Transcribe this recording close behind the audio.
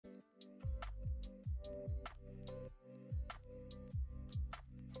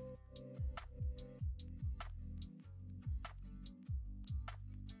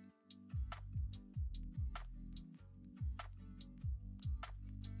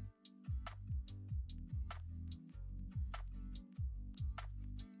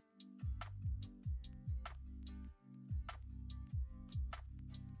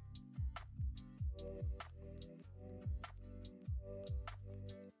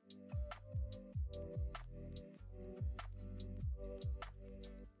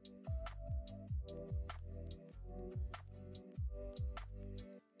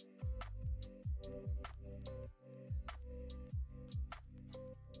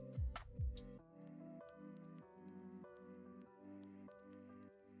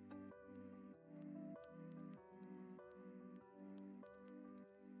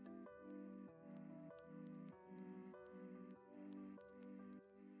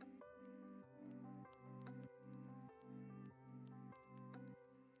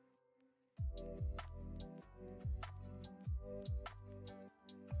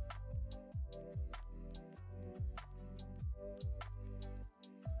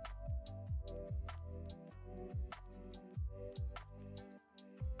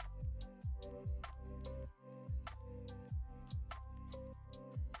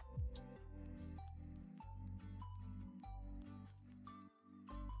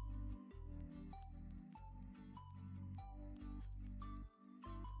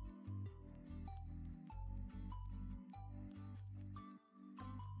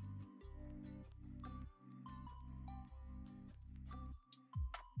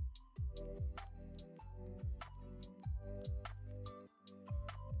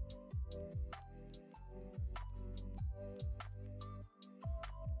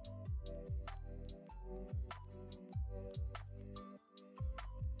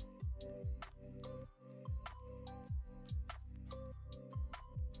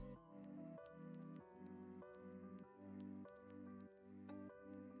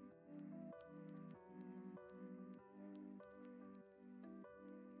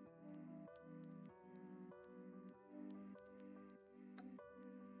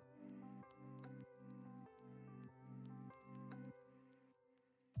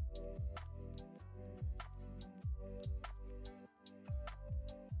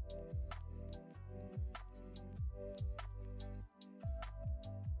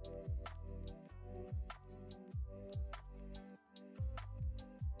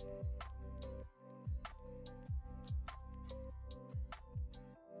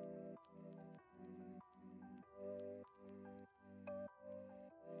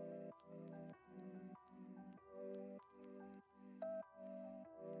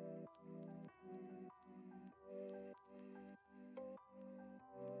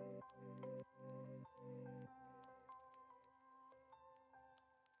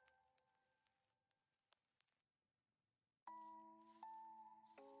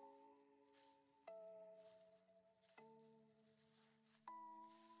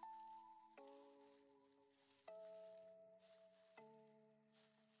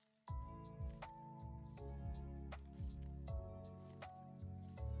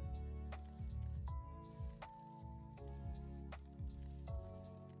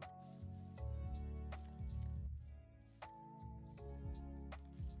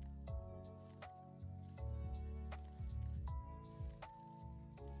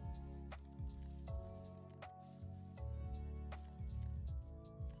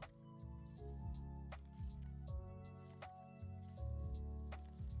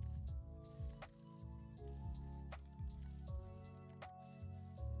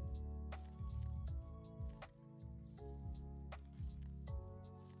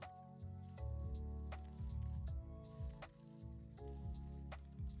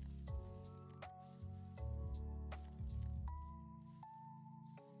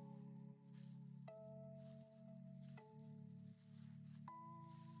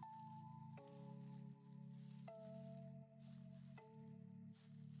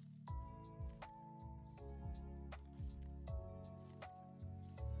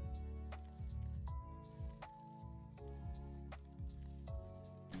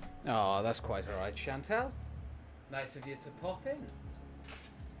Oh, that's quite alright, Chantel. Nice of you to pop in.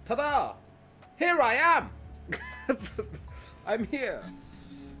 Ta-da! Here I am! I'm here.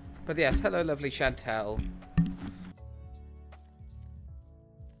 But yes, hello lovely Chantel.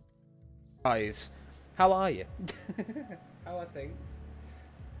 Guys, how are you? How are things?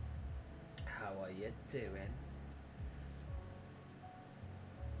 How are you doing?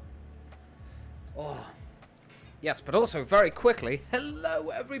 Oh, yes, but also very quickly, hello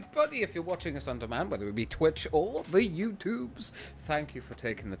everybody if you're watching us on demand, whether it be Twitch or the YouTubes. Thank you for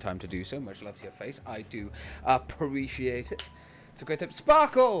taking the time to do so. Much love to your face. I do appreciate it. It's a great tip.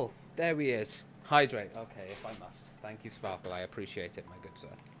 Sparkle! There he is. Hydrate. Okay, if I must. Thank you, Sparkle. I appreciate it, my good sir.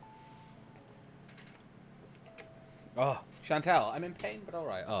 Oh, Chantel, I'm in pain, but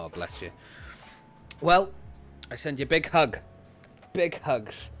alright. Oh, bless you. Well, I send you a big hug. Big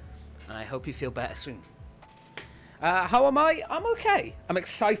hugs. And I hope you feel better soon. How am I? I'm okay. I'm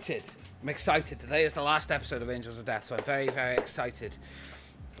excited. I'm excited. Today is the last episode of Angels of Death, so I'm very, very excited.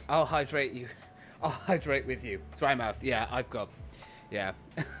 I'll hydrate you. I'll hydrate with you. Dry mouth. Yeah, I've got... Yeah.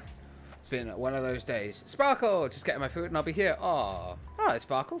 It's been one of those days. Sparkle! Just getting my food and I'll be here. Oh. Alright,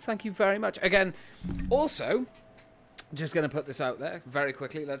 Sparkle. Thank you very much. Again, also... Just going to put this out there very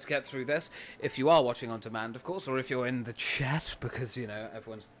quickly. Let's get through this. If you are watching on demand, of course, or if you're in the chat, because, you know,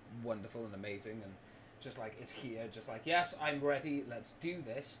 everyone's wonderful and amazing and just like is here, just like, yes, I'm ready. Let's do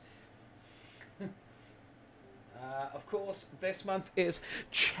this. Of course, this month is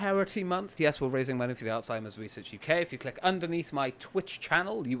Charity Month. Yes, we're raising money for the Alzheimer's Research UK. If you click underneath my Twitch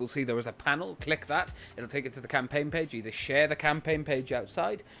channel, you will see there is a panel. Click that. It'll take you to the campaign page. Either share the campaign page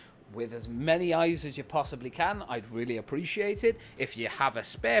outside with as many eyes as you possibly can. I'd really appreciate it. If you have a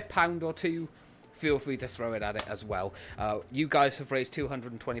spare pound or two, feel free to throw it at it as well. You guys have raised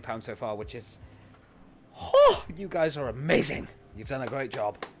 £220 so far, which is... Oh, you guys are amazing. You've done a great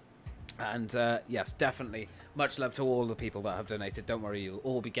job. And yes, definitely much love to all the people that have donated. Don't worry, you'll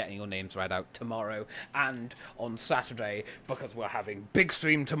all be getting your names read out tomorrow and on Saturday, because we're having big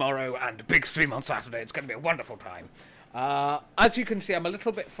stream tomorrow and big stream on Saturday. It's going to be a wonderful time. As you can see, I'm a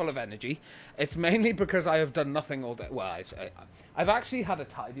little bit full of energy. It's mainly because I have done nothing all day. Well, I've actually had a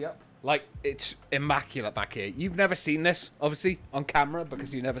tidy up. Like, it's immaculate back here. You've never seen this, obviously, on camera,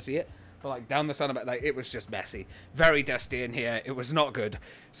 because you never see it. But, like, down the sun, like, it was just messy. Very dusty in here. It was not good.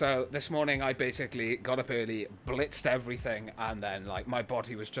 So, this morning, I basically got up early, blitzed everything, and then, like, my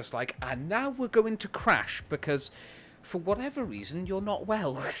body was just like, and now we're going to crash, because for whatever reason, you're not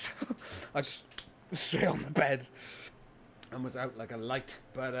well. So, I just straight on the bed and was out like a light.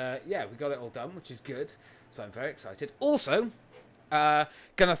 But yeah, we got it all done, which is good. So I'm very excited. Also,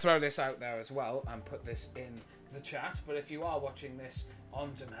 gonna throw this out there as well and put this in the chat. But if you are watching this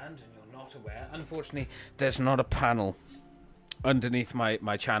on demand and you're not aware, unfortunately, there's not a panel underneath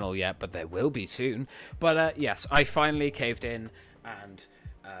my channel yet, but there will be soon. But yes, I finally caved in and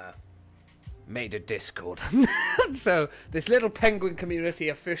made a Discord. So this little penguin community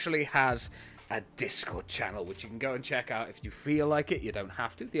officially has a Discord channel, which you can go and check out if you feel like it. You don't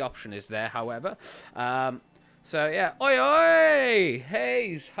have to. The option is there, however. So, yeah. Oi, oi!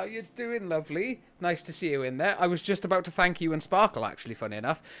 Hayes, how you doing, lovely? Nice to see you in there. I was just about to thank you and Sparkle, actually, funny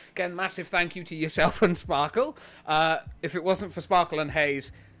enough. Again, massive thank you to yourself and Sparkle. If it wasn't for Sparkle and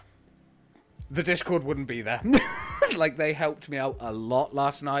Hayes, the Discord wouldn't be there. Like, they helped me out a lot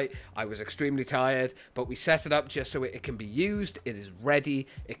last night. I was extremely tired, but we set it up just so it can be used. It is ready.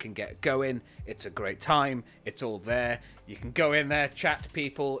 It can get going. It's a great time. It's all there. You can go in there, chat to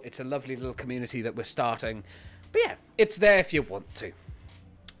people. It's a lovely little community that we're starting. But yeah, it's there if you want to.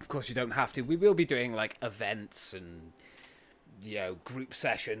 Of course, you don't have to. We will be doing, like, events and, you know, group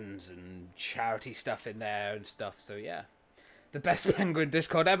sessions and charity stuff in there and stuff. So, yeah. The best Penguin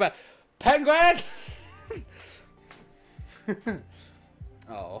Discord ever. Penguin!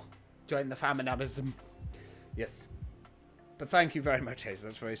 Oh, join the feminism. Yes. But thank you very much, Hayes.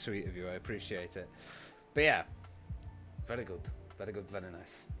 That's very sweet of you. I appreciate it. But yeah, very good. Very good, very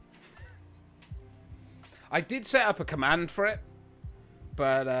nice. I did set up a command for it,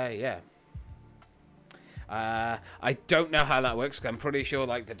 but yeah. I don't know how that works, because I'm pretty sure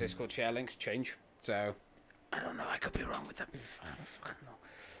like the Discord share links change. So, I don't know. I could be wrong with that.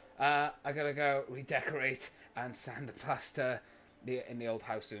 I gotta go redecorate and sand the plaster in the old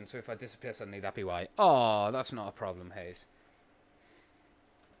house soon. So if I disappear suddenly, that'd be why. Oh, that's not a problem, Hayes.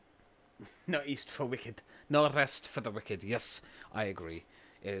 No east for wicked. No rest for the wicked. Yes, I agree.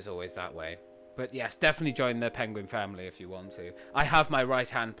 It is always that way. But yes, definitely join the penguin family if you want to. I have my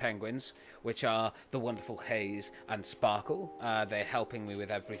right-hand penguins, which are the wonderful Haze and Sparkle. They're helping me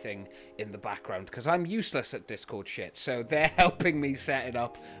with everything in the background, because I'm useless at Discord shit. So they're helping me set it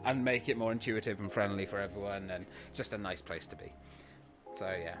up and make it more intuitive and friendly for everyone, and just a nice place to be. So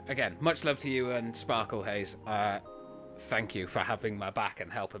yeah, again, much love to you and Sparkle, Haze. Thank you for having my back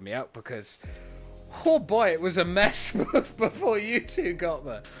and helping me out, because, oh boy, it was a mess before you two got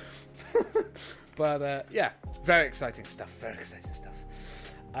there. But yeah, very exciting stuff. Very exciting stuff.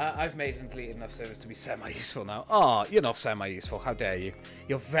 I've made and deleted enough servers to be semi-useful now. Oh, you're not semi-useful. How dare you?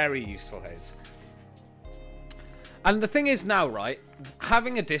 You're very useful, Haze. And the thing is now, right?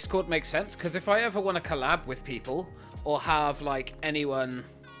 Having a Discord makes sense, because if I ever want to collab with people or have like anyone,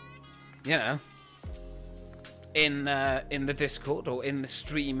 you know, in the Discord or in the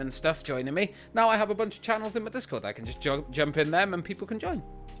stream and stuff joining me, now I have a bunch of channels in my Discord. I can just jump in them and people can join.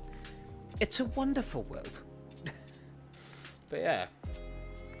 It's a wonderful world. But yeah.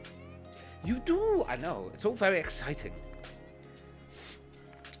 You do, I know. It's all very exciting.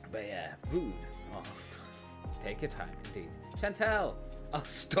 But yeah, rude. Oh, take your time, indeed. Chantel, I'll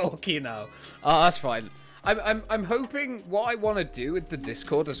stalk you now. Oh, that's fine. I'm hoping what I want to do with the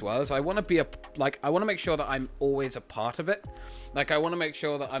Discord as well is I want to be I want to make sure that I'm always a part of it. Like, I want to make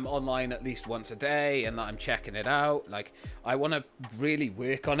sure that I'm online at least once a day and that I'm checking it out. Like, I want to really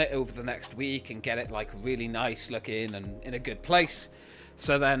work on it over the next week and get it like really nice looking and in a good place.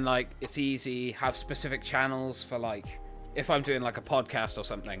 So then like it's easy, have specific channels for like, if I'm doing like a podcast or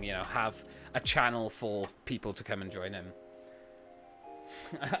something, you know, have a channel for people to come and join in.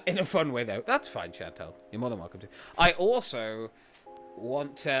 In a fun way, though. That's fine, Chantel. You're more than welcome to. I also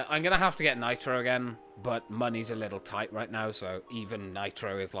want to... I'm going to have to get Nitro again, but money's a little tight right now, so even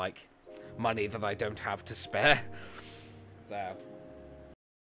Nitro is, like, money that I don't have to spare. So...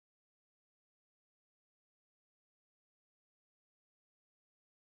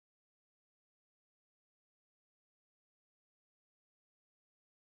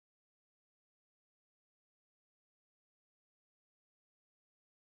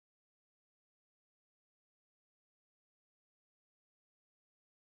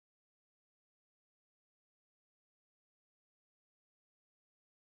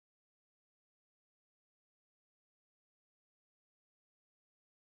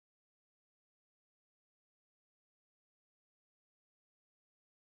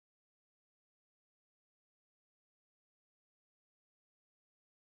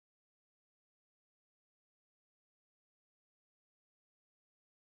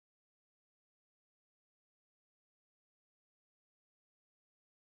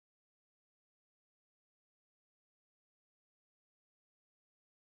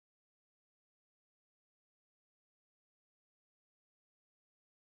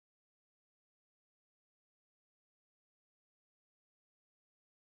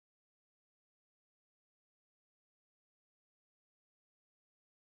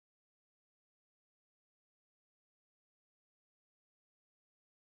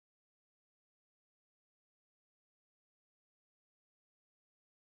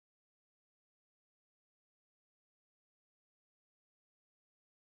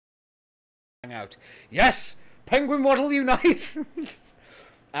 out. Yes! Penguin Waddle unite!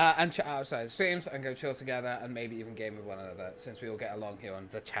 And chat outside streams and go chill together and maybe even game with one another, since we all get along here on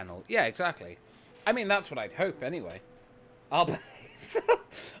the channel. Yeah, exactly. I mean, that's what I'd hope anyway. I'll be...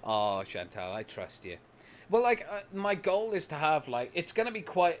 Oh, Chantal, I trust you. Well, like, my goal is to have, like, it's going to be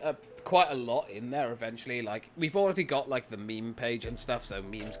quite a lot in there eventually. Like, we've already got, like, the meme page and stuff, so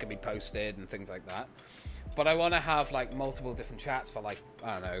memes can be posted and things like that. But I want to have, like, multiple different chats for, like,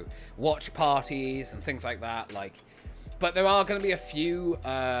 I don't know, watch parties and things like that. Like, but there are going to be a few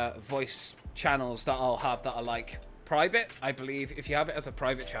voice channels that I'll have that are, like, private. I believe if you have it as a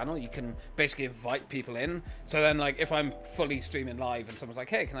private channel, you can basically invite people in. So then, like, if I'm fully streaming live and someone's like,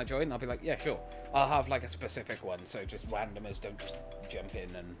 hey, can I join? I'll be like, yeah, sure. I'll have, like, a specific one. So just randomers don't just jump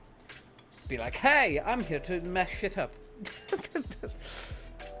in and be like, hey, I'm here to mess shit up.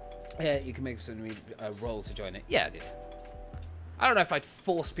 Yeah, you can make a role to join it. Yeah, dude. I don't know if I'd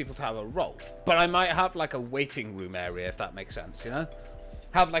force people to have a role, but I might have like a waiting room area, if that makes sense, you know?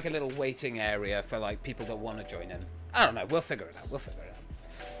 Have like a little waiting area for like people that want to join in. I don't know, we'll figure it out,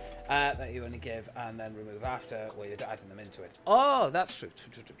 that you only give and then remove after, where you're adding them into it. Oh, that's true.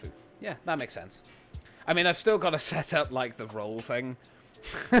 Yeah, that makes sense. I mean, I've still got to set up like the role thing.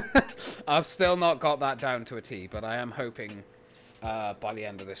 I've still not got that down to a T, but I am hoping by the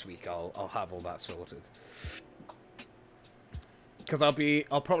end of this week I'll have all that sorted. Because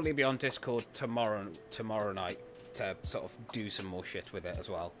I'll probably be on Discord tomorrow night to sort of do some more shit with it as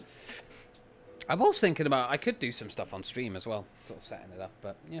well. I was thinking about I could do some stuff on stream as well, sort of setting it up,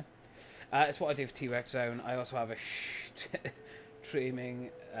 but yeah. It's what I do for T-Rex Zone. I also have a streaming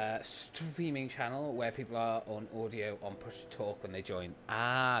channel where people are on audio on push to talk when they join.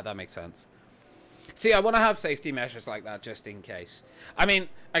 Ah, that makes sense. See, I want to have safety measures like that just in case. I mean,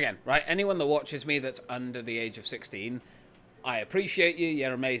 again, right, anyone that watches me that's under the age of 16, I appreciate you,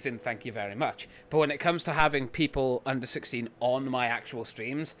 you're amazing, thank you very much. But when it comes to having people under 16 on my actual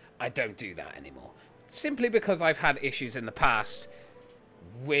streams, I don't do that anymore. Simply because I've had issues in the past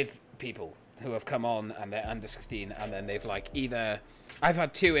with people who have come on and they're under 16 and then they've like either... I've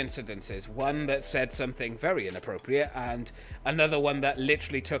had two incidences. One that said something very inappropriate and another one that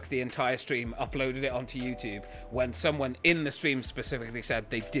literally took the entire stream, uploaded it onto YouTube when someone in the stream specifically said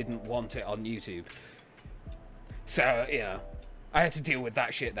they didn't want it on YouTube. So, you know, I had to deal with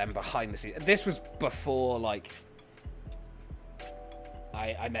that shit then behind the scenes. This was before, like,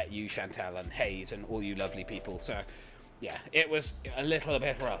 I met you, Chantal, and Hayes, and all you lovely people. So, yeah, it was a little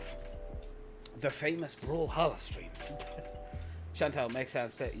bit rough. The famous Brawlhalla stream. Chantal, makes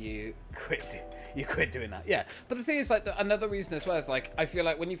sense that you quit doing that. Yeah, but the thing is, like, another reason as well is, like, I feel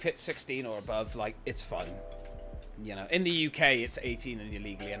like when you've hit 16 or above, like, it's fun. You know, in the UK, it's 18 and you're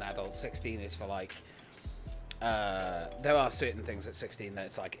legally an adult. 16 is for, like, there are certain things at 16 that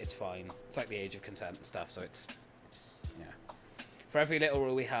it's, like, it's fine. It's, like, the age of consent and stuff, so it's, yeah. For every little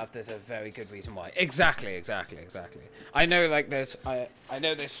rule we have, there's a very good reason why. Exactly. I know, like, I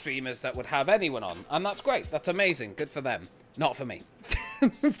know there's streamers that would have anyone on, and that's great. That's amazing. Good for them. Not for me.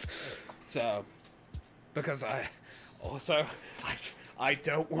 So, because I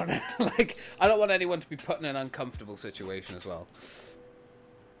don't want to, like, I don't want anyone to be put in an uncomfortable situation as well.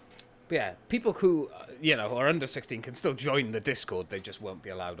 But yeah, people who, you know, are under 16 can still join the Discord. They just won't be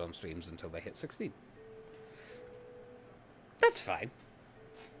allowed on streams until they hit 16. That's fine.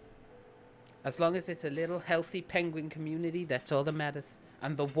 As long as it's a little healthy penguin community, that's all that matters.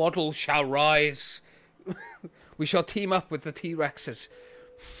 And the waddle shall rise. We shall team up with the T-Rexes.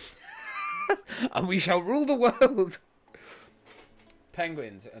 And we shall rule the world.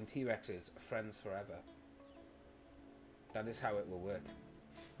 Penguins and T-Rexes, friends forever. That is how it will work.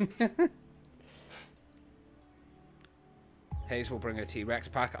 Hayes will bring a T-Rex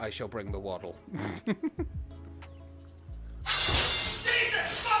pack. I shall bring the waddle. Jesus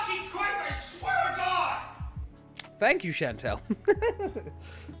fucking Christ, I swear to God! Thank you, Chantel.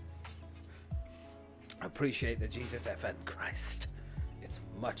 Appreciate the Jesus FN Christ. It's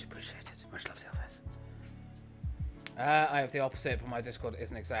much appreciated. Much love to your face. I have the opposite, but my Discord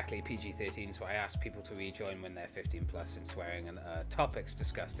isn't exactly PG-13, so I ask people to rejoin when they're 15 plus in swearing and topics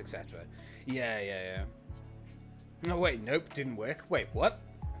discussed, etc. Yeah. No, wait, nope, didn't work. Wait, what?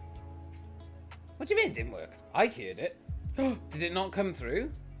 What do you mean it didn't work? I heard it. Did it not come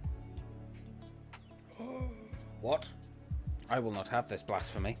through? What? I will not have this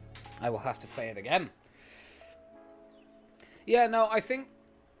blasphemy. I will have to play it again. Yeah, no, I think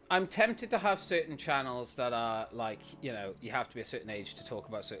I'm tempted to have certain channels that are like, you know, you have to be a certain age to talk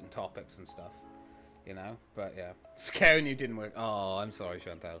about certain topics and stuff, you know, but yeah. Scaring you didn't work. Oh, I'm sorry,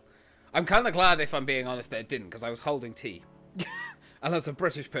 Chantal. I'm kind of glad, if I'm being honest, that it didn't, because I was holding tea. And as a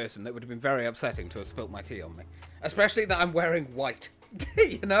British person, that would have been very upsetting to have spilt my tea on me. Especially that I'm wearing white.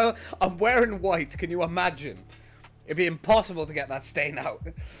 You know, I'm wearing white. Can you imagine? It'd be impossible to get that stain out.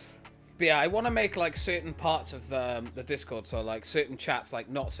 But yeah, I want to make, like, certain parts of the Discord, so, like, certain chats, like,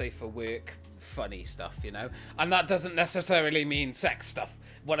 not safe for work, funny stuff, you know? And that doesn't necessarily mean sex stuff.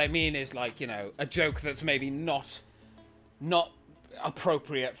 What I mean is, like, you know, a joke that's maybe not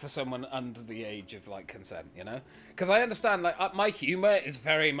appropriate for someone under the age of, like, consent, you know? Because I understand, like, my humor is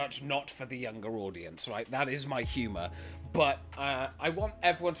very much not for the younger audience, right? That is my humor. But I want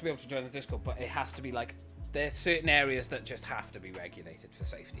everyone to be able to join the Discord, but it has to be, like, there's certain areas that just have to be regulated for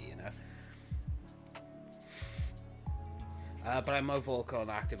safety, you know? But I'm more vocal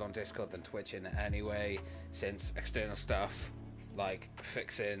and active on Discord than Twitch in anyway, since external stuff, like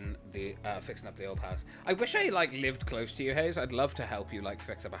fixing up the old house. I wish I, like, lived close to you, Hayes. I'd love to help you, like,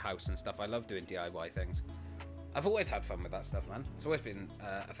 fix up a house and stuff. I love doing DIY things. I've always had fun with that stuff, man. It's always been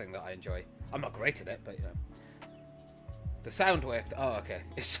a thing that I enjoy. I'm not great at it, but, you know. The sound worked. Oh, okay.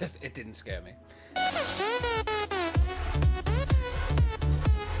 It's just, it didn't scare me.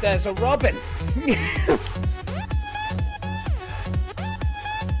 There's a robin.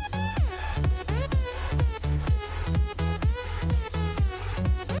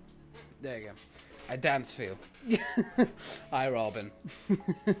 There you go. I dance feel. Hi, Robin.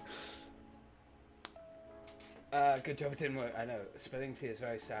 Good job it didn't work. I know. Spilling tea is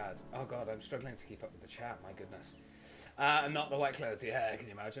very sad. Oh god, I'm struggling to keep up with the chat. My goodness. And not the white clothes. Yeah, can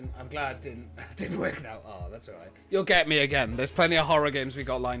you imagine? I'm glad it didn't work out. Oh, that's all right. You'll get me again. There's plenty of horror games we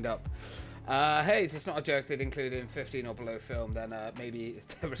got lined up. Hey, it's not a joke that including 15 or below film, then maybe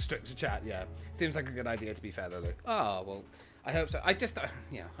restrict the chat. Yeah, seems like a good idea to be fair, though, Luke. Oh, well, I hope so. I just,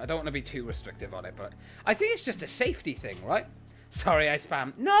 I don't want to be too restrictive on it, but I think it's just a safety thing, right? Sorry, I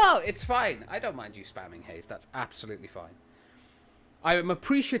spam. No, it's fine. I don't mind you spamming, Hayes. That's absolutely fine. I am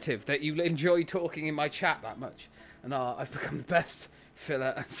appreciative that you enjoy talking in my chat that much. And I've become the best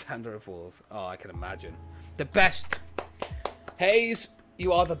filler and sander of walls. Oh, I can imagine. The best. Hayes,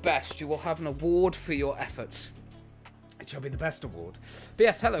 you are the best. You will have an award for your efforts. It shall be the best award. But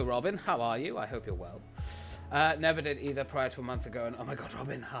yes, hello, Robin. How are you? I hope you're well. Never did either prior to a month ago. And oh my god,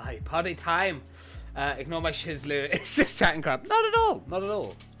 Robin, hi. Party time. Ignore my shizlu. It's just chatting crap. Not at all. Not at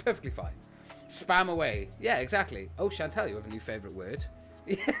all. It's perfectly fine. Spam away. Yeah, exactly. Oh, Chantal, you have a new favourite word.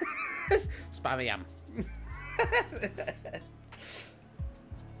 Spammy-am.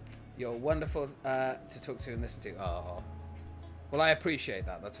 You're wonderful to talk to and listen to. Oh. Well, I appreciate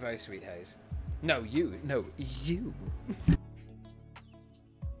that. That's very sweet, Hayes. No, you. No, you.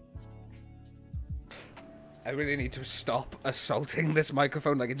 I really need to stop assaulting this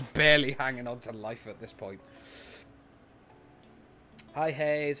microphone. Like, it's barely hanging on to life at this point. Hi,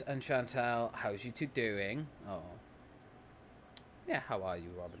 Hayes and Chantal. How's you two doing? Oh. Yeah, how are you,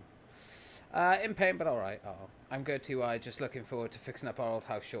 Robin? In pain, but alright. Oh. I'm good too. Just looking forward to fixing up our old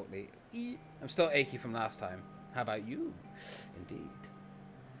house shortly. I'm still achy from last time. How about you? Indeed.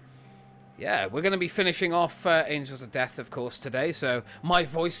 Yeah, we're going to be finishing off Angels of Death, of course, today. So my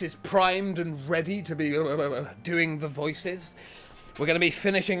voice is primed and ready to be doing the voices. We're going to be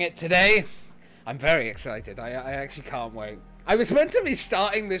finishing it today. I'm very excited. I actually can't wait. I was meant to be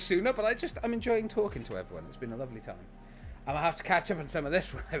starting this sooner, but I'm enjoying talking to everyone. It's been a lovely time. I'm going to have to catch up on some of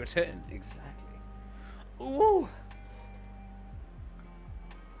this when I return. Exactly. Ooh.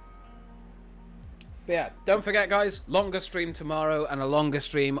 But yeah, don't forget, guys, longer stream tomorrow and a longer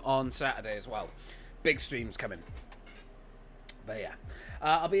stream on Saturday as well. Big streams coming. But yeah,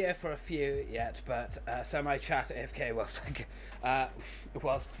 I'll be here for a few yet, but semi-chat AFK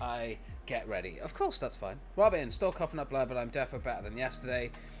whilst I get ready. Of course, that's fine. Robin, still coughing up blood, but I'm definitely better than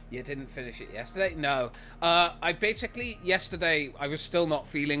yesterday. You didn't finish it yesterday? No. Yesterday, I was still not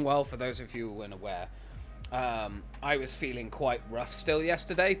feeling well, for those of you who weren't aware. I was feeling quite rough still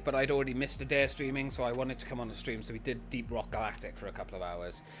yesterday, but I'd already missed a day of streaming, so I wanted to come on the stream, so we did Deep Rock Galactic for a couple of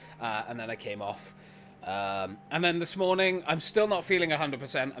hours, and then I came off. And then this morning, I'm still not feeling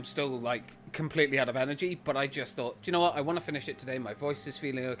 100%, I'm still, like, completely out of energy, but I just thought, do you know what, I want to finish it today, my voice is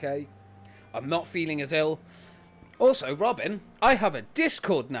feeling okay, I'm not feeling as ill. Also, Robin, I have a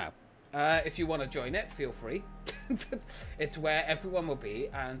Discord now. If you want to join it, feel free. It's where everyone will be,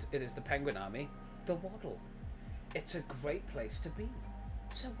 and it is the Penguin Army. The Waddle. It's a great place to be.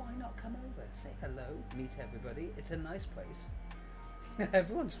 So why not come over? Say hello, meet everybody. It's a nice place.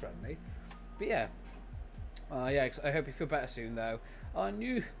 Everyone's friendly. But yeah. Yeah, I hope you feel better soon, though.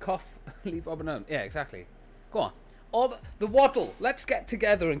 New cough. Leave Robin alone. Yeah, exactly. Go on. The Waddle. Let's get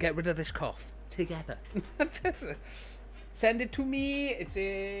together and get rid of this cough. Together. Send it to me. It's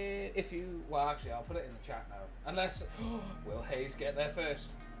if you... Well, actually, I'll put it in the chat now. Unless... Will Hayes get there first?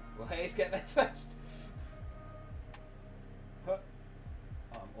 Will Hayes get there first? Huh.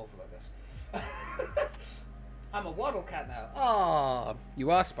 Oh, I'm awful like this. I'm a Waddle Cat now. Oh,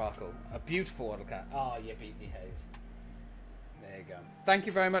 you are Sparkle. A beautiful Waddle Cat. Oh, you beat me, Hayes. There you go. Thank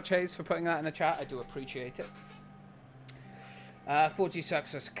you very much, Hayes, for putting that in the chat. I do appreciate it. 4G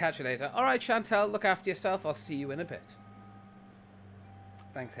success. Catch you later. All right, Chantal, look after yourself. I'll see you in a bit.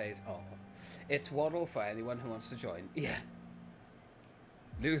 Thanks, Hayes. Oh, it's Waddle for anyone who wants to join. Yeah.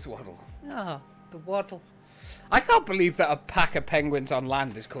 Lose Waddle. Ah, the Waddle. I can't believe that a pack of penguins on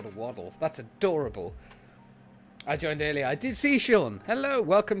land is called a Waddle. That's adorable. I joined earlier. I did see Sean. Hello,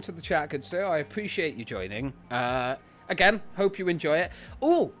 welcome to the chat, good sir. I appreciate you joining. Again, hope you enjoy it.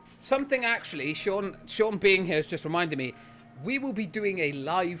 Oh, something actually, Sean being here has just reminded me. We will be doing a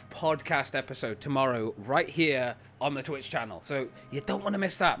live podcast episode tomorrow right here on the Twitch channel. So you don't want to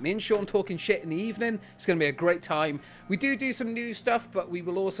miss that. Me and Sean talking shit in the evening. It's going to be a great time. We do some new stuff, but we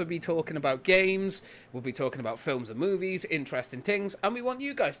will also be talking about games. We'll be talking about films and movies, interesting things. And we want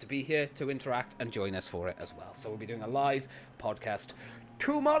you guys to be here to interact and join us for it as well. So we'll be doing a live podcast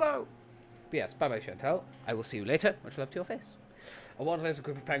tomorrow. But yes, bye-bye, Chantal. I will see you later. Much love to your face. A Waddle is a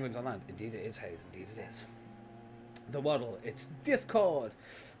group of penguins on land. Indeed it is, Hayes. Indeed it is. The Waddle, it's Discord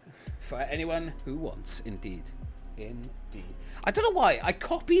for anyone who wants, indeed. Indeed. I don't know why. I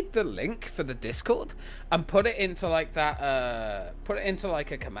copied the link for the Discord and put it into like that, put it into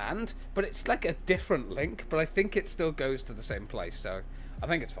like a command, but it's like a different link, but I think it still goes to the same place, so I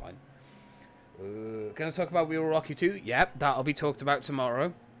think it's fine. Gonna talk about We Will Rock You 2? Yep, that'll be talked about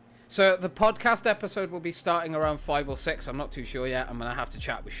tomorrow. So the podcast episode will be starting around 5 or 6. I'm not too sure yet. I'm gonna have to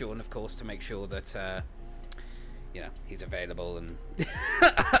chat with Sean, of course, to make sure that, you know, he's available and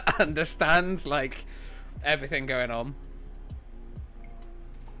understands, like, everything going on.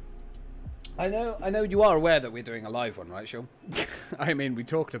 I know you are aware that we're doing a live one, right, Sean? I mean, we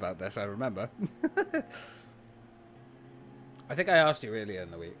talked about this, I remember. I think I asked you earlier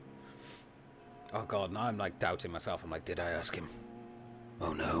in the week. Oh god, now I'm like doubting myself. I'm like, did I ask him?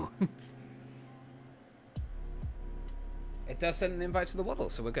 Oh no. It does send an invite to the Waddle,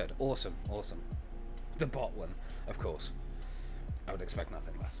 so we're good. Awesome, awesome. The bot one, of course. I would expect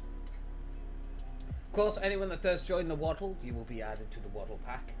nothing less. Of course, anyone that does join the Waddle, you will be added to the Waddle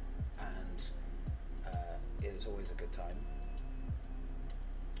pack, and it is always a good time.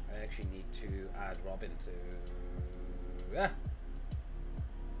 I actually need to add Robin to... What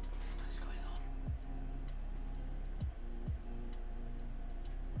is going on?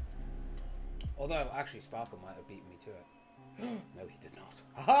 Although, actually, Sparkle might have beaten me to it. No, he did not.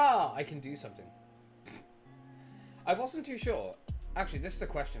 Aha! I can do something. I wasn't too sure. Actually, this is a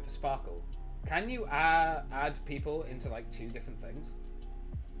question for Sparkle. Can you add people into like 2 different things?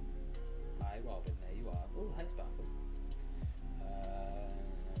 Hi, Robin. There you are. Oh, hi, Sparkle.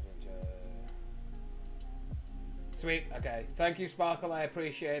 Sweet. Okay. Thank you, Sparkle. I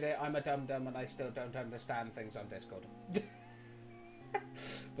appreciate it. I'm a dum-dum and I still don't understand things on Discord.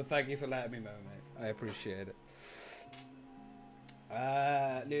 But thank you for letting me know, mate. I appreciate it.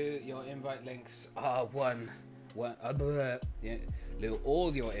 Lou, your invite links are yeah, Lou,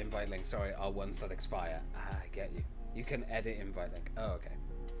 all your invite links, sorry, are ones that expire. I get you. You can edit invite link. Oh, okay.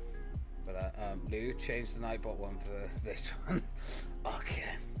 But Lou, change the Nightbot one for this one.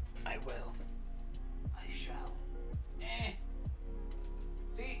 Okay, I will. I shall.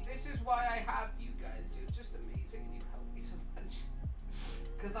 See, this is why I have you guys. You're just amazing and you help me so much.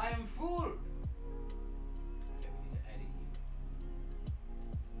 Because I am full. Okay, we need to edit you.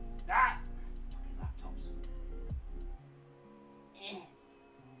 Ah! Fucking laptops. Okay,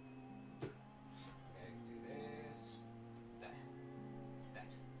 do this. That.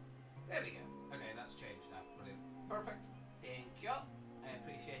 There we go. Okay, that's changed now. Brilliant. Perfect. Thank you. I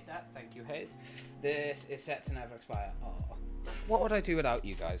appreciate that. Thank you, Hayes. This is set to never expire. Oh. What would I do without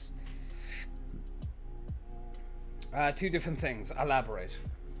you guys? 2 different things. Elaborate.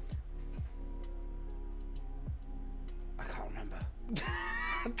 I can't remember.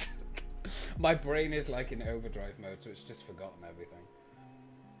 My brain is like in overdrive mode, so it's just forgotten everything.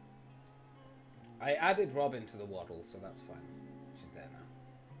 I added Robin to the Waddle, so that's fine. She's there now.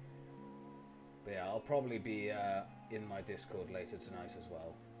 But yeah, I'll probably be in my Discord later tonight as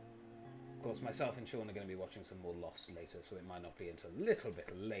well. Of course, myself and Sean are going to be watching some more Lost later, so it might not be until a little bit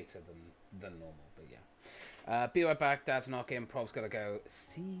later than normal, but yeah. Be right back. Dad's not in. Prob's got to go.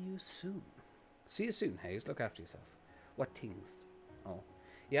 See you soon. See you soon, Hayes. Look after yourself. What things? Oh.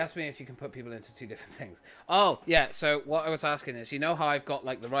 You asked me if you can put people into 2 different things. Oh, yeah, so what I was asking is, you know how I've got,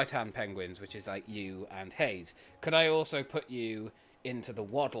 like, the right-hand penguins, which is, like, you and Hayes. Could I also put you into the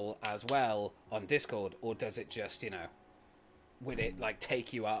Waddle as well on Discord, or does it just, you know... Would it, like,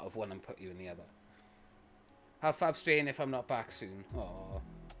 take you out of one and put you in the other? How fab stream if I'm not back soon? Oh,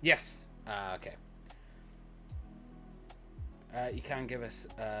 yes. Okay. You can give us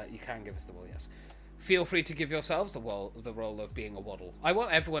the Waddle, yes. Feel free to give yourselves the role of being a Waddle. I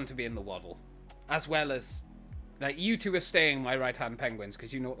want everyone to be in the Waddle, as well as, like, you 2 are staying my right-hand penguins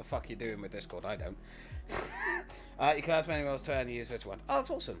because you know what the fuck you're doing with Discord. I don't. You can ask many roles to any user to one. Oh,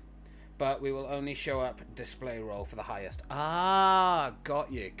 that's awesome. But we will only show up display role for the highest. Ah,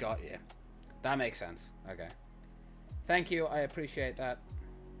 got you. That makes sense. Okay. Thank you. I appreciate that.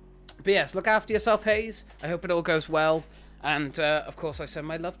 But yes, look after yourself, Hayes. I hope it all goes well. And, of course, I send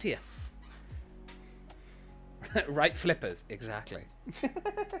my love to you. Right flippers. Exactly.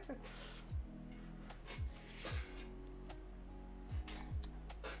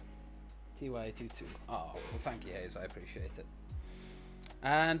 TY22. Oh, well, thank you, Hayes. I appreciate it.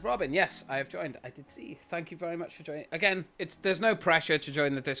 And Robin, yes, I have joined. I did see. Thank you very much for joining. Again, there's no pressure to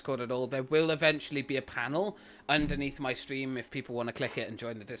join the Discord at all. There will eventually be a panel underneath my stream if people want to click it and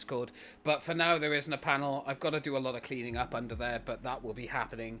join the Discord. But for now, there isn't a panel. I've got to do a lot of cleaning up under there, but that will be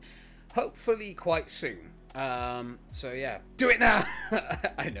happening hopefully quite soon. So yeah, do it now.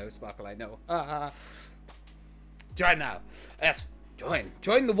 I know, Sparkle, I know. Join now. Yes,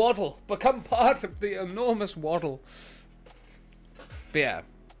 Join the waddle. Become part of the enormous waddle. But yeah.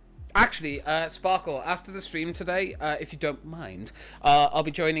 Actually, Sparkle, after the stream today, if you don't mind, I'll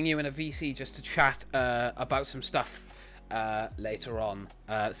be joining you in a VC just to chat about some stuff later on.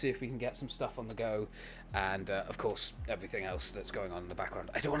 See if we can get some stuff on the go. And, of course, everything else that's going on in the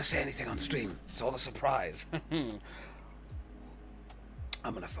background. I don't want to say anything on stream. It's all a surprise. I'm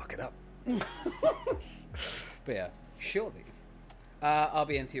going to fuck it up. But yeah, surely. I'll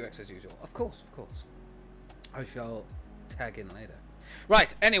be in TUX as usual. Of course. I shall tag in later.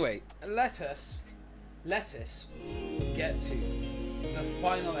 Right, anyway, let us get to the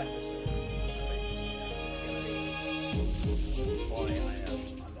final episode. Boy, I'm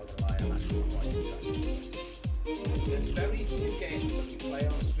not gonna lie, I'm actually quite excited. There's very few games that we play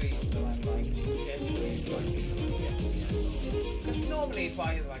on stream that I'm like genuinely trying to get to the end. Because normally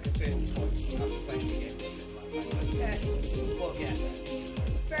by like a certain point after playing the game, I'm like, yeah, we'll get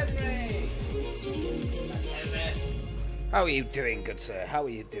there. Fenrir! How are you doing, good sir? How are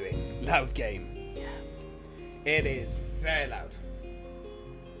you doing? Loud game. Yeah. It is very loud.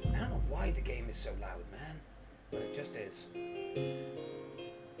 I don't know why the game is so loud, man. But it just is.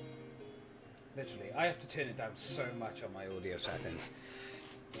 Literally, I have to turn it down so much on my audio settings.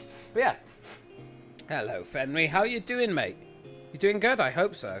 But yeah. Hello, Fenrir. How are you doing, mate? You doing good? I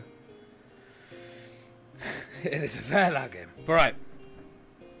hope so. It is a very loud game. But right.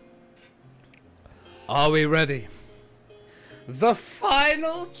 Are we ready? The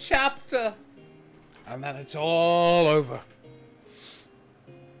final chapter, and then it's all over.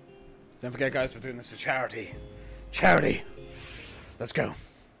 Don't forget, guys, we're doing this for charity. Charity. Let's go.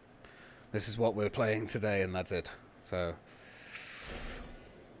 This is what we're playing today, and that's it. So,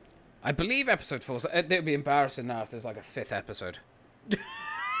 I believe episode 4. It would be embarrassing now if there's like a 5th episode.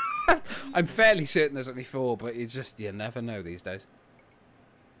 I'm fairly certain there's only 4, but you never know these days.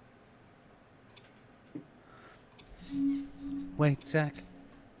 Wait, Zach.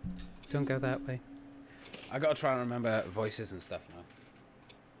 Don't go that way. I gotta try and remember voices and stuff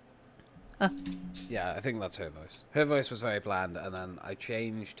now. Yeah, I think that's her voice. Her voice was very bland, and then I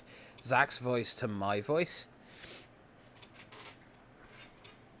changed Zach's voice to my voice.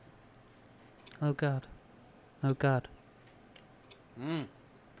 Oh god. Oh god.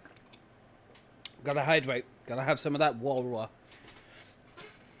 Gotta hydrate. Gotta have some of that water.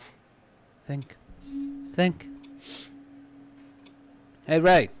 Think. Hey,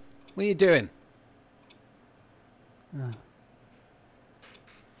 Ray, what are you doing? Oh.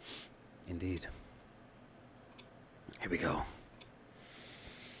 Indeed. Here we go.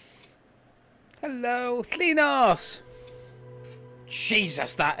 Hello, Klinos!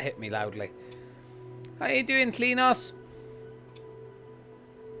 Jesus, that hit me loudly. How you doing, Klinos?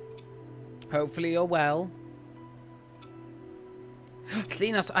 Hopefully you're well.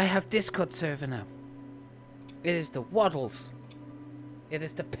 Klinos, I have Discord server now. It is the Waddles. It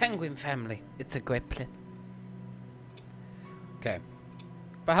is the Penguin family. It's a great place. Okay.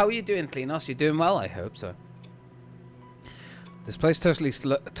 But how are you doing, Klinos? You doing well? I hope so. This place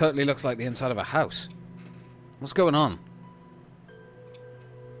totally looks like the inside of a house. What's going on?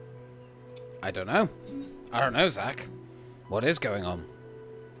 I don't know. I don't know, Zach. What is going on?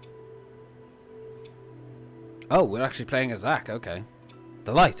 Oh, we're actually playing as Zach. Okay.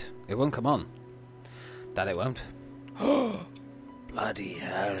 The light. It won't come on. That it won't. Bloody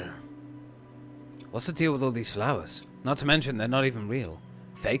hell. What's the deal with all these flowers? Not to mention, they're not even real.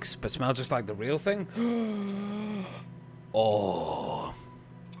 Fakes, but smell just like the real thing? Oh.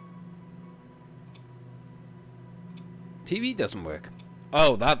 TV doesn't work.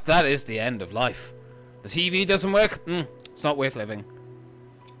 Oh, that is the end of life. The TV doesn't work? It's not worth living.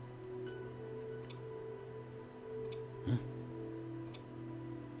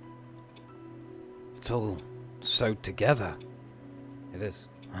 It's all sewed together. It is.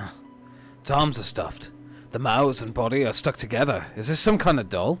 Its arms are stuffed. The mouths and body are stuck together. Is this some kind of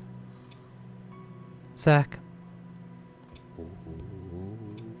doll? Zach.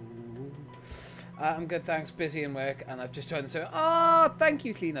 I'm good, thanks. Busy in work, and I've just joined the server. Oh, thank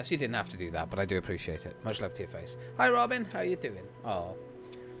you, Klinos. You didn't have to do that, but I do appreciate it. Much love to your face. Hi, Robin. How you doing? Oh.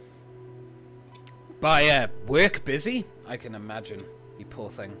 By work busy? I can imagine. You poor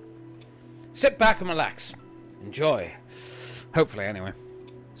thing. Sit back and relax. Enjoy. Hopefully, anyway.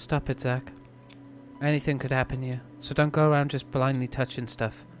 Stop it, Zach. Anything could happen here, so don't go around just blindly touching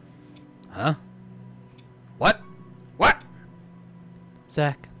stuff. Huh? What? What?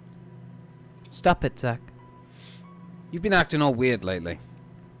 Zach. Stop it, Zach. You've been acting all weird lately.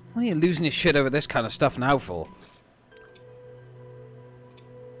 What are you losing your shit over this kind of stuff now for?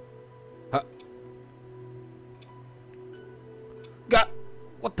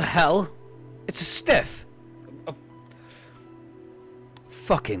 The hell? It's a stiff.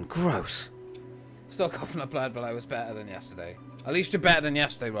 Fucking gross. Still coughing up blood, but I was better than yesterday. At least you're better than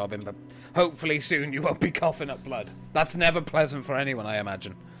yesterday, Robin, but hopefully soon you won't be coughing up blood. That's never pleasant for anyone, I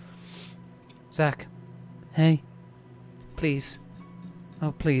imagine. Zach. Hey. Please.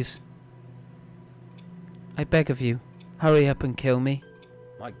 Oh, please. I beg of you. Hurry up and kill me.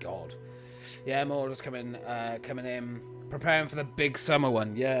 My God. Yeah, more orders coming in. Preparing for the big summer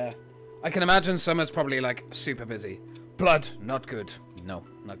one, yeah. I can imagine summer's probably, like, super busy. Blood, not good. No,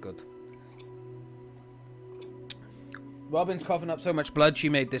 not good. Robin's coughing up so much blood she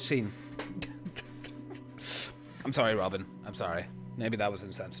made this scene. I'm sorry, Robin. I'm sorry. Maybe that was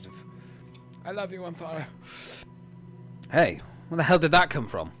insensitive. I love you, I'm sorry. Hey, where the hell did that come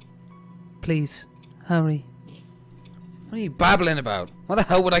from? Please, hurry. What are you babbling about? Why the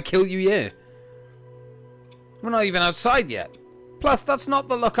hell would I kill you here? We're not even outside yet. Plus, that's not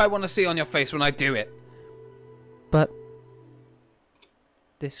the look I want to see on your face when I do it. But...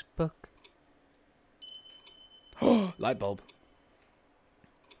 this book... light bulb.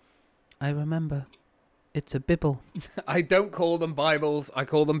 I remember. It's a Bible. I don't call them Bibles. I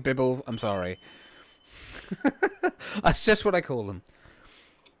call them Bibbles. I'm sorry. That's just what I call them.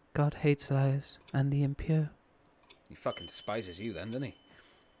 God hates liars and the impure. He fucking despises you then, doesn't he?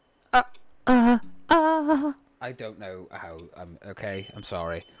 I don't know how. Okay, I'm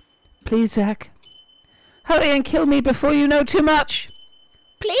sorry. Please, Zach. Hurry and kill me before you know too much.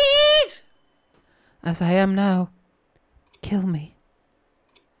 Please! As I am now. Kill me.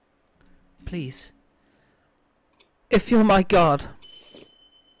 Please. If you're my God.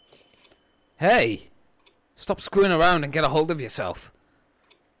 Hey! Stop screwing around and get a hold of yourself.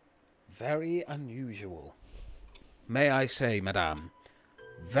 Very unusual. May I say, madame.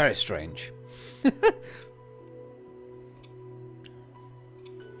 Very strange.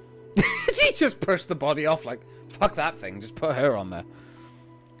 She just pushed the body off like, fuck that thing, just put her on there.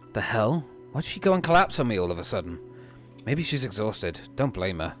 The hell? Why'd she go and collapse on me all of a sudden? Maybe she's exhausted. Don't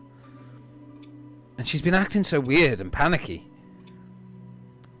blame her. And she's been acting so weird and panicky.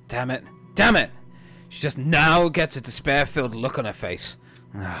 Damn it. Damn it! She just now gets a despair-filled look on her face.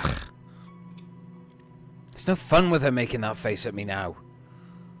 Ugh. There's no fun with her making that face at me now.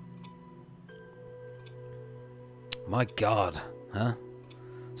 My God. Huh?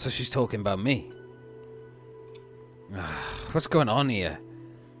 So she's talking about me. Ugh. What's going on here?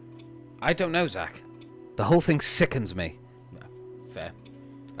 I don't know, Zach. The whole thing sickens me. Fair.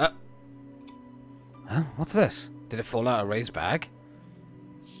 Huh? What's this? Did it fall out of Ray's bag?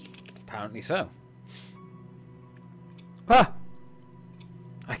 Apparently so. Ah!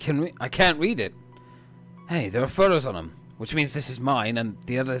 I can't read it. Hey, there are photos on them, which means this is mine and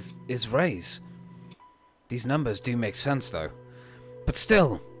the other is Ray's. These numbers do make sense, though. But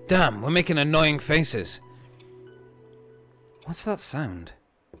still, damn, we're making annoying faces. What's that sound?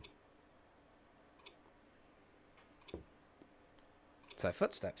 It's like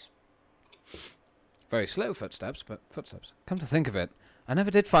footsteps. Very slow footsteps, but footsteps. Come to think of it, I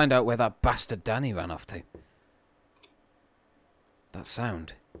never did find out where that bastard Danny ran off to. That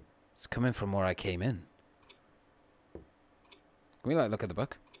sound. It's coming from where I came in. Can we, like, look at the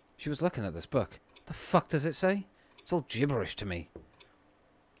book? She was looking at this book. The fuck does it say? It's all gibberish to me.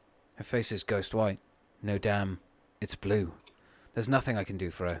 Her face is ghost white. No damn. It's blue. There's nothing I can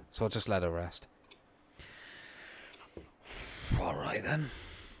do for her, so I'll just let her rest. Alright then.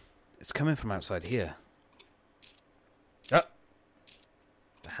 It's coming from outside here. Oh!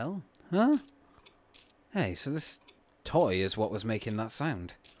 The hell? Huh? Hey, so this toy is what was making that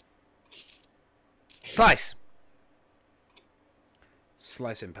sound. Slice!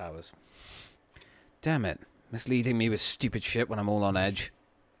 Slicing powers. Damn it. Misleading me with stupid shit when I'm all on edge.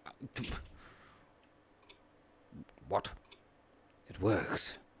 What? It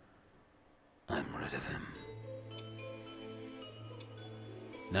worked. I'm rid of him.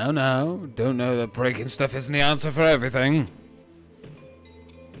 No, don't know that breaking stuff isn't the answer for everything.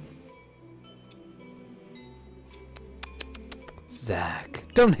 Zach,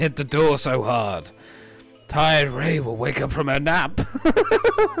 don't hit the door so hard. Tired Ray will wake up from her nap.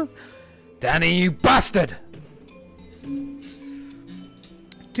 Danny, you bastard!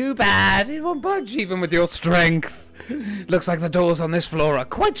 Too bad, it won't budge even with your strength. Looks like the doors on this floor are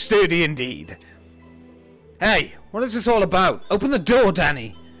quite sturdy indeed. Hey, what is this all about? Open the door,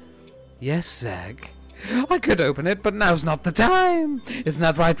 Danny. Yes, Zach. I could open it, but now's not the time. Isn't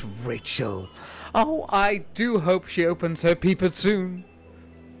that right, Rachel? Oh, I do hope she opens her peeper soon.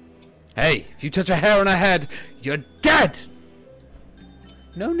 Hey, if you touch a hair on her head, you're dead!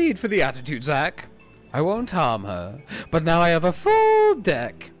 No need for the attitude, Zach. I won't harm her, but now I have a full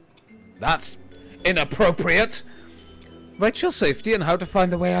deck. That's inappropriate. Write your safety and how to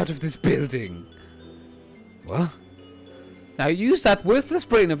find the way out of this building. What? Now use that worthless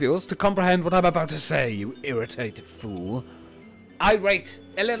brain of yours to comprehend what I'm about to say, you irritated fool. Irate,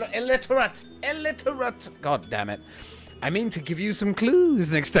 illiterate. God damn it. I mean to give you some clues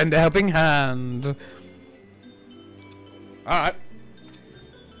and extend a helping hand. Alright.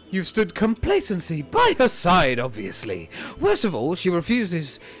 You've stood complacency by her side, obviously. Worst of all, she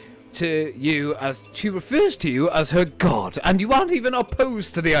refers to you as her god, and you aren't even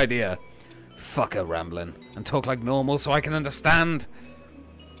opposed to the idea. Fuck her rambling, and talk like normal so I can understand.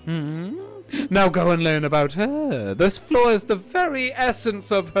 Now go and learn about her. This floor is the very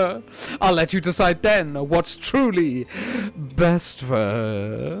essence of her. I'll let you decide then what's truly best for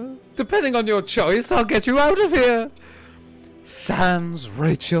her. Depending on your choice, I'll get you out of here. Sans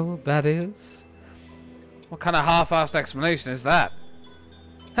Rachel, that is. What kind of half-assed explanation is that?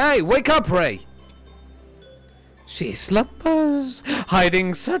 Hey, wake up, Ray! She slumbers,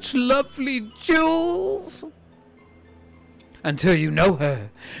 hiding such lovely jewels. Until you know her,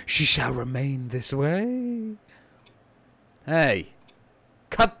 she shall remain this way. Hey,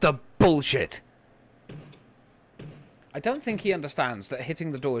 cut the bullshit. I don't think he understands that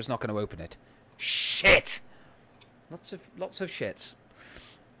hitting the door is not going to open it. Shit! Lots of shits.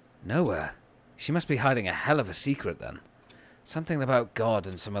 Know her? She must be hiding a hell of a secret then. Something about God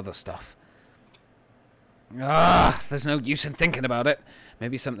and some other stuff. There's no use in thinking about it.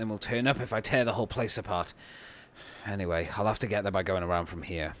 Maybe something will turn up if I tear the whole place apart. Anyway, I'll have to get there by going around from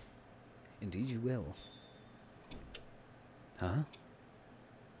here. Indeed you will. Huh?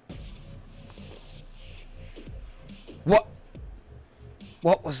 What?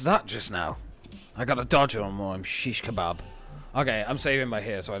 What was that just now? I got a dodger on more shish kebab. Okay, I'm saving by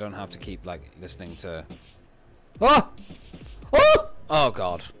here so I don't have to keep, like, listening to... Oh! Oh! Oh,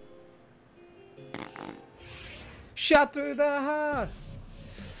 God. Shot through the heart!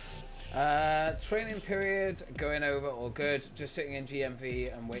 Training period, going over, all good. Just sitting in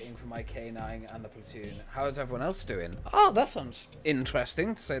GMV and waiting for my K9 and the platoon. How is everyone else doing? Oh, that sounds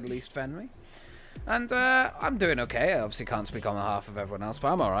interesting, to say the least, Fenry. And I'm doing okay. I obviously can't speak on behalf of everyone else,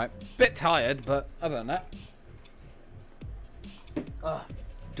 but I'm alright. Bit tired, but other than that...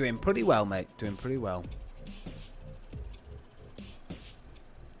 doing pretty well, mate. Doing pretty well.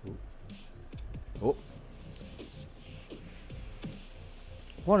 Ooh. Oh.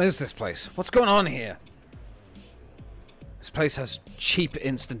 What is this place? What's going on here? This place has cheap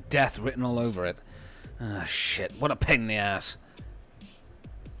instant death written all over it. Ah, shit. What a pain in the ass.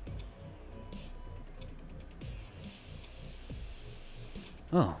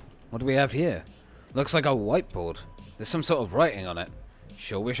 Oh, what do we have here? Looks like a whiteboard. There's some sort of writing on it.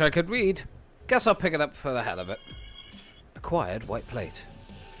 Sure wish I could read. Guess I'll pick it up for the hell of it. Acquired white plate.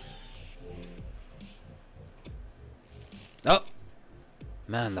 Oh!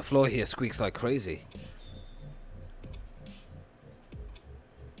 Man, the floor here squeaks like crazy.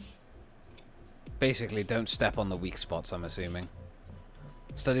 Basically, don't step on the weak spots, I'm assuming.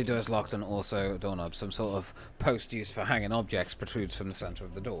 Study door is locked and also doorknob. Some sort of post used for hanging objects protrudes from the center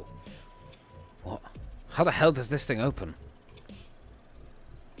of the door. What? How the hell does this thing open?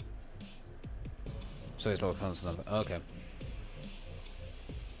 So it's door comes another. Okay.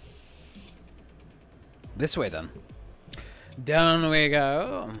 This way then. Down we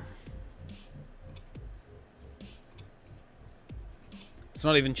go. It's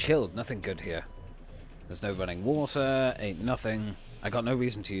not even chilled. Nothing good here. There's no running water. Ain't nothing. I got no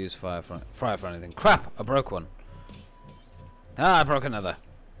reason to use fire for anything. Crap! I broke one. Ah, I broke another.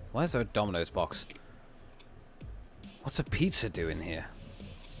 Why is there a Domino's box? What's a pizza doing here?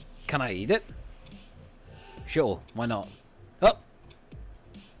 Can I eat it? Sure, why not? Oh!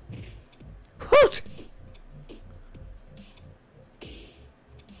 What?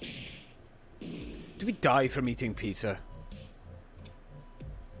 Do we die from eating pizza?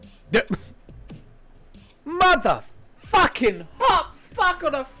 Mother fucking hot fuck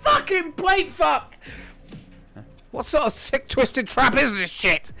on a fucking plate fuck! What sort of sick twisted trap is this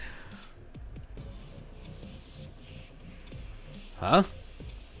shit? Huh?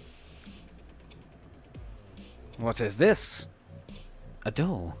 What is this? A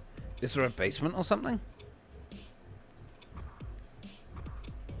door? Is there a basement or something?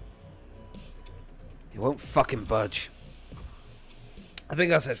 It won't fucking budge. I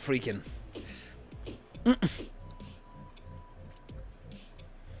think I said freaking.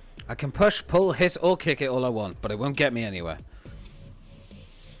 I can push, pull, hit, or kick it all I want, but it won't get me anywhere.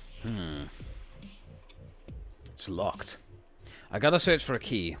 It's locked. I gotta search for a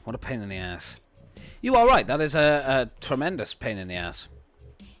key. What a pain in the ass. You are right. That is a tremendous pain in the ass.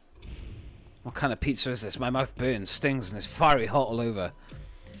 What kind of pizza is this? My mouth burns, stings, and is fiery hot all over.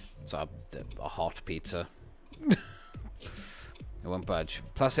 It's a hot pizza. It won't budge.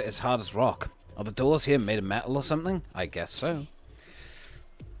 Plus, it is hard as rock. Are the doors here made of metal or something? I guess so.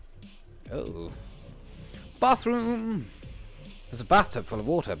 Oh. Bathroom! There's a bathtub full of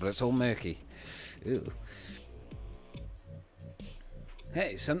water, but it's all murky. Ew.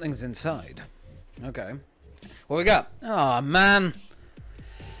 Hey, something's inside. Okay. What we got? Oh, man.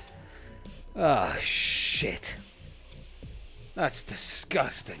 Oh, shit. That's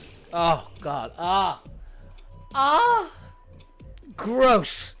disgusting. Oh, God. Ah. Ah.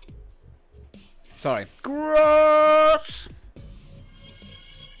 Gross. Sorry. Gross.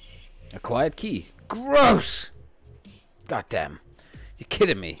 Acquired key. Gross. God damn. You're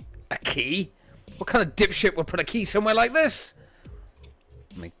kidding me. A key? What kind of dipshit would put a key somewhere like this?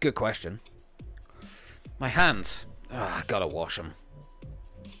 I mean, good question. My hands. Ah, I gotta wash them.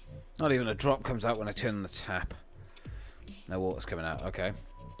 Not even a drop comes out when I turn on the tap. No water's coming out. Okay.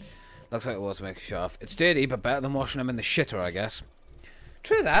 Looks like the water's making shut off. It's dirty, but better than washing them in the shitter, I guess.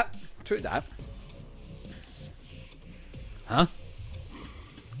 True that. True that. Huh?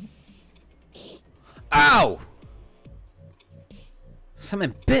 Ow!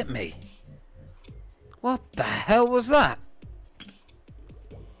 Something bit me. What the hell was that?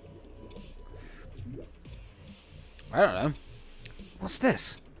 I don't know. What's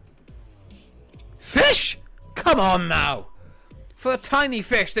this? Fish? Come on now! For a tiny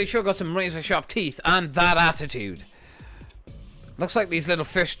fish, they sure got some razor-sharp teeth and that attitude. Looks like these little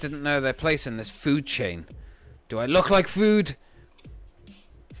fish didn't know their place in this food chain. Do I look like food?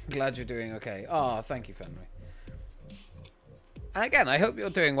 Glad you're doing okay. Oh, thank you, Fenry. And again, I hope you're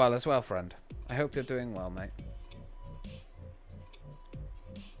doing well as well, friend. I hope you're doing well, mate.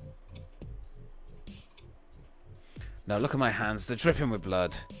 Now look at my hands. They're dripping with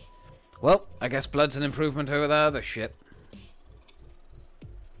blood. Well, I guess blood's an improvement over that other shit.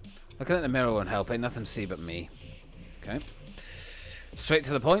 Looking at the mirror won't help. Ain't nothing to see but me. Okay. Straight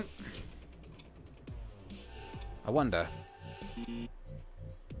to the point. I wonder.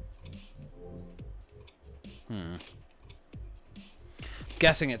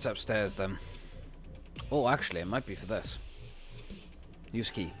 Guessing it's upstairs then. Oh, actually, it might be for this. Use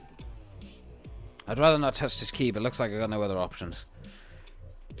key. I'd rather not touch this key, but looks like I got no other options.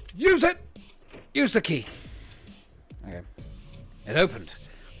 Use it! Use the key! Okay. It opened.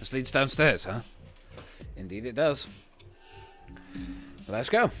 This leads downstairs, huh? Indeed it does. Let's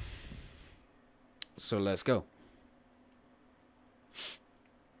go. So let's go.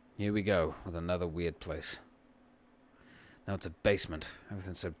 Here we go, with another weird place. Now it's a basement.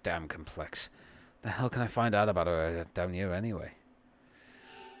 Everything's so damn complex. The hell can I find out about her down here anyway?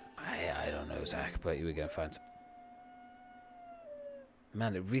 I don't know, Zach, but you were going to find some.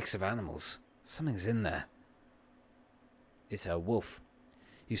 Man, it reeks of animals. Something's in there. It's a wolf.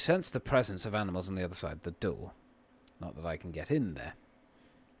 You sense the presence of animals on the other side of the door. Not that I can get in there.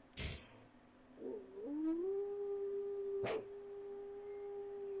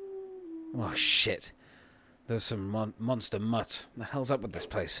 Oh, shit. There's some monster mutt. What the hell's up with this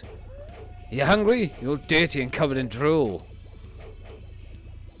place? Are you hungry? You're dirty and covered in drool.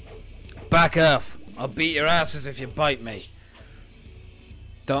 Back off. I'll beat your asses if you bite me.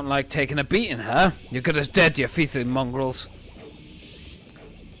 Don't like taking a beating, huh? You're good as dead, you filthy mongrels.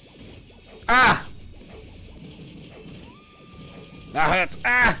 Ah! That hurts.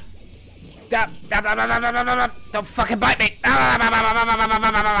 Ah! Don't fucking bite me!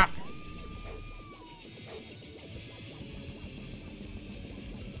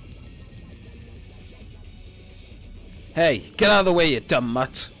 Hey, get out of the way, you dumb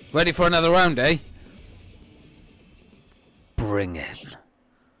mutt. Ready for another round, eh? Bring it.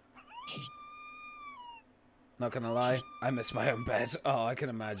 Not gonna lie, I miss my own bed. Oh, I can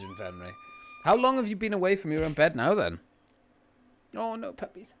imagine, Fenry. How long have you been away from your own bed now, then? Oh, no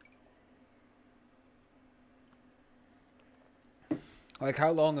puppies. Like,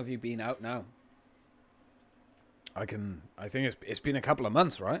 how long have you been out now? I think it's been a couple of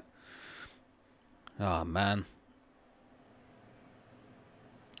months, right? Oh, man.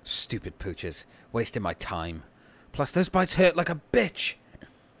 Stupid pooches. Wasting my time. Plus, those bites hurt like a bitch.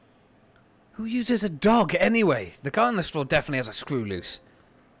 Who uses a dog anyway? The guy on the straw definitely has a screw loose.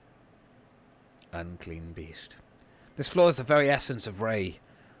 Unclean beast. This floor is the very essence of Ray.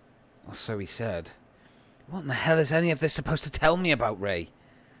 Or so he said. What in the hell is any of this supposed to tell me about Ray?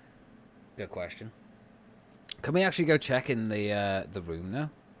 Good question. Can we actually go check in the room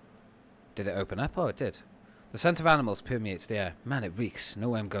now? Did it open up? Oh, it did. The scent of animals permeates the air. Man, it reeks. No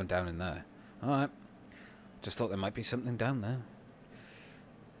way I'm going down in there. Alright. Just thought there might be something down there.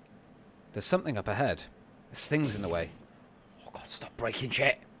 There's something up ahead. There's things in the way. Oh god, stop breaking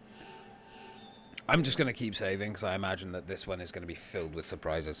shit! I'm just going to keep saving, because I imagine that this one is going to be filled with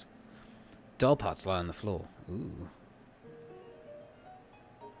surprises. Doll parts lie on the floor. Ooh.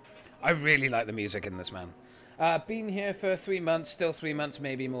 I really like the music in this, man. Been here for 3 months, still 3 months,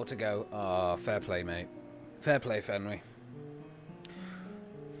 maybe more to go. Ah, fair play, mate. Fair play, Fenry.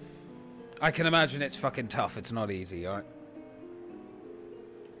 I can imagine it's fucking tough. It's not easy, alright?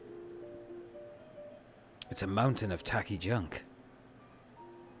 It's a mountain of tacky junk.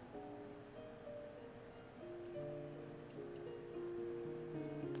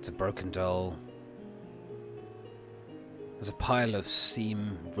 It's a broken doll. There's a pile of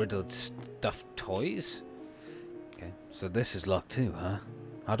seam-riddled stuffed toys. Okay, so this is locked too, huh?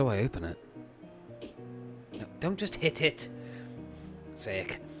 How do I open it? No, don't just hit it.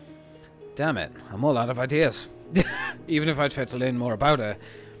 Sick. Damn it, I'm all out of ideas. Even if I try to learn more about her,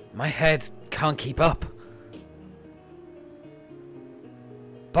 my head can't keep up.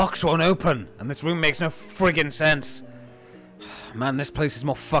 Box won't open, and this room makes no friggin' sense. Man, this place is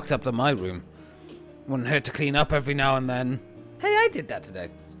more fucked up than my room. Wouldn't hurt to clean up every now and then. Hey, I did that today.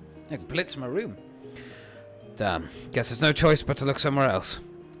 I blitzed my room. Damn, guess there's no choice but to look somewhere else.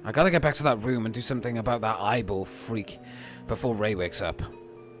 I gotta get back to that room and do something about that eyeball freak before Ray wakes up.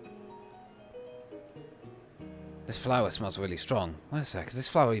 This flower smells really strong. Wait a sec, is this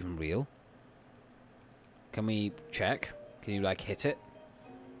flower even real? Can we check? Can you, like, hit it?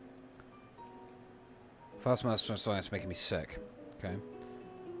 Flower smells strong, it's making me sick. Okay.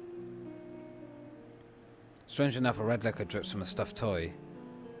 Strange enough, a red liquor drips from a stuffed toy.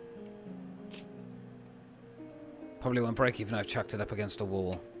 Probably won't break even if I've chucked it up against a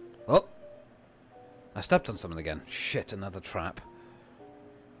wall. Oh! I stepped on something again. Shit, another trap.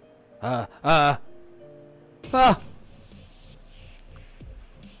 Ah!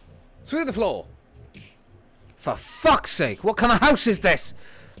 Through the floor! For fuck's sake, what kind of house is this?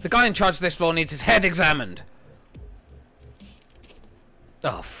 The guy in charge of this floor needs his head examined.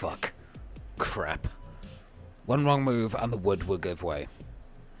 Oh, fuck. Crap. One wrong move and the wood will give way.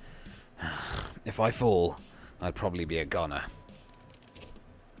 If I fall, I'd probably be a goner.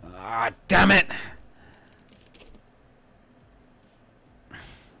 Ah, damn it!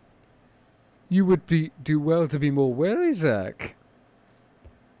 You would do well to be more wary, Zach.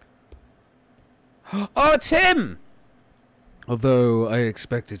 Oh, it's him! Although I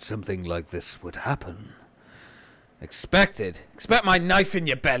expected something like this would happen. Expected? Expect my knife in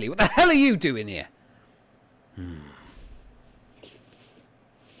your belly. What the hell are you doing here?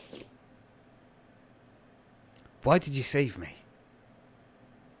 Why did you save me?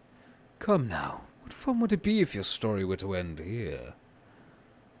 Come now. What fun would it be if your story were to end here?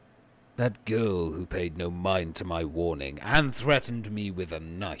 That girl who paid no mind to my warning and threatened me with a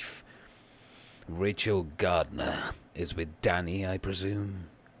knife. Rachel Gardner is with Danny, I presume.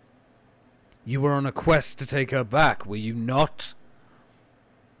 You were on a quest to take her back, were you not?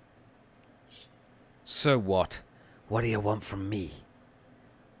 So what? What do you want from me?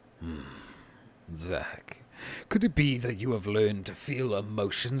 Zach, could it be that you have learned to feel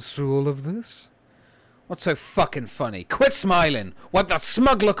emotions through all of this? What's so fucking funny? Quit smiling! Wipe that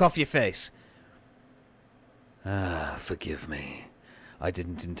smug look off your face! Ah, forgive me. I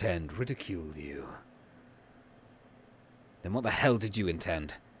didn't intend ridicule you. Then what the hell did you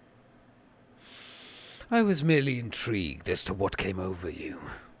intend? I was merely intrigued as to what came over you.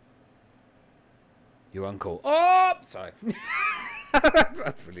 Your uncle... Oh! Sorry.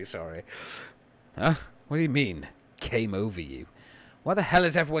 I'm really sorry. Huh? What do you mean, came over you? Why the hell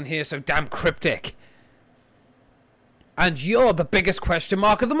is everyone here so damn cryptic? And you're the biggest question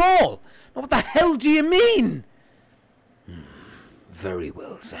mark of them all! Now what the hell do you mean? Very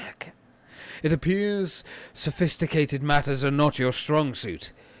well, Zach. It appears sophisticated matters are not your strong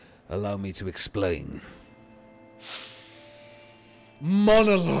suit. Allow me to explain.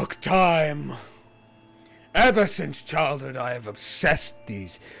 Monologue time! Ever since childhood I have obsessed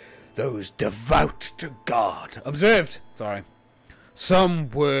those devout to God. Observed! Sorry. Some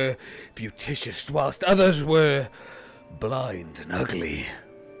were beauticious, whilst others were blind and ugly.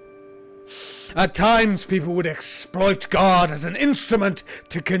 At times, people would exploit God as an instrument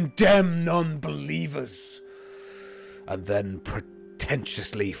to condemn non-believers, and then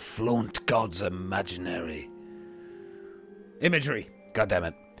pretentiously flaunt God's imaginary imagery.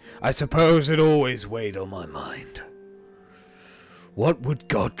 Goddammit. I suppose it always weighed on my mind. What would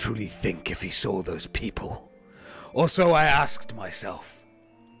God truly think if he saw those people? Or so I asked myself.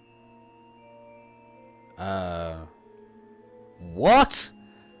 What?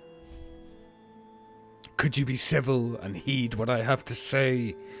 Could you be civil and heed what I have to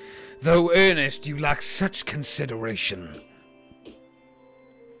say? Though earnest, you lack such consideration.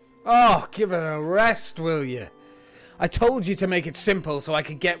 Oh, give it a rest, will you? I told you to make it simple so I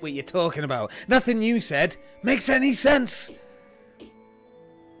could get what you're talking about. Nothing you said makes any sense.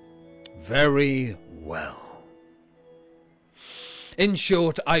 Very well. In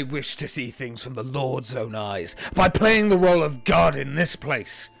short, I wish to see things from the Lord's own eyes by playing the role of God in this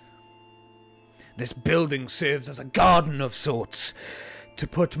place. This building serves as a garden of sorts to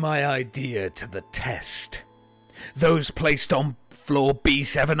put my idea to the test. Those placed on floor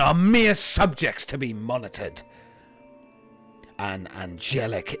B7 are mere subjects to be monitored. An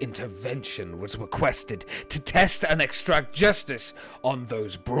angelic intervention was requested to test and extract justice on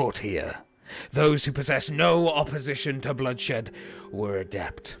those brought here. Those who possess no opposition to bloodshed were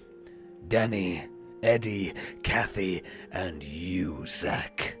adept. Danny, Eddie, Kathy, and you,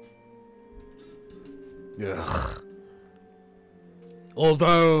 Zach. Ugh.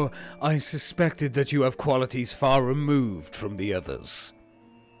 Although I suspected that you have qualities far removed from the others.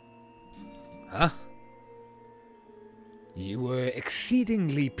 Huh? You were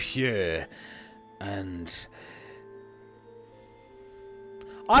exceedingly pure, and...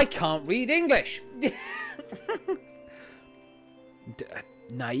 I can't read English!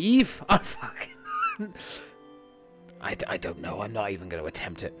 Naive? Oh, fucking... I don't know, I'm not even going to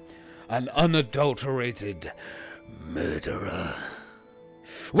attempt it. An unadulterated murderer.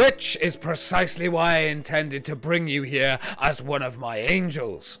 Which is precisely why I intended to bring you here as one of my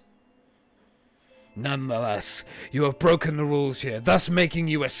angels. Nonetheless, you have broken the rules here, thus making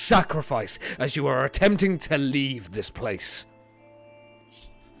you a sacrifice as you are attempting to leave this place.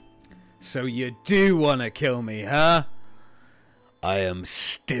 So you do want to kill me, huh? I am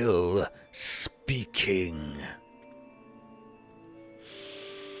still speaking.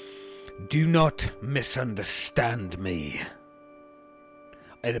 Do not misunderstand me.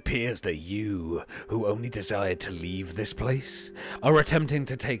 It appears that you, who only desired to leave this place, are attempting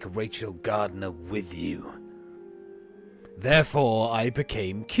to take Rachel Gardner with you. Therefore, I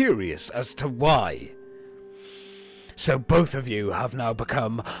became curious as to why. So both of you have now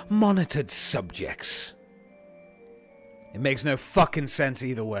become monitored subjects. It makes no fucking sense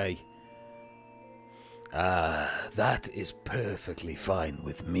either way. That is perfectly fine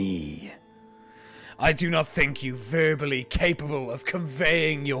with me. I do not think you verbally capable of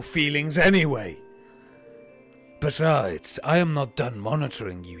conveying your feelings anyway. Besides, I am not done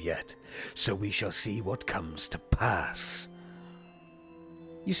monitoring you yet, so we shall see what comes to pass.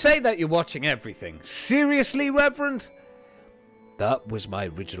 You say that you're watching everything. Seriously, Reverend? That was my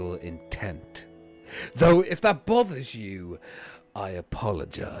original intent. Though, if that bothers you, I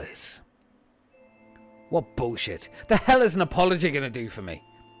apologize. What bullshit? The hell is an apology gonna do for me?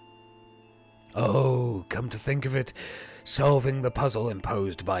 Oh, come to think of it, solving the puzzle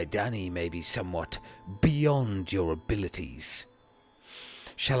imposed by Danny may be somewhat beyond your abilities.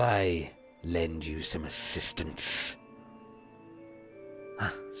 Shall I lend you some assistance?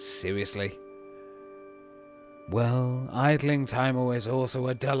 Seriously? Well, idling time is also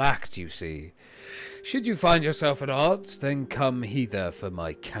a dull act, you see. Should you find yourself at odds, then come hither for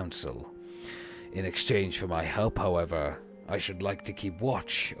my counsel. In exchange for my help, however, I should like to keep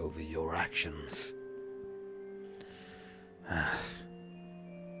watch over your actions.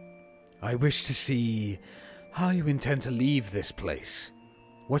 I wish to see how you intend to leave this place,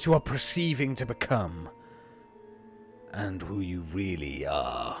 what you are perceiving to become, and who you really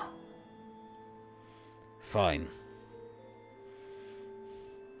are. Fine.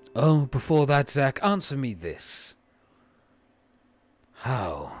 Oh, before that, Zach, answer me this.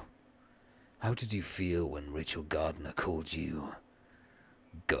 How did you feel when Rachel Gardner called you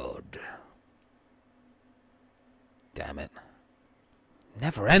God? Damn it.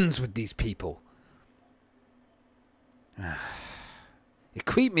 Never ends with these people. It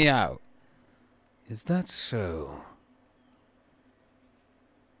creeped me out. Is that so?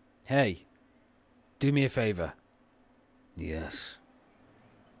 Hey, do me a favor. Yes.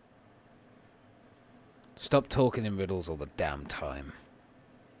 Stop talking in riddles all the damn time.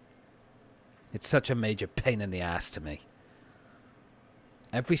 It's such a major pain in the ass to me.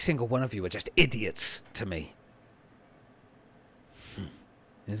 Every single one of you are just idiots to me.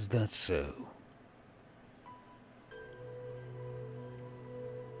 Is that so?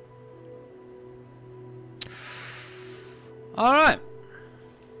 All right.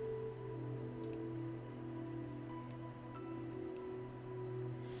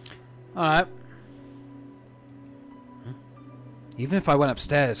 All right. Even if I went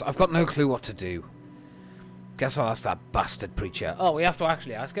upstairs, I've got no clue what to do. Guess I'll ask that bastard preacher. Oh, we have to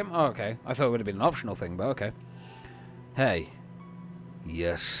actually ask him? Oh, okay. I thought it would have been an optional thing, but okay. Hey.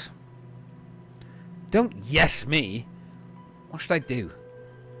 Yes. Don't yes me. What should I do?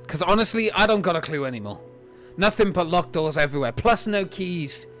 Because honestly, I don't got a clue anymore. Nothing but locked doors everywhere. Plus no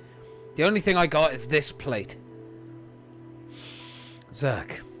keys. The only thing I got is this plate.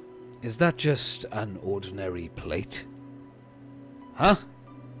 Zach, is that just an ordinary plate? Huh?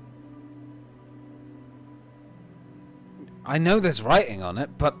 I know there's writing on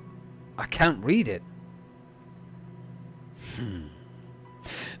it, but I can't read it.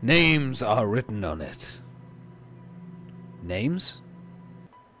 Names are written on it. Names?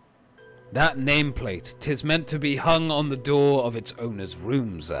 That nameplate, 'tis meant to be hung on the door of its owner's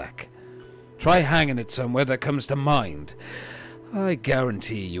room, Zach. Try hanging it somewhere that comes to mind. I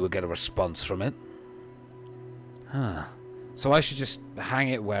guarantee you will get a response from it. Huh. So I should just hang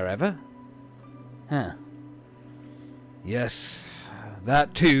it wherever? Huh. Yes,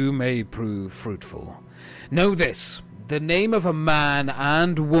 that too may prove fruitful. Know this, the name of a man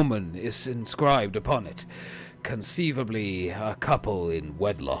and woman is inscribed upon it. Conceivably a couple in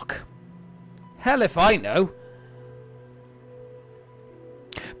wedlock. Hell if I know.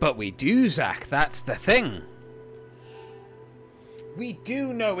 But we do, Zach, that's the thing. We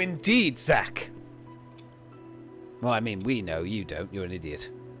do know indeed, Zach. Well, I mean, we know, you don't. You're an idiot.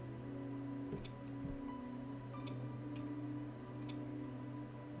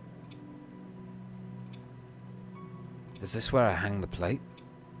 Is this where I hang the plate?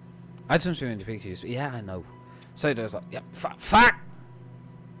 I don't see any pictures. Yeah, I know. So there's like, yep, fuck!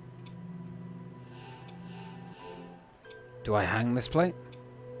 Do I hang this plate?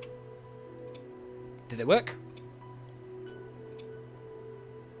 Did it work?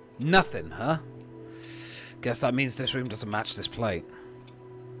 Nothing, huh? Guess that means this room doesn't match this plate.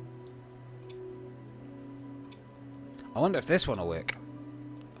 I wonder if this one will work.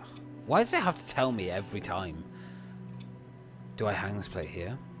 Why does it have to tell me every time? Do I hang this plate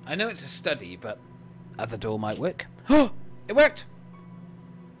here? I know it's a study, but other door might work. Oh! It worked!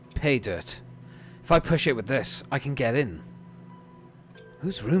 Pay dirt. If I push it with this, I can get in.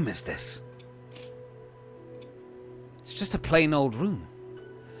 Whose room is this? It's just a plain old room.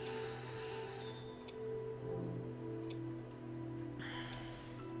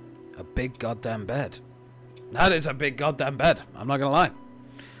 A big goddamn bed. That is a big goddamn bed. I'm not gonna lie.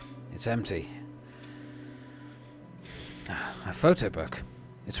 It's empty. A photo book.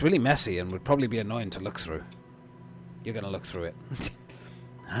 It's really messy and would probably be annoying to look through. You're gonna look through it.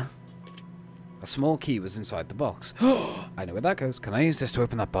 Huh? A small key was inside the box. I know where that goes. Can I use this to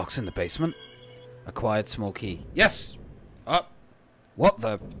open that box in the basement? Acquired small key. Yes! What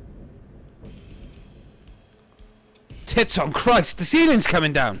the... Tits on Christ! The ceiling's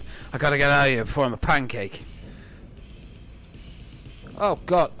coming down! I gotta get out of here before I'm a pancake. Oh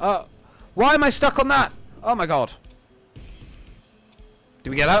god. Why am I stuck on that? Oh my god. Do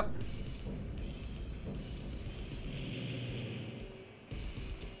we get out?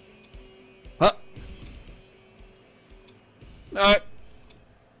 Huh? Alright.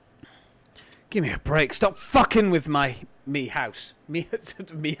 Give me a break. Stop fucking with me house. Me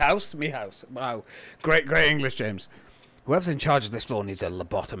house? Me house. Wow. Great English, James. Whoever's in charge of this floor needs a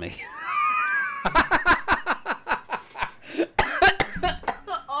lobotomy.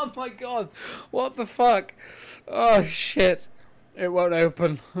 Oh my god. What the fuck? Oh shit. It won't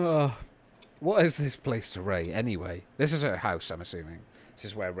open. Oh. What is this place to Ray, anyway? This is her house, I'm assuming. This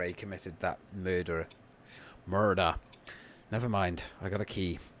is where Ray committed that murder. Never mind. I got a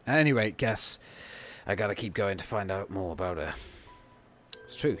key. Anyway, guess I gotta keep going to find out more about her.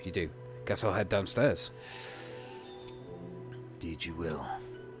 It's true, you do. Guess I'll head downstairs. Deed you will.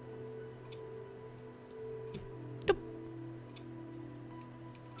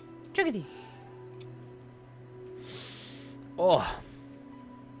 Chuggity. Oh.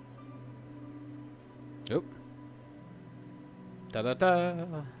 Oop. Da-da-da.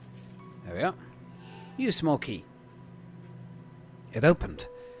 There we are. Use small key. It opened.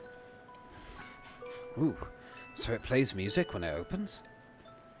 Ooh. So it plays music when it opens?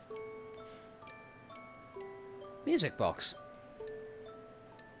 Music box.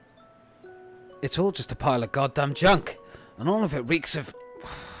 It's all just a pile of goddamn junk. And all of it reeks of...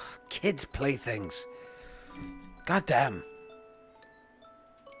 kids' playthings. Goddamn.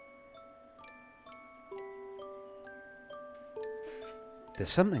 There's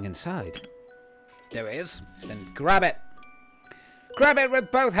something inside. There it is. Then grab it. Grab it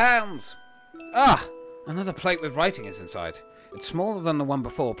with both hands. Ah! Another plate with writing is inside. It's smaller than the one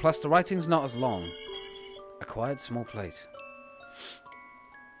before, plus the writing's not as long. Acquired small plate.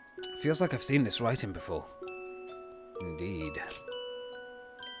 Feels like I've seen this writing before. Indeed.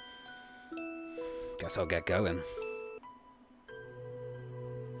 Guess I'll get going.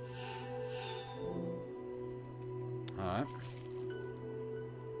 Alright.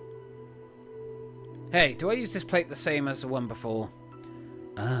 Hey, do I use this plate the same as the one before?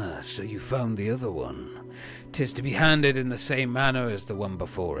 Ah, so you found the other one. 'Tis to be handed in the same manner as the one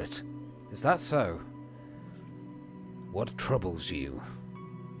before it. Is that so? What troubles you?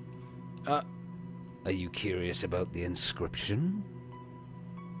 Are you curious about the inscription?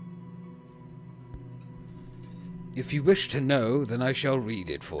 If you wish to know, then I shall read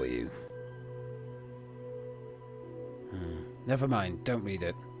it for you. Never mind, don't read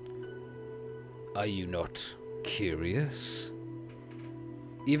it. Are you not curious?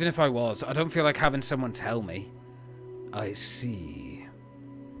 Even if I was, I don't feel like having someone tell me. I see.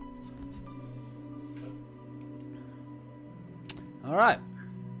 Alright.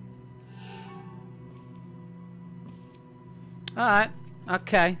 Alright,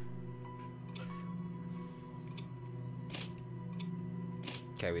 okay.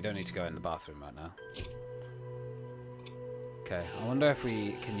 Okay, we don't need to go in the bathroom right now. Okay, I wonder if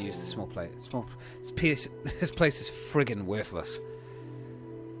we can use the small plate. This place is friggin' worthless.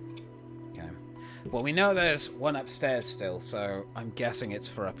 Okay. Well, we know there's one upstairs still, so I'm guessing it's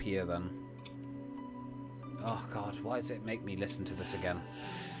for up here then. Oh god, why does it make me listen to this again?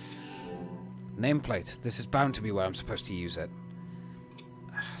 Nameplate. This is bound to be where I'm supposed to use it.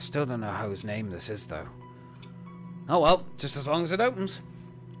 Still don't know whose name this is, though. Oh well, just as long as it opens.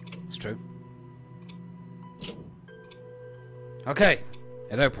 It's true. Okay,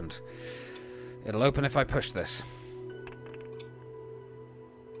 it opened. It'll open if I push this.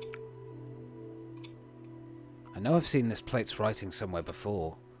 I know I've seen this plate's writing somewhere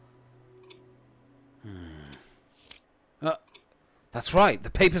before. That's right, the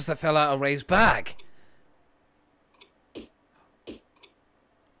papers that fell out of Ray's bag.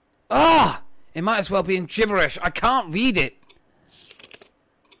 Ah! It might as well be in gibberish. I can't read it.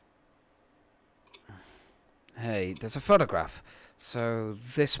 Hey, there's a photograph. So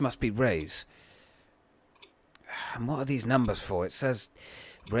this must be Ray's. And what are these numbers for? It says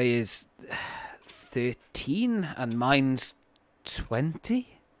Ray is 13 and mine's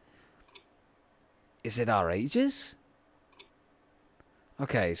 20? Is it our ages?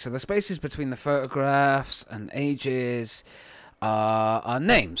 Okay, so the spaces between the photographs and ages are our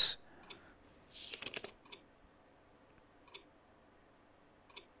names.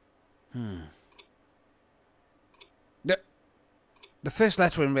 The first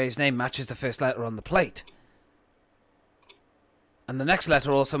letter in Ray's name matches the first letter on the plate. And the next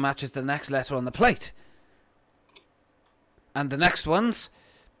letter also matches the next letter on the plate. And the next ones...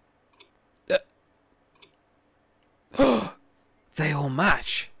 they all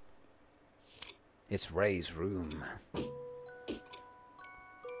match. It's Ray's room.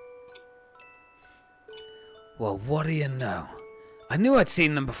 Well, what do you know? I knew I'd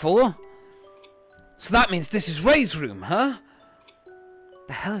seen them before. So that means this is Ray's room, huh?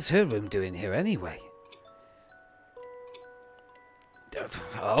 The hell is her room doing here anyway?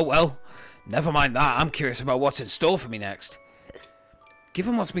 Oh well, never mind that. I'm curious about what's in store for me next.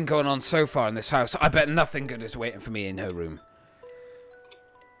 Given what's been going on so far in this house, I bet nothing good is waiting for me in her room.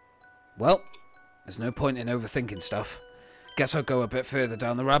 Well, there's no point in overthinking stuff. Guess I'll go a bit further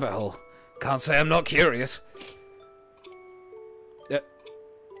down the rabbit hole. Can't say I'm not curious.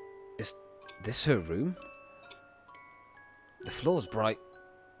 Is this her room? The floor's bright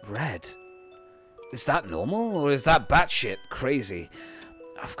red. Is that normal, or is that batshit crazy?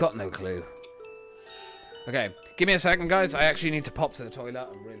 I've got no clue. Okay, give me a second, guys. I actually need to pop to the toilet.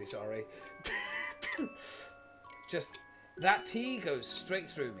 I'm really sorry. Just, that tea goes straight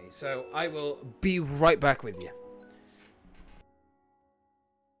through me, so I will be right back with you.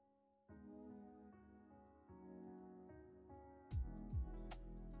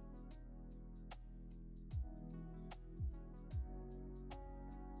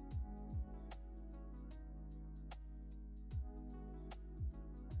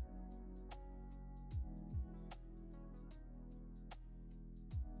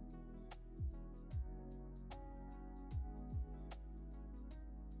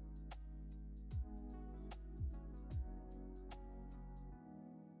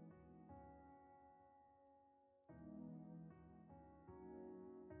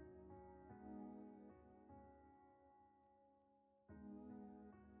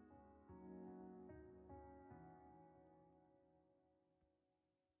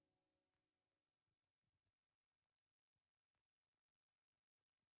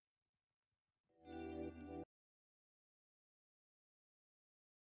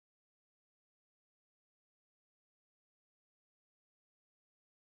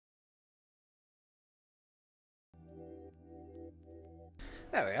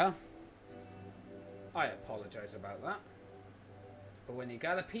 There we are. I apologise about that. But when you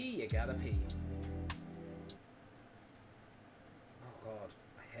gotta pee, you gotta pee. Oh god,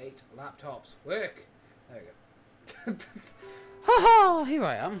 I hate laptops. Work! There we go. Ha ha! Here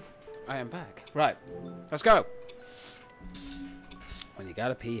I am. I am back. Right, let's go. When you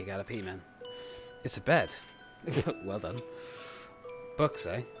gotta pee, man. It's a bed. Well done. Books,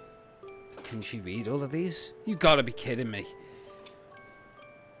 eh? Can she read all of these? You gotta be kidding me.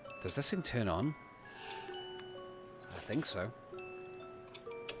 Does this thing turn on? I think so.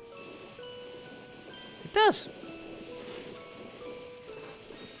 It does.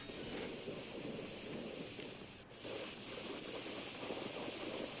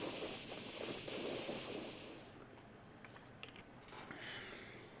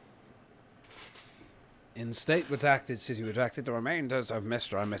 In state redacted, city redacted, the remainders of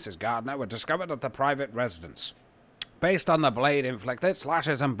Mr. and Mrs. Gardner were discovered at the private residence. Based on the blade inflicted,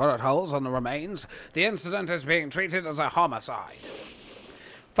 slashes and bullet holes on the remains, the incident is being treated as a homicide.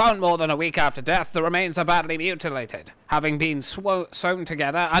 Found more than a week after death, the remains are badly mutilated, having been sewn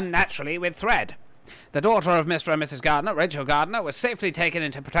together unnaturally with thread. The daughter of Mr. and Mrs. Gardner, Rachel Gardner, was safely taken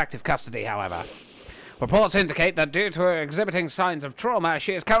into protective custody, however. Reports indicate that due to her exhibiting signs of trauma,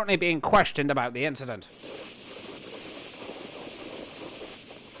 she is currently being questioned about the incident.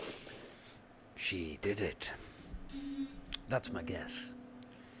 She did it. That's my guess.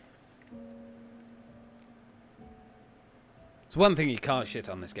 It's one thing you can't shit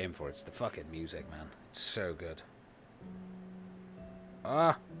on this game for. It's the fucking music, man. It's so good.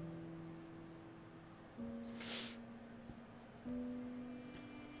 Ah.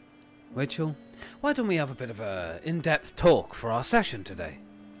 Rachel, why don't we have a bit of a in-depth talk for our session today?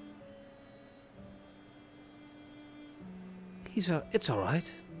 It's all right.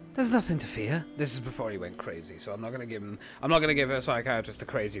 There's nothing to fear. This is before he went crazy, so I'm not gonna give her psychiatrist a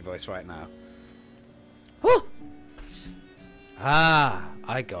crazy voice right now. Whew! Ah,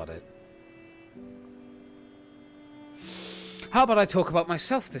 I got it. How about I talk about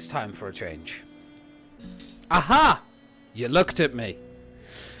myself this time for a change? Aha! You looked at me.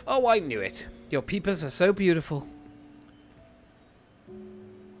 Oh, I knew it. Your peepers are so beautiful.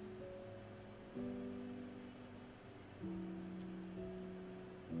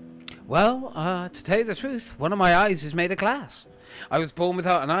 Well, to tell you the truth, one of my eyes is made of glass. I was born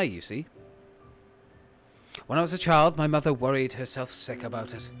without an eye, you see. When I was a child, my mother worried herself sick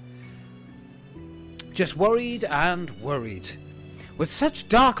about it. Just worried and worried. With such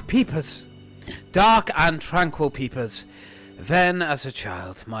dark peepers. Dark and tranquil peepers. Then, as a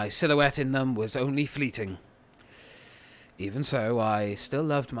child, my silhouette in them was only fleeting. Even so, I still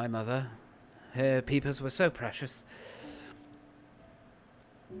loved my mother. Her peepers were so precious.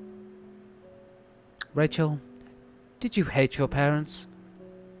 Rachel, did you hate your parents?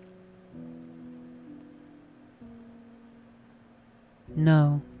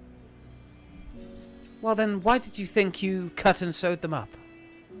 No. Well then, why did you think you cut and sewed them up?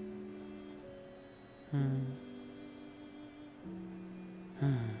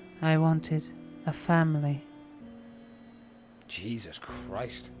 I wanted a family. Jesus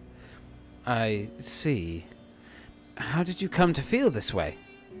Christ. I see. How did you come to feel this way?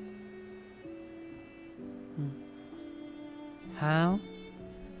 How?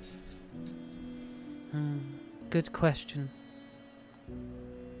 Good question.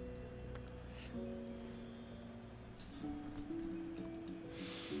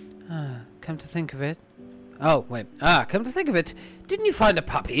 Come to think of it. Oh, wait. Come to think of it, didn't you find a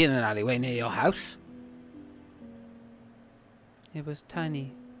puppy in an alleyway near your house? It was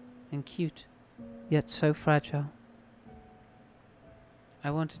tiny and cute, yet so fragile.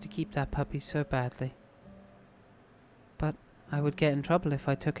 I wanted to keep that puppy so badly. But I would get in trouble if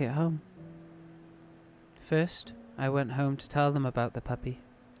I took it home. First, I went home to tell them about the puppy.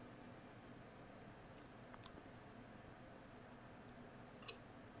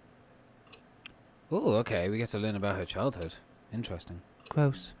 Oh, okay, we get to learn about her childhood. Interesting.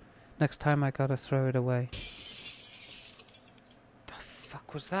 Gross. Next time I gotta throw it away. The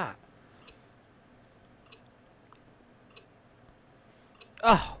fuck was that?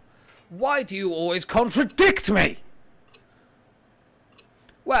 Oh, why do you always contradict me?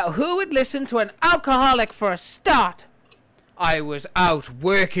 Well, who would listen to an alcoholic for a start? I was out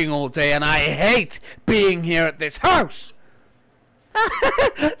working all day and I hate being here at this house.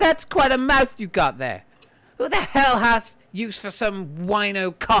 That's quite a mouth you got there. Who the hell has use for some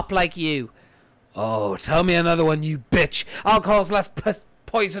wino cop like you? Oh, tell me another one, you bitch. Alcohol's less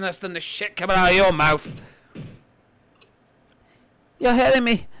poisonous than the shit coming out of your mouth. You're hitting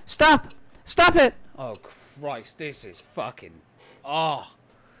me. Stop. Stop it. Oh, Christ, this is fucking... Oh.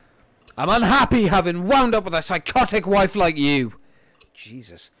 I'm unhappy having wound up with a psychotic wife like you.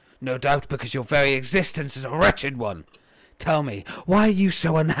 Jesus. No doubt because your very existence is a wretched one. Tell me, why are you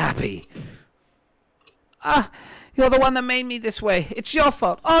so unhappy? Ah, you're the one that made me this way. It's your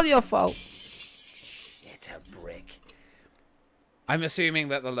fault. All your fault. It's a brick. I'm assuming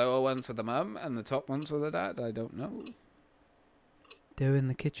that the lower ones were the mum and the top ones were the dad. I don't know. They're in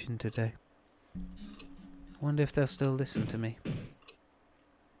the kitchen today. I wonder if they'll still listen to me.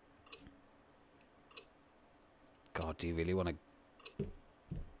 God, do you really want to...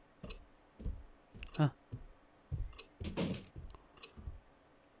 Huh.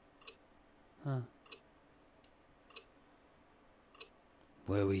 Huh.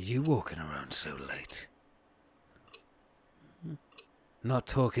 Where were you walking around so late? Not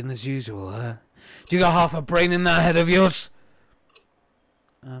talking as usual, huh? Do you got half a brain in that head of yours?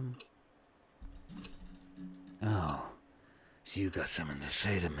 Oh. So you got something to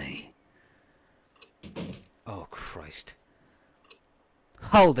say to me? Oh, Christ.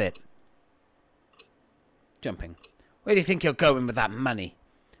 Hold it. Jumping. Where do you think you're going with that money?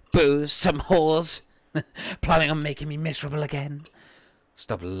 Booze? Some whores? Planning on making me miserable again?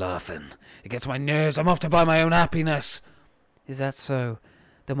 Stop laughing. It gets my nerves. I'm off to buy my own happiness. Is that so?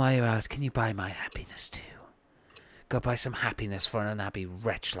 Then while you're out, can you buy my happiness too? Go buy some happiness for an unhappy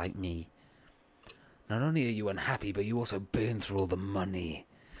wretch like me. Not only are you unhappy, but you also burn through all the money.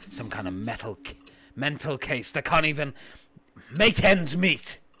 Some kind of mental case that can't even make ends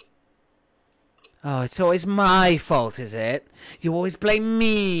meet. Oh, it's always my fault, is it? You always blame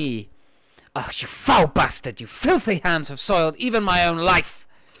me. Oh, you foul bastard. You filthy hands have soiled even my own life.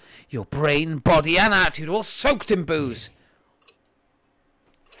 Your brain, body, and attitude all soaked in booze.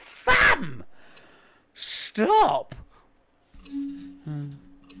 Fam! Stop!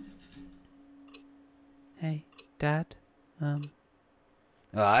 Hey, Dad?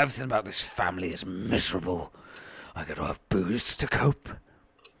 Everything about this family is miserable. I gotta have booze to cope.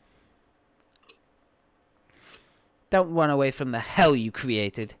 Don't run away from the hell you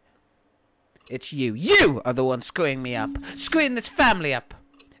created. It's you. You are the one screwing me up. Screwing this family up.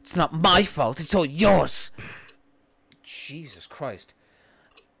 It's not my fault. It's all yours. Jesus Christ.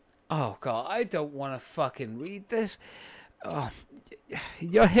 Oh, God. I don't want to fucking read this. Oh,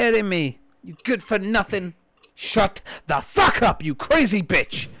 you're hitting me. You good for nothing. Shut the fuck up, you crazy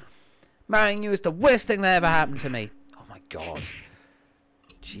bitch. Marrying you is the worst thing that ever happened to me. Oh, my God.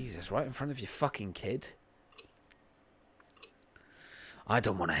 Jesus, right in front of your fucking kid. I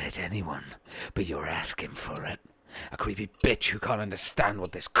don't want to hit anyone, but you're asking for it. A creepy bitch who can't understand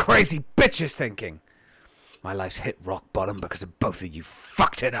what this crazy bitch is thinking. My life's hit rock bottom because of both of you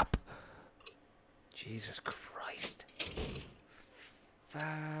fucked it up. Jesus Christ.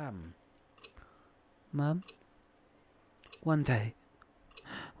 Fam. Mum, one day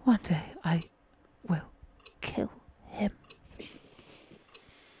I will kill him.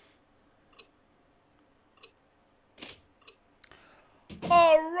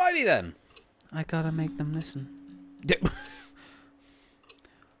 Alrighty then. I gotta make them listen.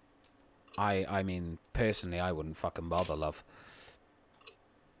 I mean, personally, I wouldn't fucking bother, love.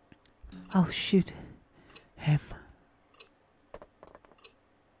 I'll shoot him.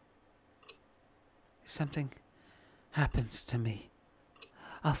 If something happens to me,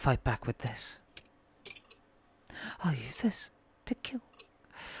 I'll fight back with this. I'll use this to kill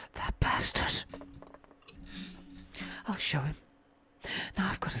that bastard. I'll show him. Now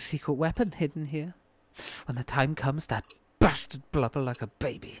I've got a secret weapon hidden here. When the time comes, that bastard blubber like a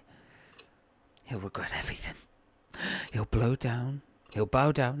baby. He'll regret everything. He'll bow down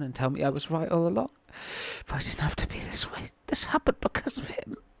and tell me I was right all along. If I didn't have to be this way, this happened because of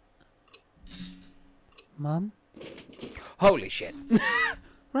him. Mum? Holy shit.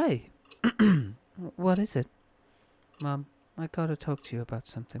 Ray. What is it? Mum, I gotta talk to you about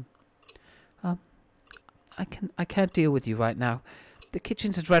something. I can't deal with you right now. The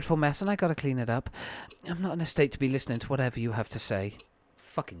kitchen's a dreadful mess and I gotta clean it up. I'm not in a state to be listening to whatever you have to say.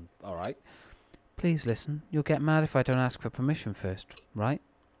 Fucking alright. Please listen. You'll get mad if I don't ask for permission first, right?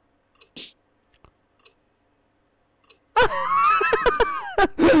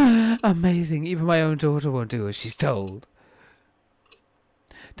 Amazing. Even my own daughter won't do as she's told.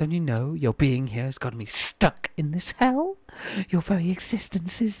 Don't you know your being here has got me stuck in this hell? Your very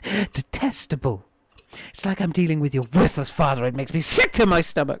existence is detestable. It's like I'm dealing with your worthless father. It makes me sick to my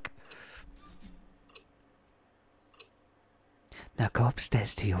stomach. Now go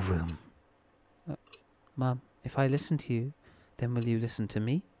upstairs to your room. Mum, if I listen to you, then will you listen to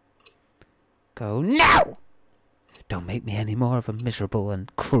me? Go now! Don't make me any more of a miserable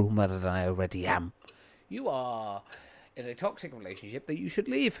and cruel mother than I already am. You are in a toxic relationship that you should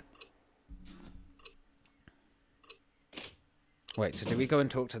leave. Wait, so do we go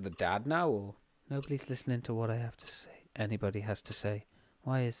and talk to the dad now, or...? Nobody's listening to what I have to say. Anybody has to say.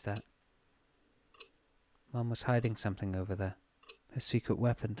 Why is that? Mum was hiding something over there. Her secret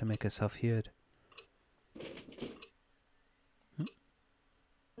weapon to make herself heard.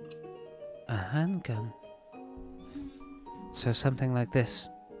 A handgun. So something like this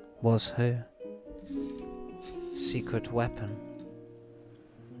was her secret weapon.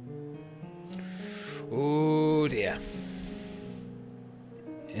 Oh dear.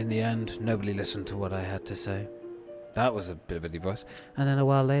 In the end, nobody listened to what I had to say. That was a bit of a divorce. And then a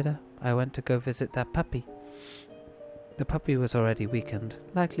while later, I went to go visit that puppy. The puppy was already weakened,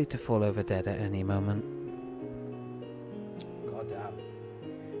 likely to fall over dead at any moment. Goddamn.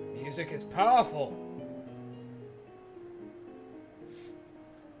 Music is powerful.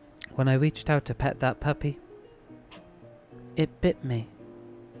 When I reached out to pet that puppy, it bit me.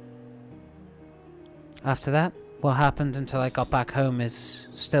 After that, what happened until I got back home is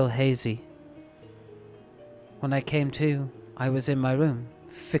still hazy. When I came to, I was in my room,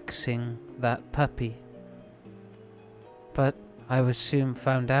 fixing that puppy. But I was soon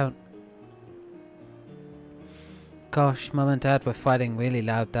found out. Gosh, Mum and Dad were fighting really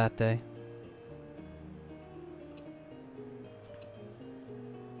loud that day.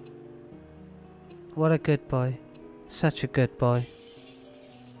 What a good boy. Such a good boy.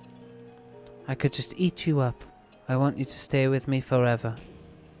 I could just eat you up. I want you to stay with me forever.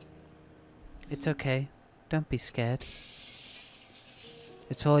 It's okay. Don't be scared.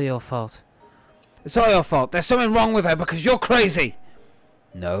 It's all your fault. It's all your fault. There's something wrong with her because you're crazy.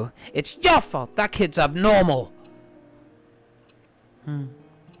 No, it's your fault. That kid's abnormal.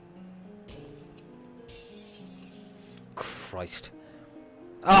 Christ.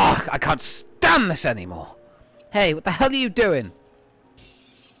 Ah, I can't stand this anymore. Hey, what the hell are you doing?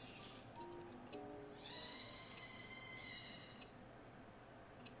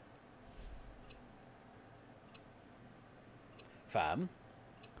 Fam?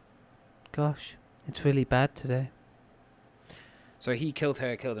 Gosh, it's really bad today. So he killed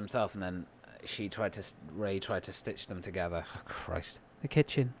her, killed himself, and then Ray tried to stitch them together. Oh, Christ. The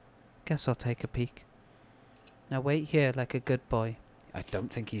kitchen. Guess I'll take a peek. Now wait here like a good boy. I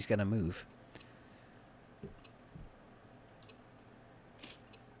don't think he's gonna move.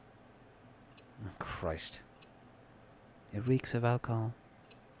 Oh, Christ. It reeks of alcohol.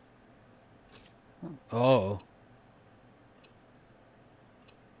 Oh.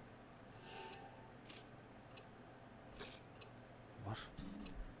 What?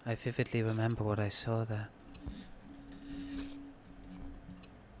 I vividly remember what I saw there.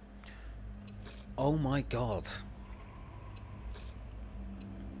 Oh my God.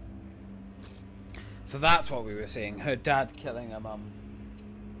 So that's what we were seeing. Her dad killing her mum.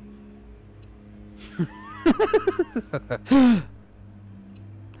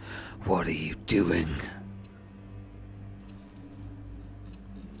 What are you doing?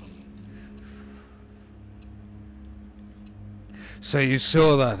 So you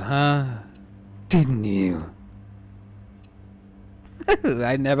saw that, huh? Didn't you?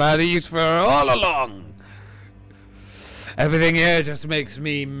 I never had a use for her all along. Everything here just makes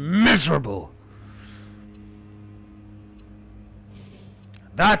me miserable.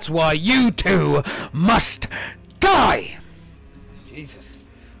 That's why you two must die! Jesus.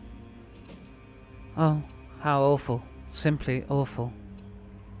 Oh, how awful. Simply awful.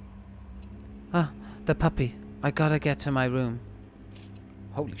 Ah, the puppy. I gotta get to my room.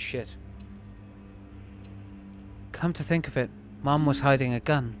 Holy shit. Come to think of it, Mom was hiding a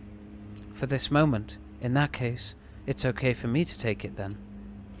gun. For this moment. In that case, it's okay for me to take it then.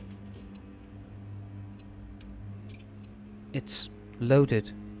 It's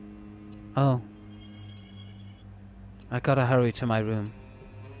loaded. Oh. I gotta hurry to my room.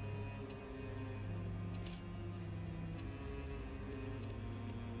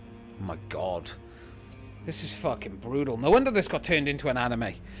 Oh my God. This is fucking brutal. No wonder this got turned into an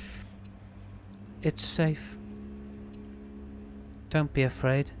anime. It's safe. Don't be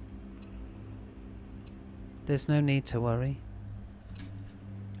afraid. There's no need to worry.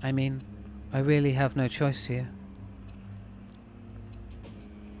 I mean, I really have no choice here.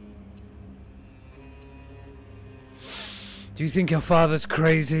 Do you think your father's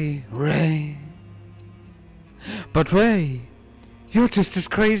crazy, Ray? But Ray, you're just as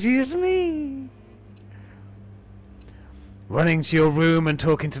crazy as me. Running to your room and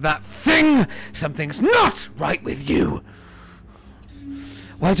talking to that thing? Something's not right with you.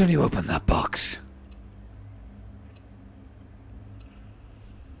 Why don't you open that box?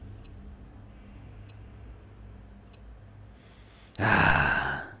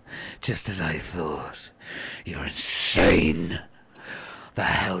 Ah, just as I thought. You're insane. The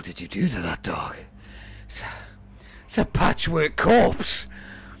hell did you do to that dog? It's a patchwork corpse.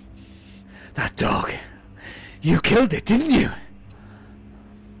 That dog. You killed it, didn't you?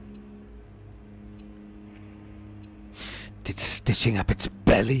 Did stitching up its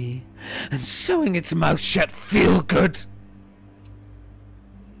belly and sewing its mouth shut feel good?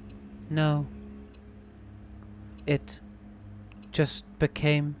 No. It just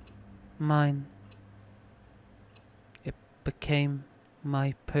became mine. It became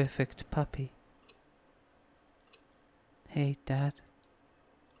my perfect puppy. Hey, Dad.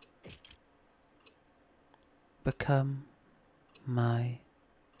 Become my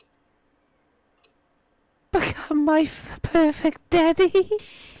perfect daddy.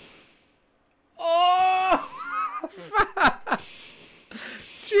 Oh,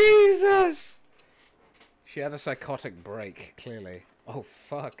 Jesus! She had a psychotic break, clearly. Oh,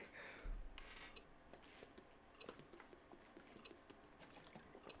 fuck.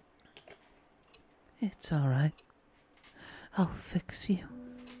 It's alright. I'll fix you.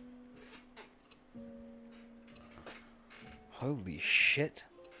 Holy shit.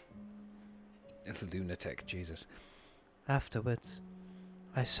 Lunatic, Jesus. Afterwards,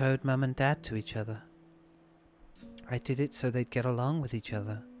 I sewed Mum and Dad to each other. I did it so they'd get along with each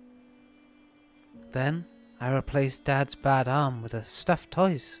other. Then, I replaced Dad's bad arm with a stuffed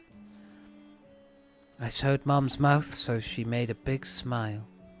toys. I sewed Mum's mouth so she made a big smile.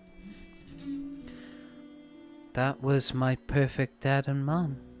 That was my perfect dad and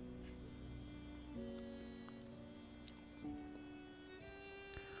mom.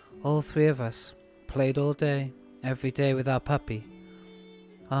 All three of us played all day, every day with our puppy.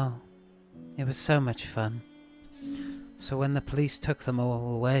 Oh, it was so much fun. So when the police took them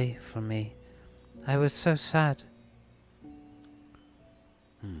all away from me, I was so sad.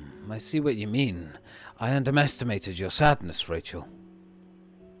 I see what you mean. I underestimated your sadness, Rachel.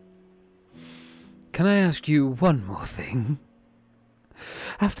 Can I ask you one more thing?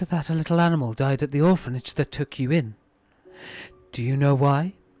 After that, a little animal died at the orphanage that took you in. Do you know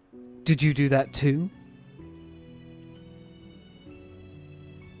why? Did you do that too?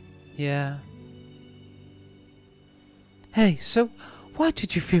 Yeah. Hey, so why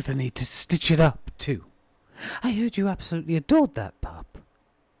did you feel the need to stitch it up too? I heard you absolutely adored that pup.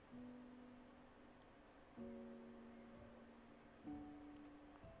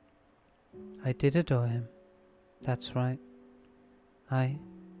 I did adore him. That's right. I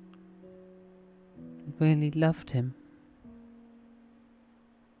really loved him.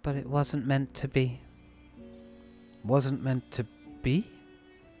 But it wasn't meant to be. Wasn't meant to be?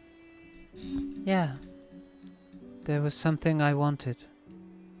 Yeah. There was something I wanted.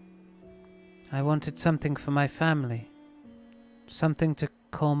 I wanted something for my family. Something to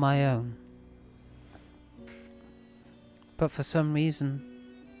call my own. But for some reason,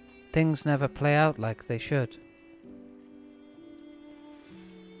 things never play out like they should.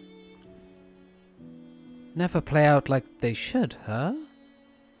 Never play out like they should, huh?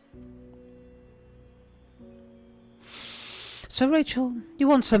 So, Rachel, you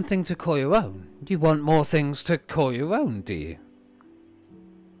want something to call your own? You want more things to call your own, do you?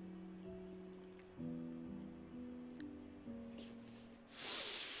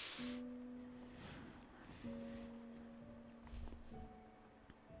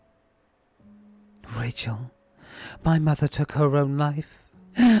 Rachel, my mother took her own life.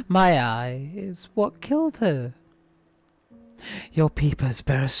 My eye is what killed her. Your peepers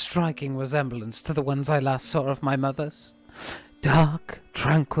bear a striking resemblance to the ones I last saw of my mother's. Dark,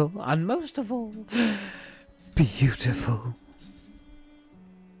 tranquil, and most of all, beautiful.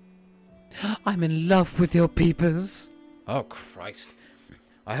 I'm in love with your peepers. Oh, Christ.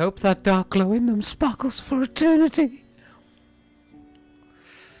 I hope that dark glow in them sparkles for eternity.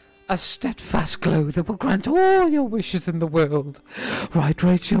 A steadfast glow that will grant all your wishes in the world. Right,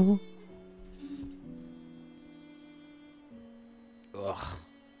 Rachel? Ugh.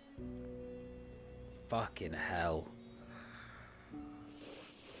 Fucking hell.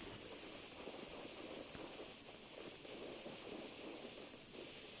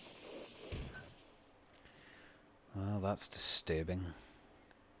 Well, that's disturbing.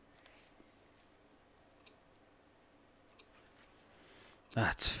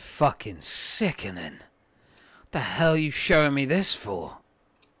 That's fucking sickening. What the hell are you showing me this for?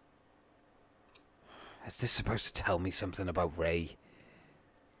 Is this supposed to tell me something about Ray?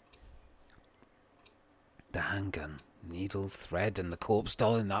 The handgun, needle, thread, and the corpse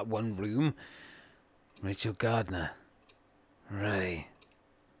doll in that one room? Rachel Gardner. Ray.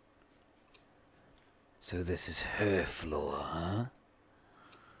 So this is her floor, huh?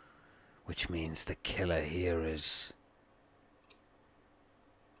 Which means the killer here is...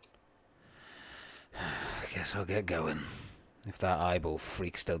 guess I'll get going. If that eyeball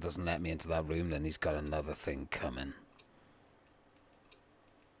freak still doesn't let me into that room, then he's got another thing coming.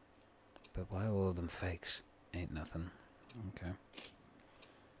 But why all of them fakes? Ain't nothing. Okay.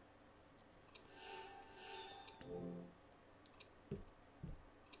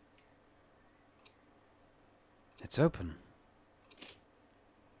 It's open.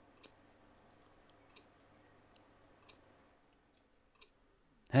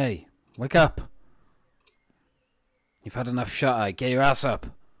 Hey, wake up. You've had enough shut-eye. Get your ass up.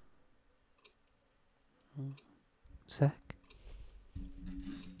 Zach?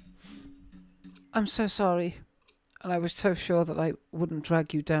 I'm so sorry. And I was so sure that I wouldn't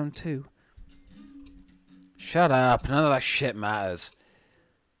drag you down too. Shut up. None of that shit matters.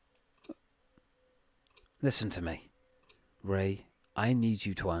 Listen to me. Ray, I need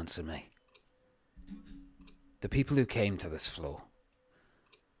you to answer me. The people who came to this floor,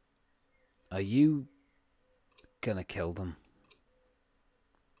 are you gonna kill them?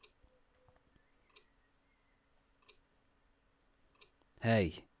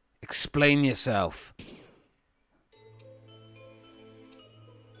 Hey, explain yourself.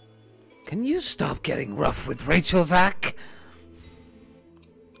 Can you stop getting rough with Rachel, Zach?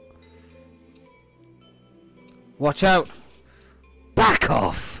 Watch out! Back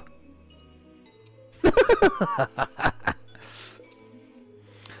off!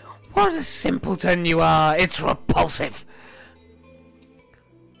 What a simpleton you are! It's repulsive!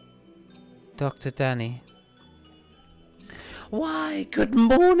 Dr. Danny. Why, good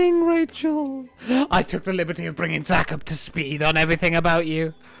morning, Rachel. I took the liberty of bringing Zach up to speed on everything about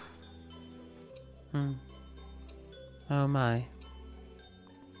you. Oh my.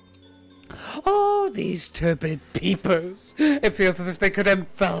 Oh, these turbid peepers. It feels as if they could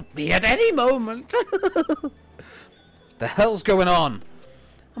envelop me at any moment. The hell's going on?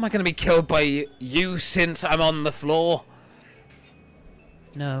 Am I going to be killed by you since I'm on the floor?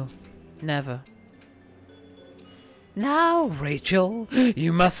 No, never. Now, Rachel,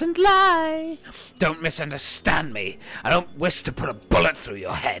 you mustn't lie. Don't misunderstand me. I don't wish to put a bullet through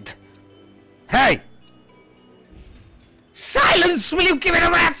your head. Hey! Silence! Will you give it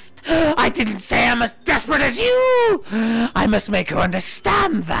a rest? I didn't say I'm as desperate as you! I must make her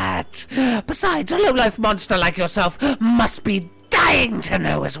understand that. Besides, a low-life monster like yourself must be dying to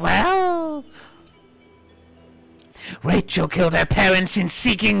know as well. Rachel killed her parents in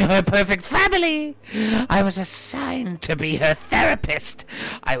seeking her perfect family. I was assigned to be her therapist.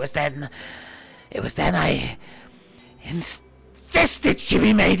 It was then I insisted she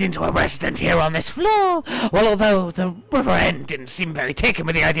be made into a resident here on this floor. Well, although the Reverend didn't seem very taken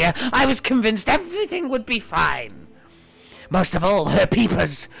with the idea, I was convinced everything would be fine. Most of all, her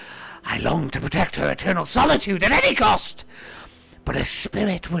peepers. I longed to protect her eternal solitude at any cost. But her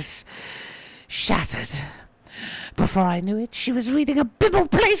spirit was shattered. Before I knew it, she was reading a Bible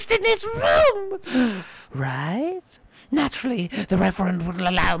placed in this room. Right? Naturally, the Reverend wouldn't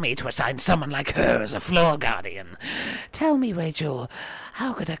allow me to assign someone like her as a floor guardian. Tell me, Rachel,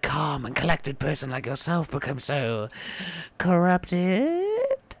 how could a calm and collected person like yourself become so corrupted?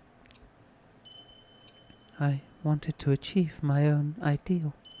 I wanted to achieve my own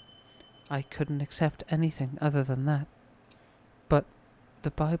ideal. I couldn't accept anything other than that. But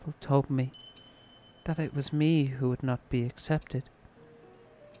the Bible told me that it was me who would not be accepted.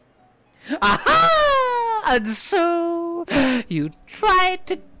 Aha! And so you tried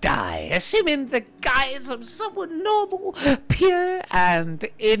to die, assuming the guise of someone normal, pure and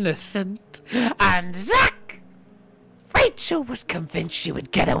innocent. And Zach! Rachel was convinced she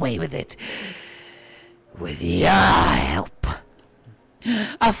would get away with it. With your help.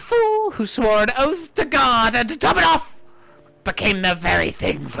 A fool who swore an oath to God and to top it off became the very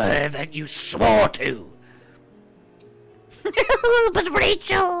thing for her that you swore to. But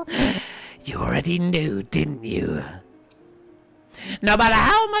Rachel, you already knew, didn't you? No matter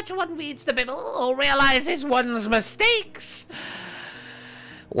how much one reads the Bible or realizes one's mistakes,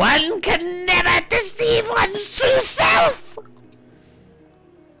 one can never deceive one's true self.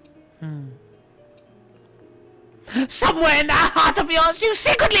 Somewhere in that heart of yours, you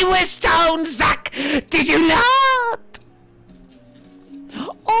secretly wish to own Zach, did you not?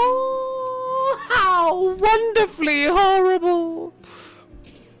 Oh, how wonderfully horrible!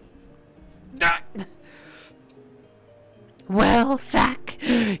 Well, Zach,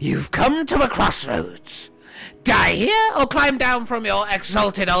 you've come to a crossroads. Die here or climb down from your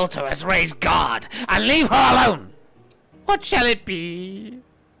exalted altar as Ray's guard and leave her alone. What shall it be?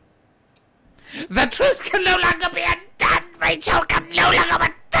 The truth can no longer be undone. Rachel can no longer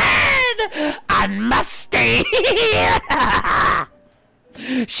return and must stay here.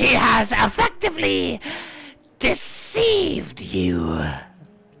 She has effectively deceived you.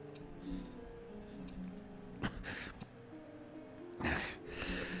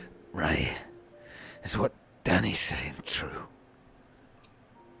 Ray, is what Danny's saying true?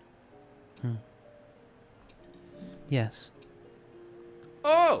 Yes,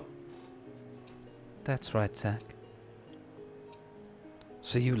 Oh! that's right, Zack.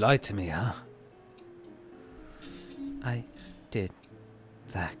 So you lied to me, huh? I did,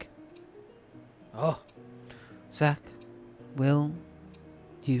 Zack. Oh. Zack, will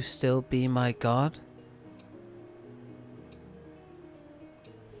you still be my god?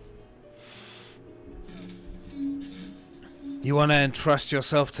 You want to entrust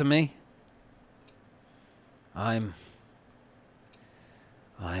yourself to me? I'm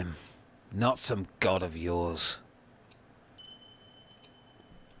not some god of yours.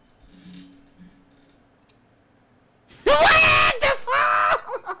 Wonderful!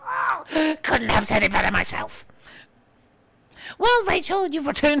 Couldn't have said it better myself. Well, Rachel, you've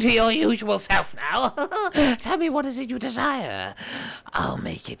returned to your usual self now. Tell me, what is it you desire? I'll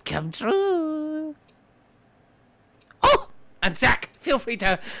make it come true. Oh! And Zack, feel free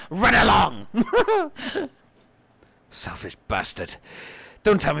to run along. Selfish bastard.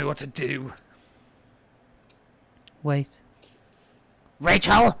 Don't tell me what to do. Wait,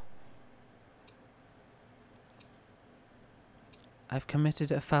 Rachel! I've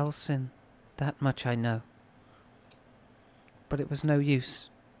committed a foul sin. That much I know. But it was no use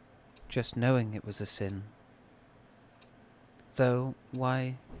just knowing it was a sin. Though,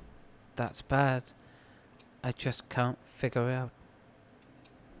 why that's bad, I just can't figure out.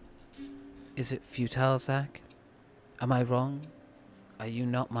 Is it futile, Zack? Am I wrong? Are you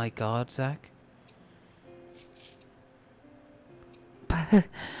not my god, Zack? But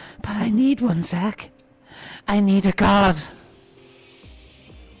I need one, Zack. I need a god.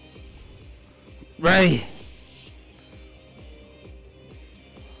 Ray!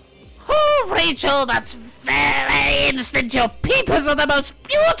 Oh, Rachel, that's very instant. Your peepers are the most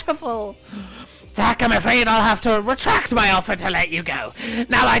beautiful. Zack, I'm afraid I'll have to retract my offer to let you go.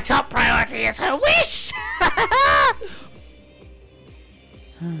 Now my top priority is her wish.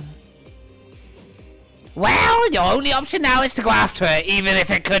 Well, your only option now is to go after her, even if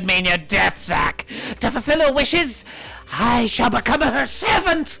it could mean your death, Zack. To fulfill her wishes, I shall become her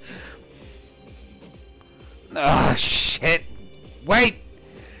servant. Oh, shit. Wait.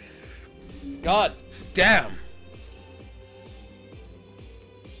 God damn.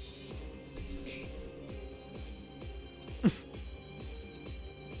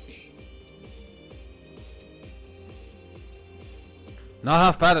 Not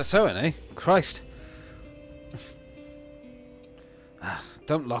half bad at sewing, eh? Christ.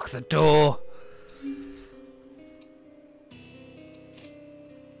 Don't lock the door.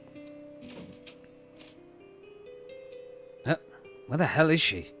 Where the hell is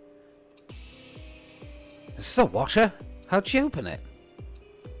she? Is this a washer? How'd she open it?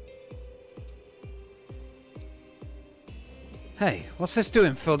 Hey, what's this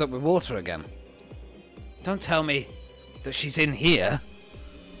doing filled up with water again? Don't tell me that she's in here.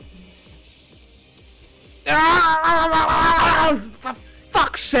 For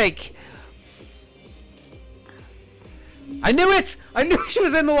fuck's sake! I knew it! I knew she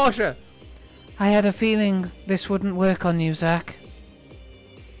was in the washer! I had a feeling this wouldn't work on you, Zack.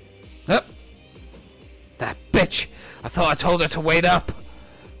 Yep. That bitch! I thought I told her to wait up.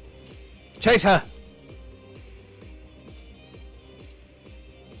 Chase her!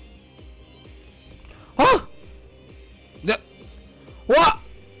 Oh! What?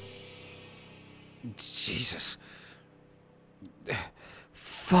 Jesus.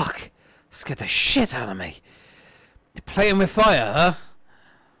 Fuck. Scared the shit out of me. You're playing with fire, huh?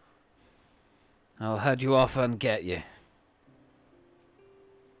 I'll head you off and get you.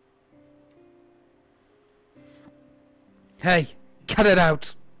 Hey, cut it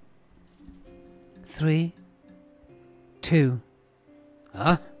out. 3, 2,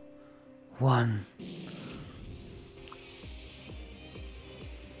 Huh? 1.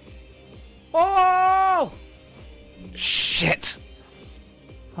 Oh! Shit!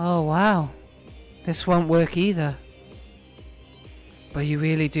 Oh, wow. This won't work either. But you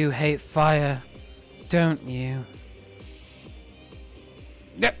really do hate fire, don't you?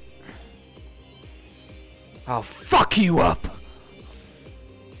 Yep. I'll fuck you up!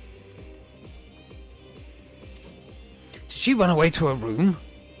 Did she run away to her room?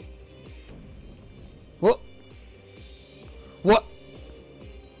 What? What?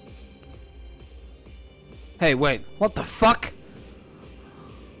 Hey, wait. What the fuck?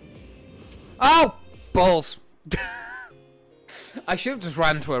 Oh! Balls. I should have just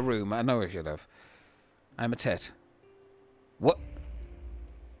ran to her room. I know I should have. I'm a tit. What?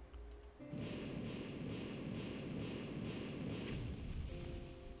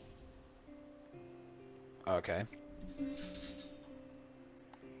 Okay.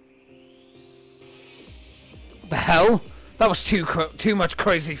 The hell? That was too much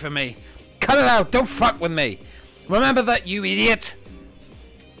crazy for me. Cut it out. Don't fuck with me. Remember that, you idiot.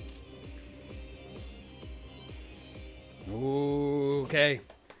 Okay.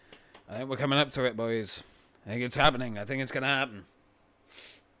 I think we're coming up to it, boys. I think it's happening. I think it's gonna happen.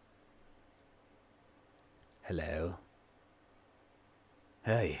 Hello.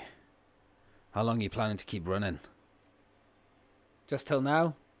 Hey. How long are you planning to keep running? Just till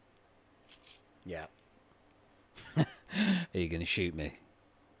now? Yeah. Are you gonna shoot me?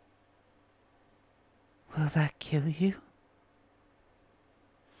 Will that kill you?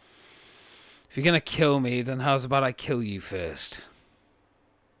 If you're gonna kill me, then how's about I kill you first?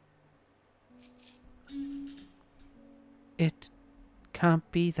 It can't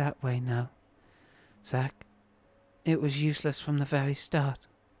be that way now, Zack. It was useless from the very start.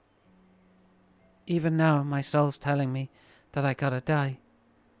 Even now, my soul's telling me that I gotta die.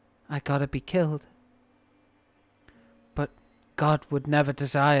 I gotta be killed. But God would never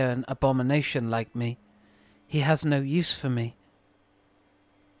desire an abomination like me. He has no use for me.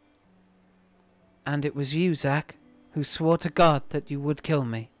 And it was you, Zack, who swore to God that you would kill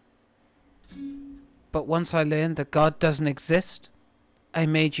me. But once I learned that God doesn't exist, I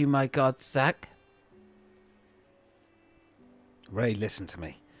made you my God, Zack. Ray, listen to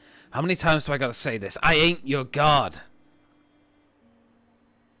me. How many times do I gotta say this? I ain't your God.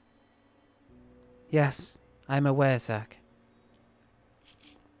 Yes, I'm aware, Zack.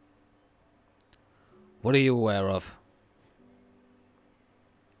 What are you aware of?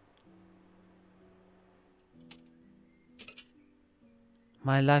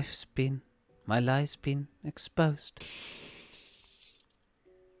 My life's been exposed.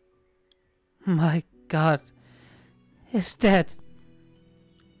 My God is dead.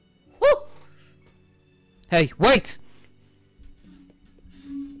 Woo! Hey, wait!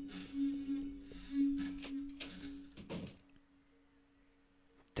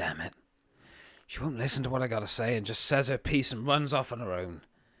 Damn it. She won't listen to what I gotta say and just says her piece and runs off on her own.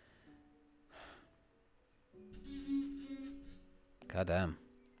 Goddamn.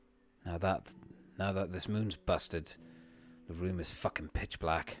 Now that this moon's busted, the room is fucking pitch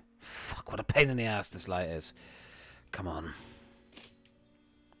black. Fuck, what a pain in the ass this light is. Come on.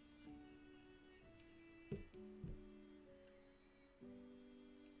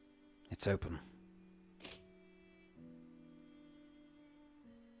 It's open.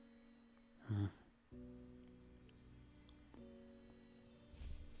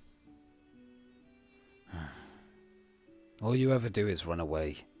 All you ever do is run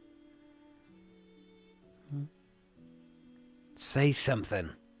away. Say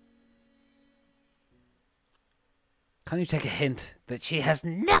something. Can you take a hint that she has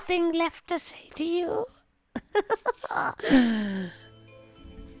nothing left to say to you?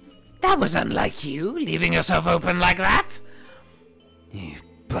 That was unlike you, leaving yourself open like that. You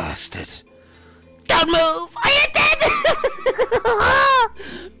bastard. Don't move! Are you dead?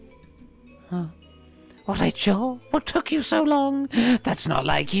 Oh, Rachel, what took you so long? That's not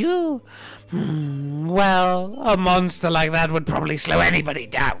like you. Well, a monster like that would probably slow anybody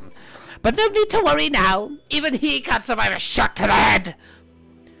down. But no need to worry now. Even he can't survive a shot to the head.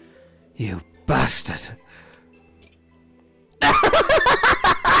 You bastard.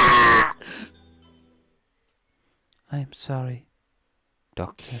 I'm sorry,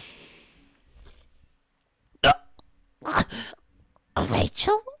 Doctor.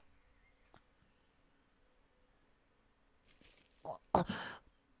 Rachel?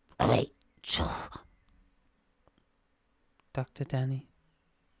 Rachel. Dr. Danny,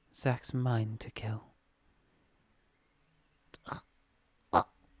 Zack's mine to kill.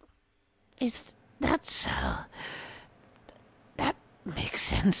 Is that so? That makes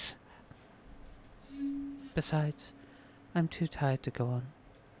sense. Besides, I'm too tired to go on.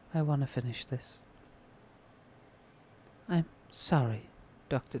 I want to finish this. I'm sorry,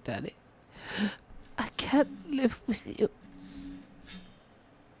 Dr. Danny. I can't live with you.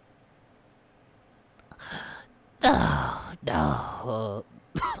 No.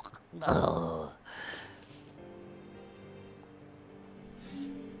 No.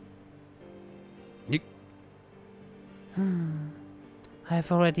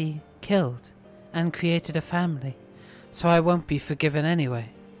 I've already killed and created a family, so I won't be forgiven anyway.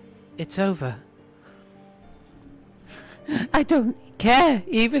 It's over. I don't care,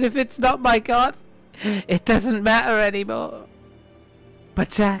 even if it's not my God. It doesn't matter anymore.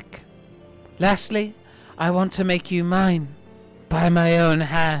 But Zack, lastly, I want to make you mine by my own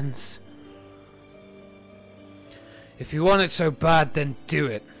hands. If you want it so bad, then do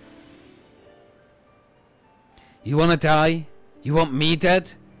it. You want to die? You want me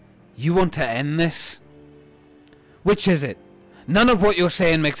dead? You want to end this? Which is it? None of what you're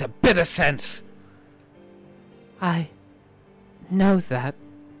saying makes a bit of sense. I know that.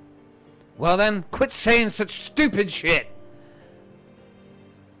 Well then, quit saying such stupid shit.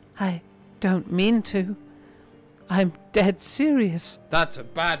 I don't mean to. I'm dead serious. That's a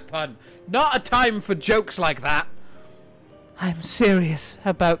bad pun. Not a time for jokes like that. I'm serious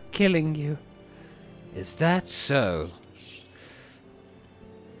about killing you. Is that so?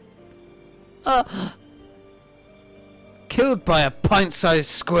 Killed by a pint-sized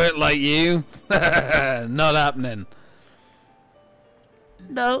squirt like you? Not happening.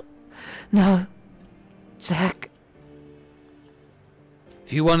 No, Zack.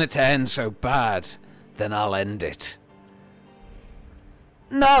 If you want it to end so bad, then I'll end it.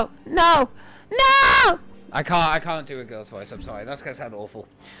 No! I can't do a girl's voice, I'm sorry. That's gonna sound awful.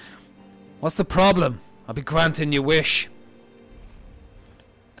 What's the problem? I'll be granting your wish.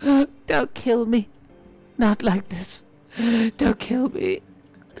 Don't kill me. Not like this. Don't kill me.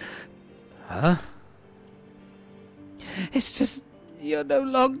 Huh? It's just you're no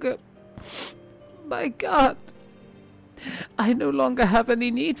longer... My God. I no longer have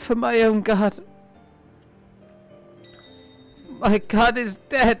any need for my own God. My God is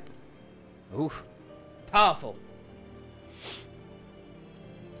dead. Oof. Powerful.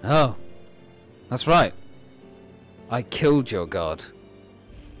 Oh. That's right. I killed your god.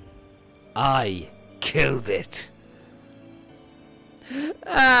 I killed it.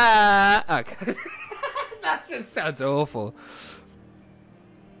 Okay. That just sounds awful.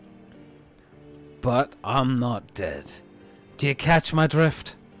 But I'm not dead. Do you catch my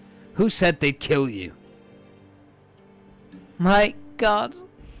drift? Who said they'd kill you? My God.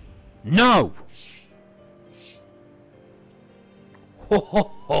 No! Ho ho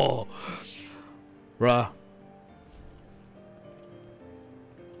ho! Bruh.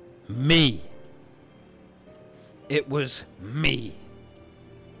 Me. It was me.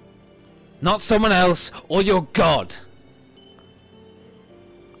 Not someone else or your god.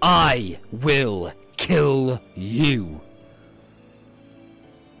 I will kill you.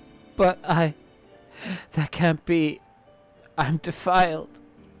 But that can't be. I'm defiled.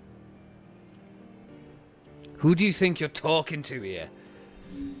 Who do you think you're talking to here?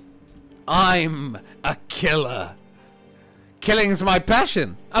 I'm a killer. Killing's my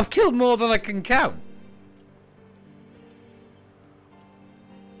passion. I've killed more than I can count.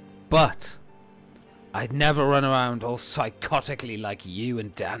 But I'd never run around all psychotically like you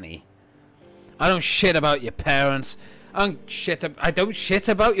and Danny. I don't shit about your parents. I don't shit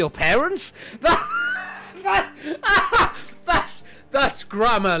about your parents? That's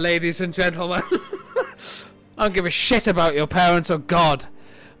grammar, ladies and gentlemen. I don't give a shit about your parents or God.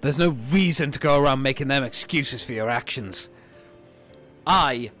 There's no reason to go around making them excuses for your actions.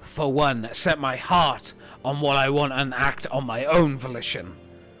 I, for one, set my heart on what I want and act on my own volition.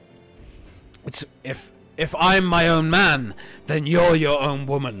 It's if I'm my own man, then you're your own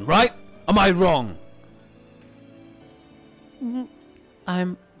woman, right? Am I wrong?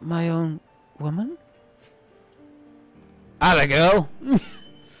 I'm my own woman? Atta girl.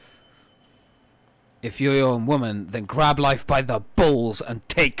 If you're your own woman, then grab life by the balls and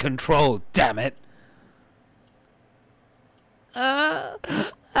take control, damn it.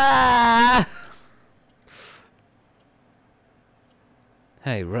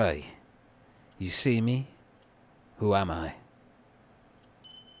 Hey, Ray. You see me? Who am I?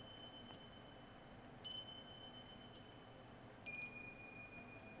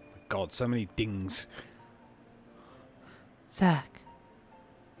 God, so many dings. Zack.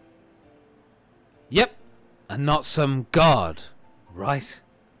 Yep, and not some god, right?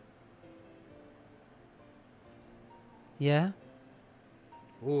 Yeah?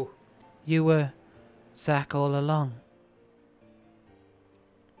 Ooh. You were Zack all along.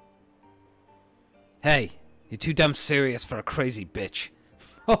 Hey, you're too damn serious for a crazy bitch.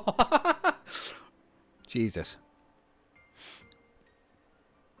 Jesus.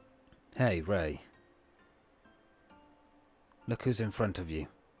 Hey, Ray. Look who's in front of you.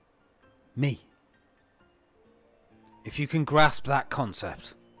 Me. If you can grasp that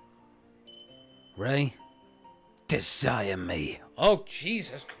concept. Ray, desire me. Oh,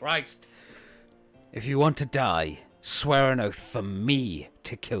 Jesus Christ. If you want to die, swear an oath for me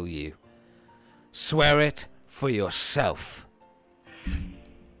to kill you. Swear it for yourself.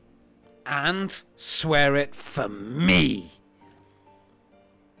 And swear it for me.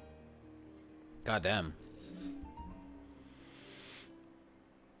 Goddamn.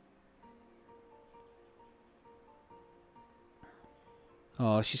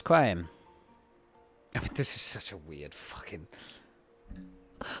 Oh, she's crying. I mean, this is such a weird fucking...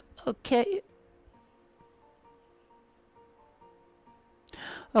 Okay.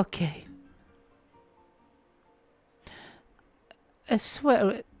 Okay. I swear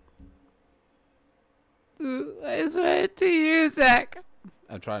it. I swear it to you, Zach.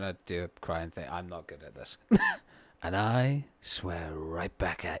 I'm trying to do a crying thing. I'm not good at this. And I swear right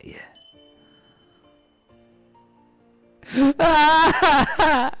back at you.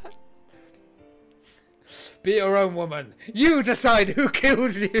 Be your own woman. You decide who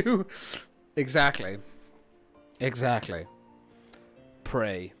killed you. Exactly. Exactly.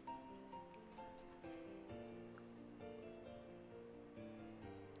 Pray.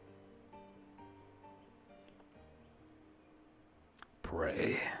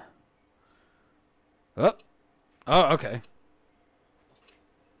 Pray. Oh. Oh, okay.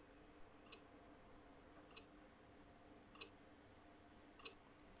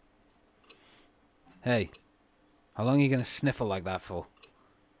 Hey. How long are you going to sniffle like that for?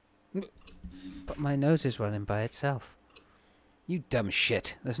 But my nose is running by itself. You dumb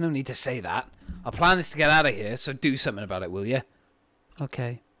shit. There's no need to say that. Our plan is to get out of here, so do something about it, will you?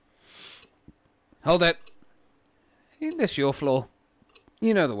 Okay. Hold it. Ain't this your floor?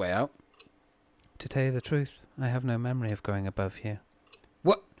 You know the way out. To tell you the truth, I have no memory of going above here.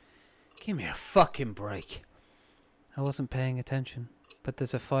 What? Give me a fucking break. I wasn't paying attention, but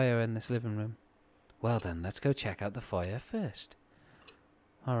there's a fire in this living room. Well then, let's go check out the fire first.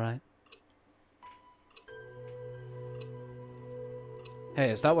 Alright. Hey,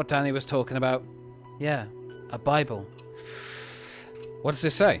 is that what Danny was talking about? Yeah, a Bible. What does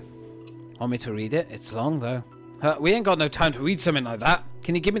this say? Want me to read it? It's long, though. We ain't got no time to read something like that.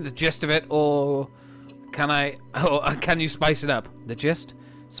 Can you give me the gist of it, or can I... Or can you spice it up? The gist?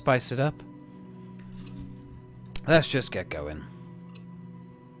 Spice it up. Let's just get going.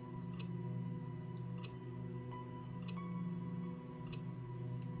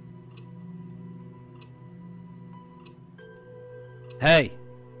 Hey!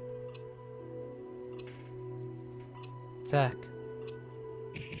 Zach.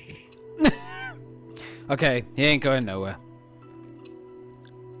 Okay, he ain't going nowhere.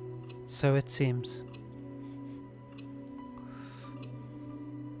 So it seems.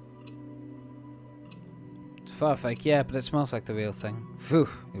 It's far fake, yeah, but it smells like the real thing. Phew,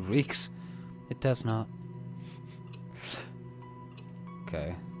 it reeks. It does not.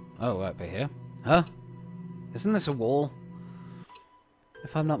 Okay. Oh, right by here. Huh? Isn't this a wall?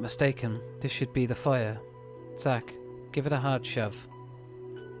 If I'm not mistaken, this should be the fire. Zach, give it a hard shove.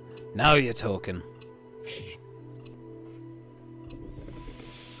 Now you're talking.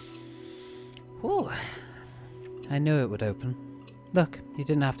 Ooh. I knew it would open. Look, you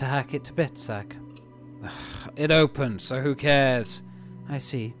didn't have to hack it to bits, Zach. It opened, so who cares? I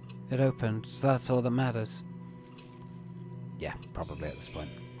see. It opened, so that's all that matters. Yeah, probably at this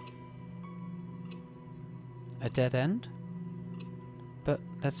point. A dead end? But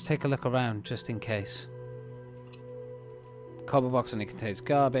let's take a look around, just in case. Cardboard box only contains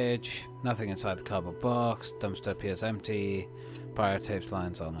garbage. Nothing inside the cardboard box. Dumpster appears empty. Prior tapes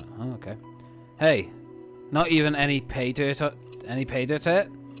lines on it. Oh, okay. Hey, not even any pay dirt. Any pay dirt to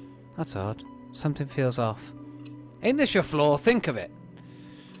it? That's odd. Something feels off. Ain't this your floor? Think of it.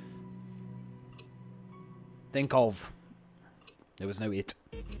 Think of. There was no it.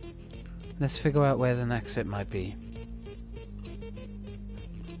 Let's figure out where the next it might be.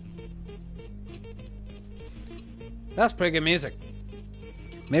 That's pretty good music.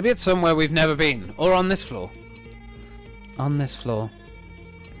 Maybe it's somewhere we've never been, or on this floor. On this floor.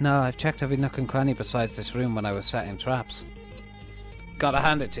 No, I've checked every nook and cranny besides this room when I was setting traps. Gotta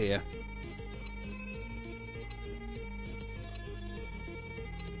hand it to you.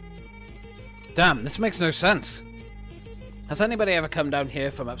 Damn, this makes no sense. Has anybody ever come down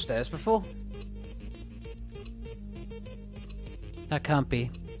here from upstairs before? That can't be.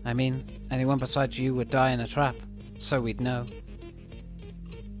 I mean, anyone besides you would die in a trap, so we'd know.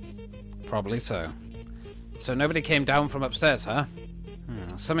 Probably so. So nobody came down from upstairs, huh?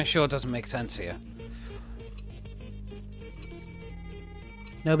 Something sure doesn't make sense here.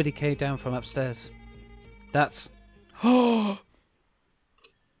 Nobody came down from upstairs. That's...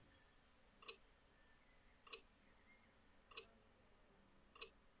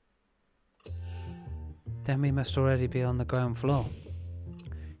 Then we must already be on the ground floor.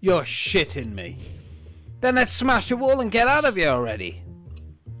 You're shitting me. Then let's smash the wall and get out of here already.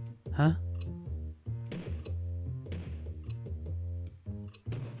 Huh?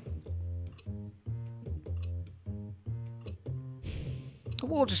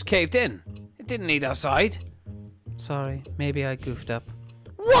 wall just caved in. It didn't need our side. Sorry, maybe I goofed up.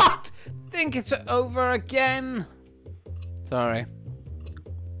 What? Think it's over again? Sorry.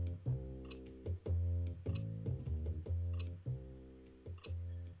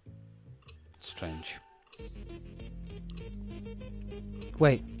 Strange.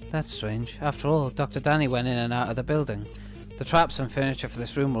 Wait, that's strange. After all, Dr. Danny went in and out of the building. The traps and furniture for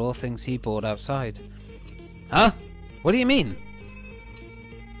this room were all things he bought outside. Huh? What do you mean?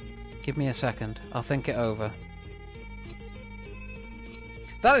 Give me a second. I'll think it over.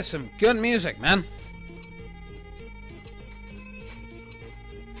 That is some good music, man.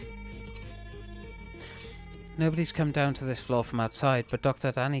 Nobody's come down to this floor from outside, but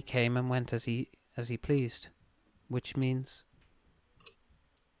Dr. Danny came and went as he pleased. Which means...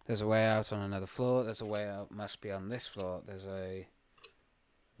 There's a way out on another floor. There's a way out. Must be on this floor. There's a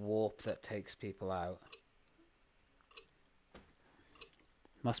warp that takes people out.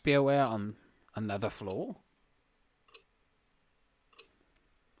 Must be a way out on another floor.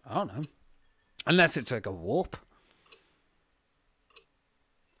 I don't know. Unless it's like a warp.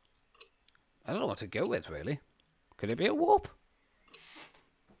 I don't know what to go with, really. Could it be a warp?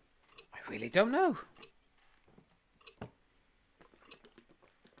 I really don't know.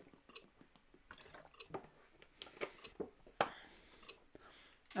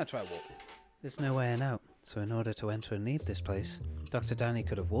 I'll try warp. There's no way in out, so in order to enter and leave this place, Dr. Danny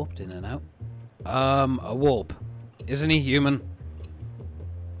could have warped in and out. A warp. Isn't he human?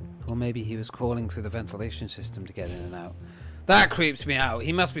 Or maybe he was crawling through the ventilation system to get in and out. That creeps me out.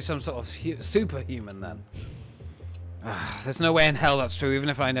 He must be some sort of superhuman then. There's no way in hell that's true, even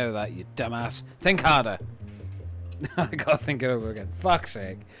if I know that, you dumbass. Think harder. I gotta think it over again. Fuck's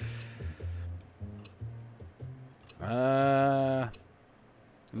sake.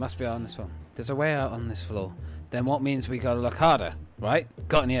 It must be on this one. There's a way out on this floor. Then what means we gotta look harder, right?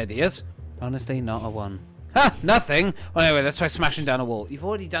 Got any ideas? Honestly, not a one. Ha! Nothing! Well, anyway, let's try smashing down a wall. You've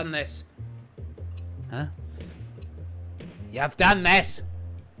already done this. Huh? You've done this!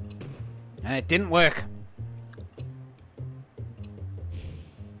 And it didn't work.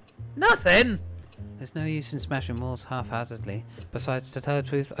 Nothing! There's no use in smashing walls half-heartedly. Besides, to tell the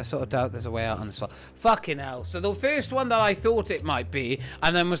truth, I sort of doubt there's a way out on this floor. Fucking hell. So the first one that I thought it might be,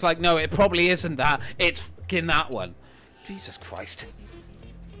 and then was like, no, it probably isn't that. It's fucking that one. Jesus Christ.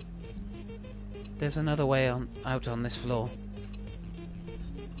 There's another way out on this floor.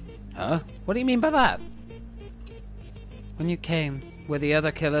 Huh? What do you mean by that? When you came, were the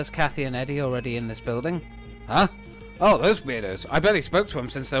other killers, Kathy and Eddie, already in this building? Huh? Oh, those weirdos. I barely spoke to them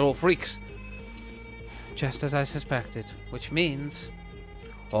since they're all freaks. Just as I suspected, which means...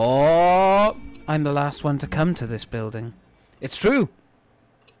 Oh! I'm the last one to come to this building. It's true.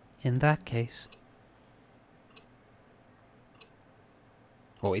 In that case...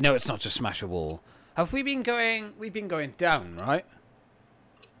 Well, we know it's not just smash a wall. Have we been going... We've been going down, right?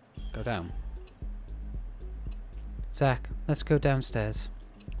 Go down. Zach, let's go downstairs.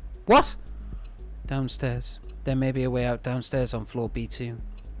 What? Downstairs. There may be a way out downstairs on floor B2.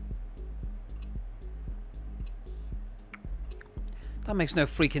 That makes no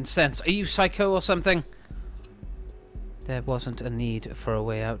freaking sense. Are you psycho or something? There wasn't a need for a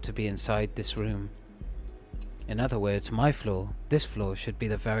way out to be inside this room. In other words, my floor, this floor, should be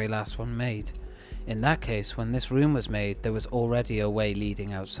the very last one made. In that case, when this room was made, there was already a way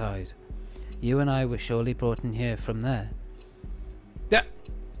leading outside. You and I were surely brought in here from there. Yeah.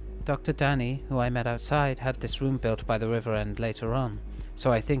 Dr. Danny, who I met outside, had this room built by the river end later on,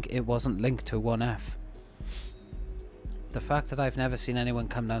 so I think it wasn't linked to 1F. The fact that I've never seen anyone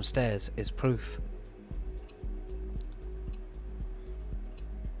come downstairs is proof.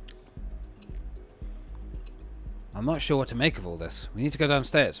 I'm not sure what to make of all this. We need to go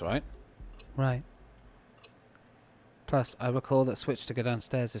downstairs, right? Right. Plus, I recall that switch to go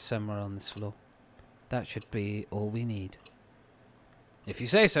downstairs is somewhere on this floor. That should be all we need. If you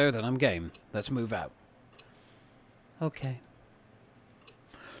say so, then I'm game. Let's move out. Okay.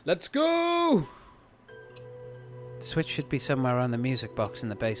 Let's go! The switch should be somewhere on the music box in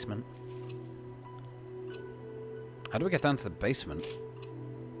the basement. How do we get down to the basement?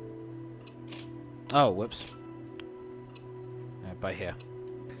 Oh, whoops. By here.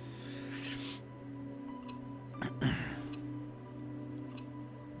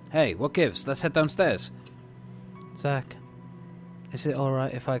 Hey, what gives? Let's head downstairs. Zach, is it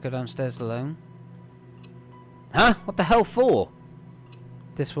alright if I go downstairs alone? Huh? What the hell for?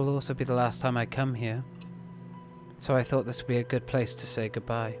 This will also be the last time I come here. So I thought this would be a good place to say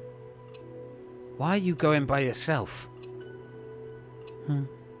goodbye. Why are you going by yourself?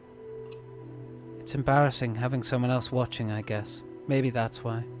 It's embarrassing having someone else watching, I guess. Maybe that's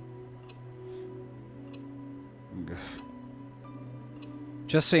why.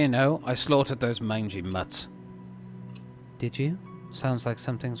 Just so you know, I slaughtered those mangy mutts. Did you? Sounds like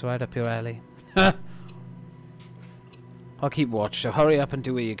something's right up your alley. I'll keep watch, so hurry up and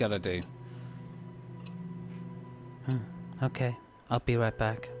do what you gotta do. Okay, I'll be right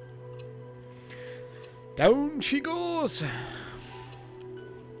back. Down she goes!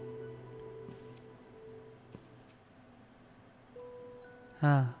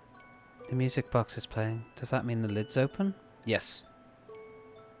 Ah, the music box is playing. Does that mean the lid's open? Yes.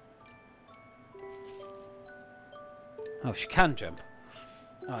 Oh, she can jump.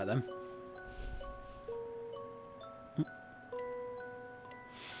 Alright then.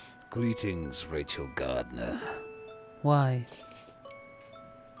 Greetings, Rachel Gardner. Why?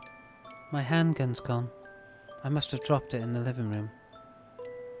 My handgun's gone. I must have dropped it in the living room.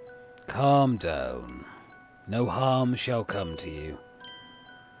 Calm down. No harm shall come to you.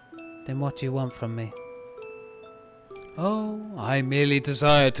 Then what do you want from me? Oh, I merely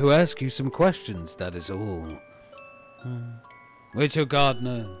desire to ask you some questions, that is all. Rachel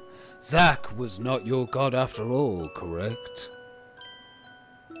Gardner, Zack was not your god after all, correct?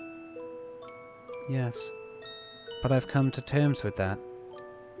 Yes, but I've come to terms with that.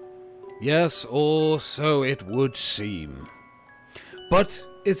 Yes, or so it would seem. But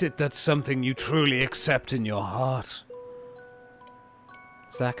is it that something you truly accept in your heart?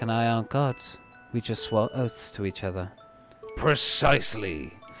 Zack and I aren't gods. We just swore oaths to each other.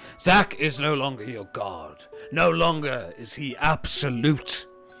 Precisely. Zack is no longer your god. No longer is he absolute.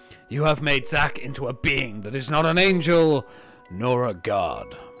 You have made Zack into a being that is not an angel, nor a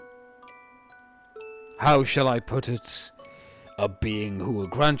god. How shall I put it? A being who will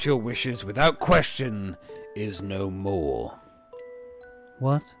grant your wishes without question is no more.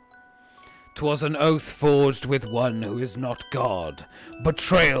 What? 'Twas an oath forged with one who is not God.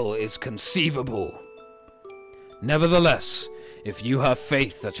 Betrayal is conceivable. Nevertheless, if you have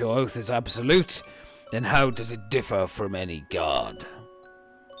faith that your oath is absolute, then how does it differ from any god?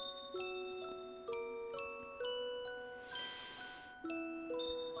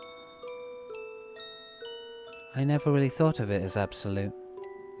 I never really thought of it as absolute.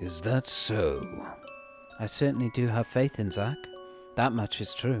 Is that so? I certainly do have faith in Zack. That much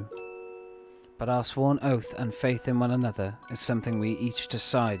is true. But our sworn oath and faith in one another is something we each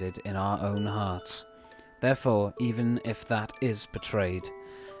decided in our own hearts. Therefore, even if that is betrayed,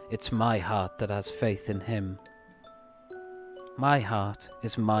 it's my heart that has faith in him. My heart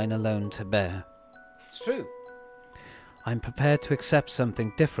is mine alone to bear. It's true. I'm prepared to accept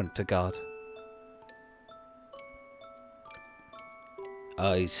something different to God.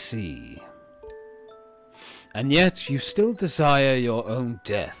 I see. And yet you still desire your own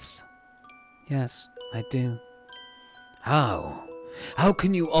death. Yes, I do. How? How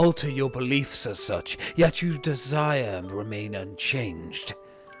can you alter your beliefs as such, yet your desire remain unchanged?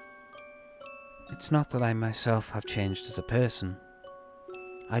 It's not that I myself have changed as a person.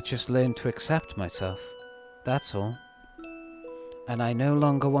 I just learned to accept myself. That's all. And I no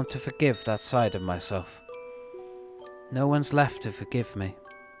longer want to forgive that side of myself. No one's left to forgive me.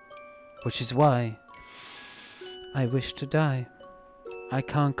 Which is why I wish to die. I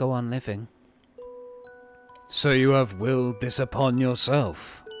can't go on living. So you have willed this upon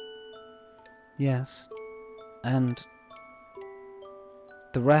yourself? Yes. And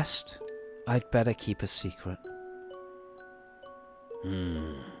the rest, I'd better keep a secret.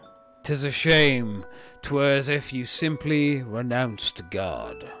 'Tis a shame. 'Twere as if you simply renounced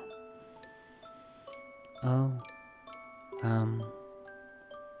God. Oh.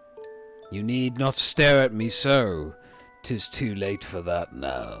 You need not stare at me so. 'Tis too late for that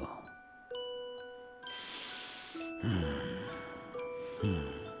now.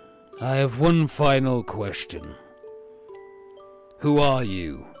 I have one final question. Who are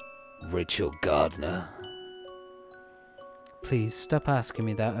you, Rachel Gardner? Please stop asking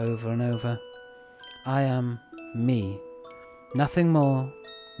me that over and over. I am me. Nothing more,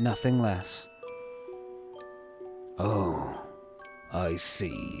 nothing less. Oh, I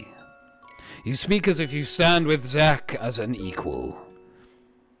see. You speak as if you stand with Zack as an equal.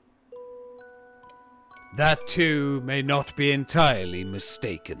 That too may not be entirely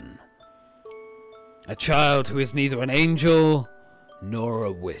mistaken. A child who is neither an angel nor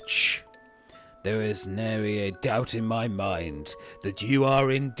a witch. There is nary a doubt in my mind that you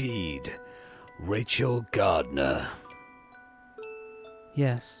are indeed Rachel Gardner.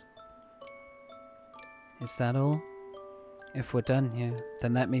 Yes. Is that all? If we're done here,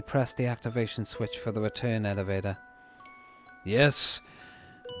 then let me press the activation switch for the return elevator. Yes,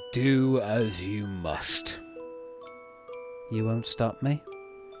 do as you must. You won't stop me?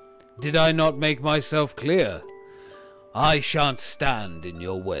 Did I not make myself clear? I shan't stand in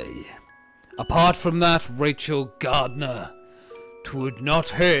your way. Apart from that, Rachel Gardner, 'twould not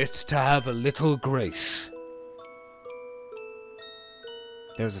hurt to have a little grace.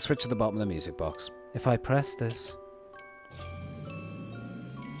 There was a switch at the bottom of the music box. If I press this...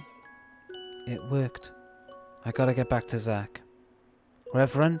 It worked. I gotta get back to Zach.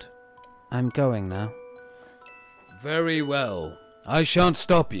 Reverend, I'm going now. Very well. I shan't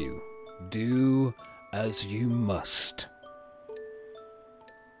stop you. Do as you must.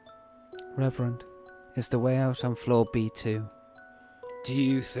 Reverend, is the way out on floor B2? Do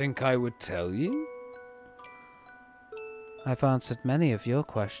you think I would tell you? I've answered many of your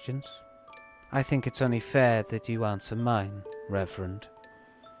questions. I think it's only fair that you answer mine, Reverend.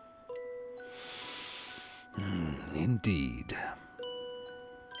 Indeed.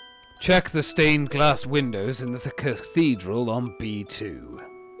 Check the stained glass windows in the cathedral on B2.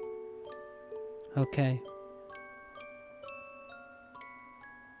 Okay.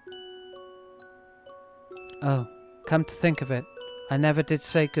 Oh, come to think of it, I never did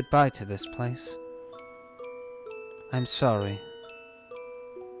say goodbye to this place. I'm sorry.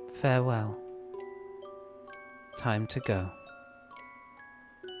 Farewell. Time to go.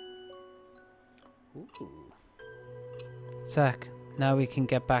 Ooh. Zach, now we can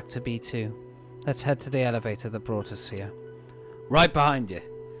get back to B2. Let's head to the elevator that brought us here. Right behind you.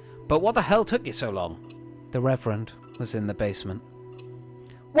 But what the hell took you so long? The Reverend was in the basement.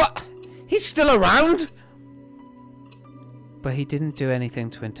 What? He's still around? But he didn't do anything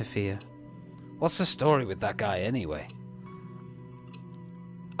to interfere. What's the story with that guy anyway?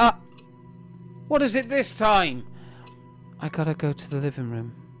 What is it this time? I gotta go to the living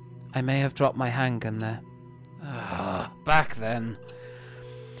room. I may have dropped my handgun there. Back then.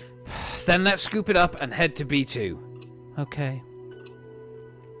 Then let's scoop it up and head to B2. Okay.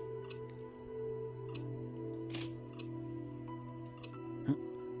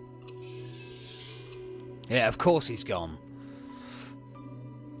 Yeah, of course he's gone.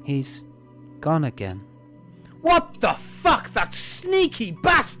 He's gone again. What the fuck? That sneaky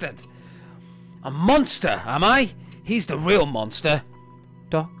bastard! A monster, am I? He's the real monster.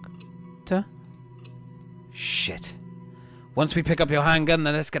 Doctor? Shit. Once we pick up your handgun,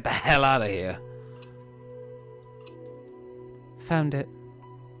 then let's get the hell out of here. Found it.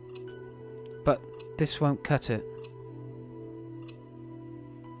 But this won't cut it.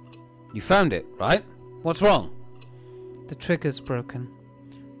 You found it, right? What's wrong? The trigger's broken.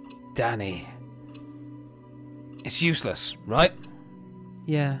 Danny. It's useless, right?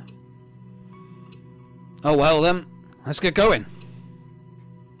 Yeah. Oh well then, let's get going.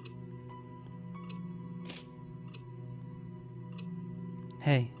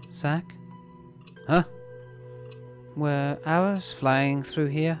 Hey, Zach? Huh? Were arrows flying through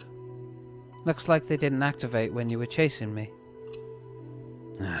here? Looks like they didn't activate when you were chasing me.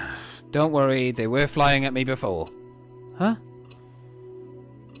 Don't worry, they were flying at me before. Huh?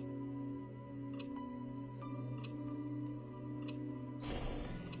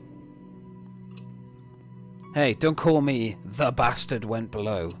 Hey, don't call me the bastard went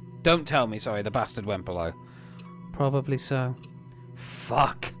below. Don't tell me, sorry, the bastard went below. Probably so.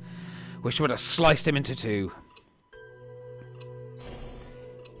 Fuck. Wish I would have sliced him into two.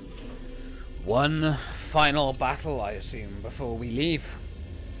 One final battle, I assume, before we leave.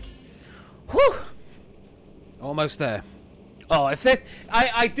 Whew! Almost there. Oh, if there...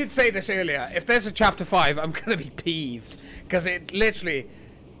 I did say this earlier. If there's a chapter 5, I'm going to be peeved. Because it literally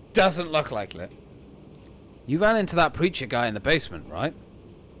doesn't look like it. You ran into that preacher guy in the basement, right?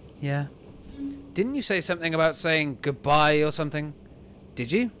 Yeah. Didn't you say something about saying goodbye or something?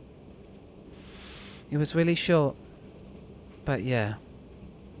 Did you? It was really short. But yeah.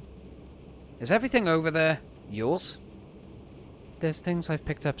 Is everything over there yours? There's things I've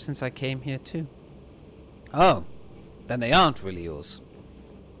picked up since I came here too. Oh. Then they aren't really yours.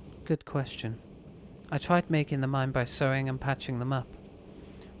 Good question. I tried making them mine by sewing and patching them up.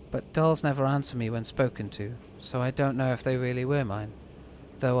 But dolls never answer me when spoken to, so I don't know if they really were mine.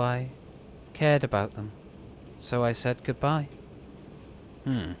 Though I cared about them. So I said goodbye.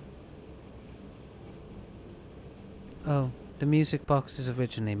 Oh, the music box is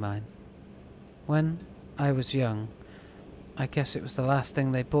originally mine. When I was young, I guess it was the last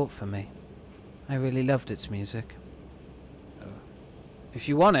thing they bought for me. I really loved its music. If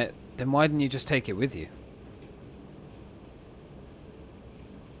you want it, then why didn't you just take it with you?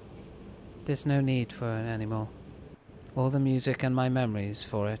 There's no need for it anymore. All the music and my memories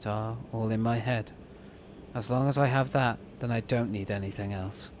for it are all in my head. As long as I have that, then I don't need anything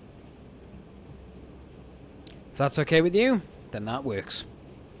else. If that's okay with you, then that works.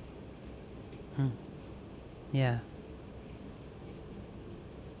 Yeah.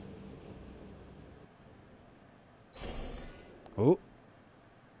 Oh.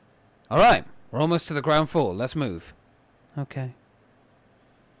 Alright, we're almost to the ground floor. Let's move. Okay.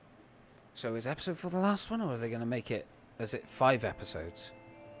 So is episode 4 the last one, or are they going to make it... Is it 5 episodes?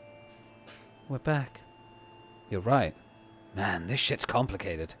 We're back. You're right. Man, this shit's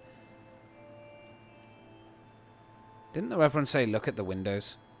complicated. Didn't the Reverend say look at the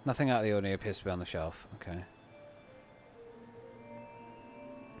windows? Nothing out of the ordinary appears to be on the shelf. Okay.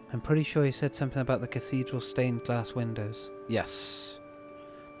 I'm pretty sure he said something about the cathedral stained glass windows. Yes.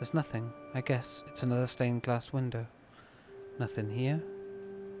 There's nothing. I guess it's another stained glass window. Nothing here.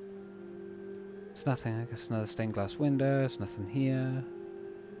 It's nothing. I guess another stained glass window. There's nothing here.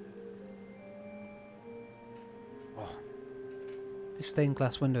 Oh. This stained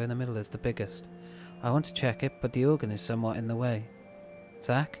glass window in the middle is the biggest. I want to check it, but the organ is somewhat in the way.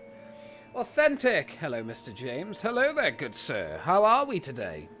 Zach? Authentic! Hello, Mr. James. Hello there, good sir. How are we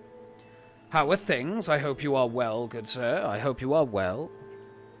today? How are things? I hope you are well, good sir. I hope you are well.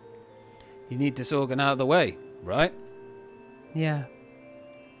 You need this organ out of the way, right? Yeah.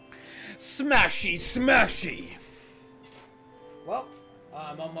 Smashy, smashy! Well,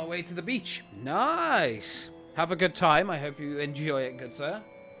 I'm on my way to the beach. Nice! Have a good time. I hope you enjoy it, good sir.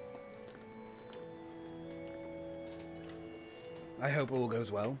 I hope all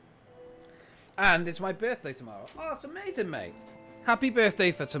goes well. And it's my birthday tomorrow. Oh, that's amazing, mate. Happy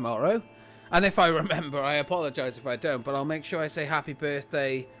birthday for tomorrow. And if I remember, I apologise if I don't, but I'll make sure I say happy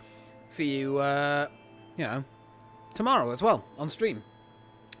birthday for you, you know, tomorrow as well, on stream.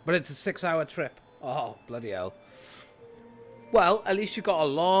 But it's a 6-hour trip. Oh, bloody hell. Well, at least you got a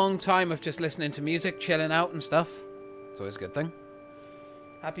long time of just listening to music, chilling out and stuff. It's always a good thing.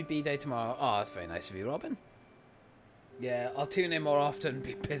 Happy B-Day tomorrow. Oh, that's very nice of you, Robin. Yeah, I'll tune in more often,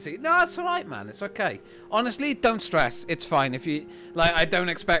 be busy. No, it's alright, man. It's okay. Honestly, don't stress. It's fine. If you... Like, I don't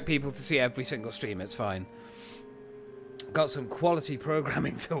expect people to see every single stream. It's fine. Got some quality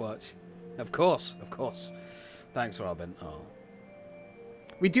programming to watch. Of course, of course. Thanks, Robin. Oh.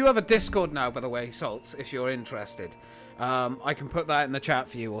 We do have a Discord now, by the way, Salts, if you're interested. I can put that in the chat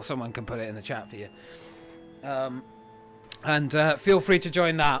for you, or someone can put it in the chat for you. And feel free to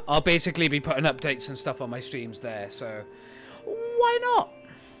join that. I'll basically be putting updates and stuff on my streams there, so why not?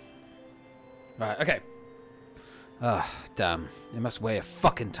 Right, okay. Ah, damn. It must weigh a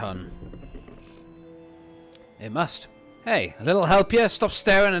fucking ton. It must. Hey, a little help here? Stop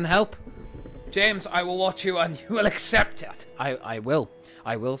staring and help. James, I will watch you and you will accept it. I will.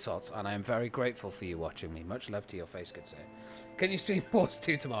 I will, Sots, and I am very grateful for you watching me. Much love to your face, good sir. Can you stream Wars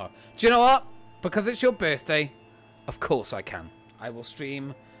 2 tomorrow? Do you know what? Because it's your birthday, of course I can. I will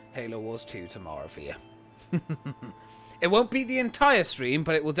stream Halo Wars 2 tomorrow for you. It won't be the entire stream,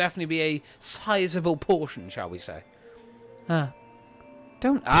 but it will definitely be a sizable portion, shall we say.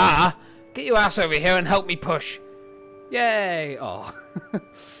 Don't... Get your ass over here and help me push. Yay! Oh.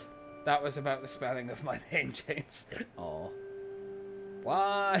 That was about the spelling of my name, James. Oh.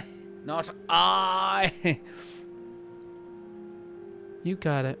 Why? Not I! You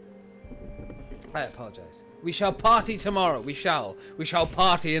got it. I apologize. We shall party tomorrow. We shall. We shall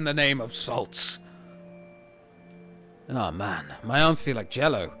party in the name of Salts. Oh, man. My arms feel like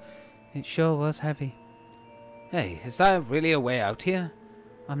jello. It sure was heavy. Hey, is that really a way out here?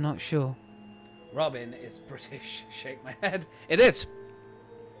 I'm not sure. Robin is British. Shake my head. It is.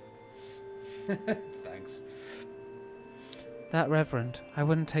 Thanks. That Reverend, I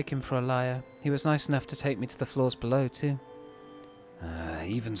wouldn't take him for a liar. He was nice enough to take me to the floors below, too.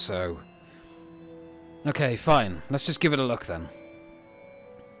 Even so. Okay, fine. Let's just give it a look, then.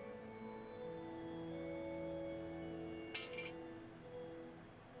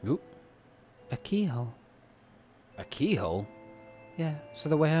 Ooh. A keyhole. A keyhole? Yeah, so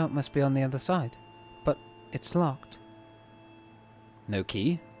the way out must be on the other side. But it's locked. No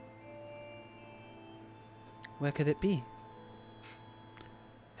key? Where could it be?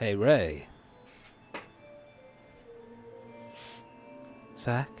 Hey, Ray.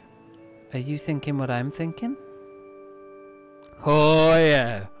 Zach, are you thinking what I'm thinking? Oh,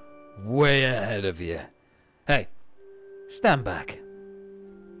 yeah. Way ahead of you. Hey, stand back.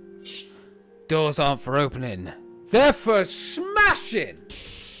 Doors aren't for opening. They're for smashing!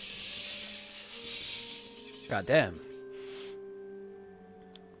 Goddamn.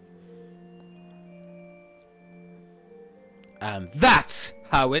 And that's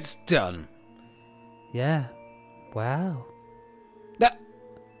how it's done. Yeah. Wow.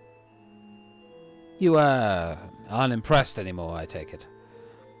 You, aren't impressed anymore, I take it.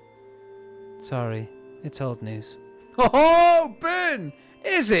 Sorry. It's old news. Oh, Ben!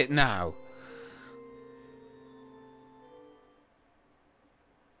 Is it now?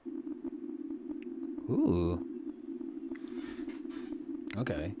 Ooh.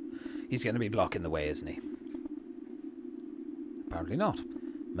 Okay. He's going to be blocking the way, isn't he? Apparently not.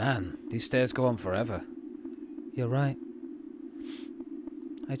 Man, these stairs go on forever. You're right.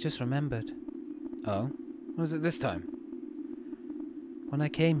 I just remembered. Oh? What is it this time? When I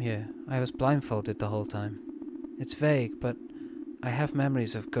came here, I was blindfolded the whole time. It's vague, but I have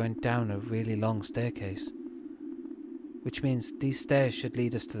memories of going down a really long staircase. Which means these stairs should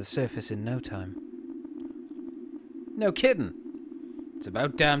lead us to the surface in no time. No kidding. It's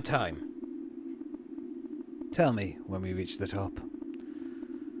about damn time. Tell me when we reach the top.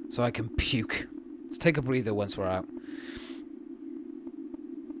 So I can puke. Let's take a breather once we're out.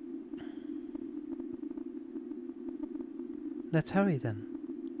 Let's hurry then.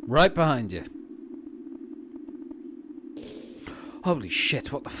 Right behind you. Holy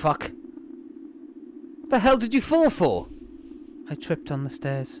shit, what the fuck? What the hell did you fall for? I tripped on the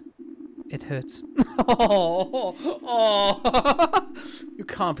stairs. It hurts. Oh, you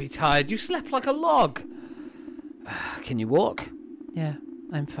can't be tired. You slept like a log. Can you walk? Yeah,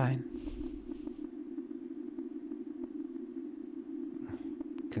 I'm fine.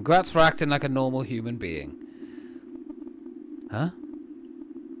 Congrats for acting like a normal human being. Huh?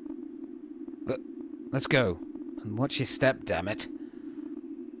 Let's go. And watch your step, damn it.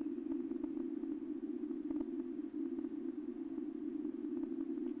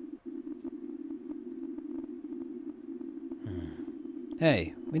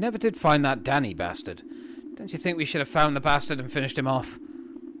 Hey, we never did find that Danny bastard. Don't you think we should have found the bastard and finished him off?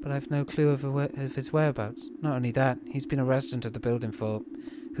 But I've no clue of his whereabouts. Not only that, he's been a resident of the building for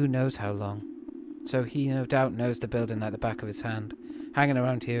who knows how long. So he no doubt knows the building like the back of his hand. Hanging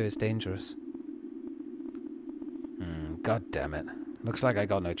around here is dangerous. God damn it. Looks like I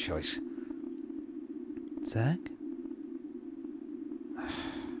got no choice. Zach?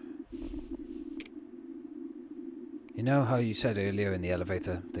 You know how you said earlier in the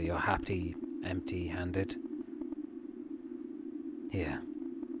elevator that you're happy empty-handed? Here,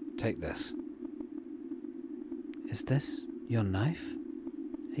 take this. Is this your knife?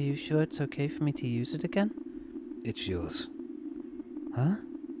 Are you sure it's okay for me to use it again? It's yours. Huh?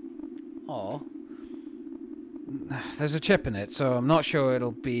 Oh. There's a chip in it, so I'm not sure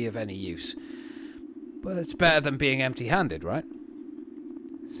it'll be of any use. But it's better than being empty-handed, right?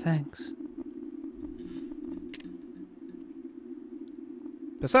 Thanks.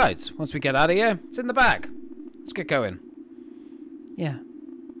 Besides, once we get out of here, it's in the bag. Let's get going. Yeah.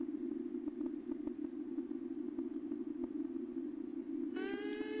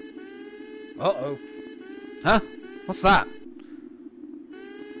 Uh-oh. Huh? What's that?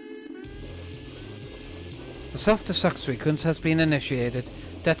 The self-destruct sequence has been initiated.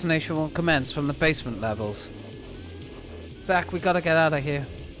 Detonation will commence from the basement levels. Zach, we gotta get out of here.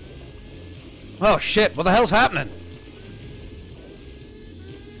 Oh shit, what the hell's happening?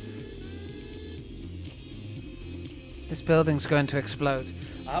 This building's going to explode.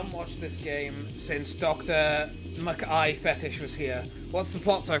 I haven't watched this game since Dr. McEye Fetish was here. What's the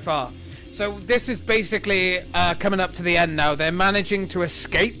plot so far? So this is basically coming up to the end now. They're managing to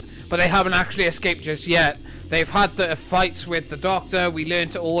escape, but they haven't actually escaped just yet. They've had the fights with the Doctor. We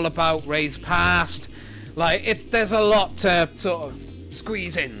learned all about Ray's past. Like, there's a lot to sort of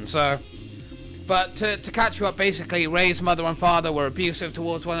squeeze in, so... But to catch you up, basically, Ray's mother and father were abusive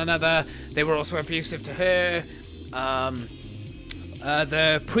towards one another. They were also abusive to her.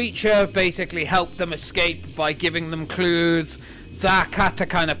 The preacher basically helped them escape by giving them clues. Zach had to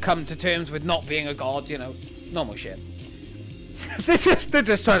kind of come to terms with not being a god, you know, normal shit. they're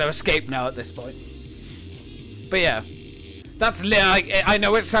just trying to escape now at this point. But yeah, that's I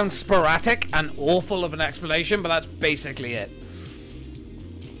know it sounds sporadic and awful of an explanation, but that's basically it.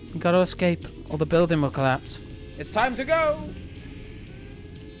 We gotta escape, or the building will collapse. It's time to go.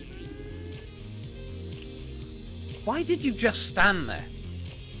 Why did you just stand there?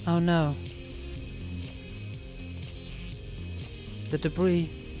 Oh no. The debris.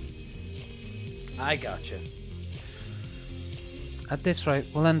 I gotcha. At this rate,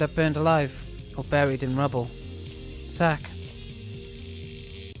 we'll end up burned alive, or buried in rubble. Zach.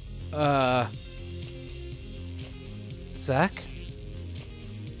 Zach?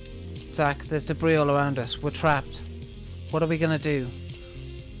 Zach, there's debris all around us. We're trapped. What are we gonna do?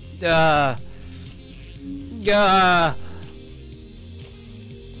 No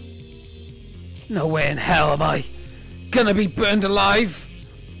way in hell am I gonna be burned alive.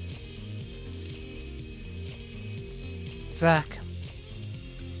 Zach.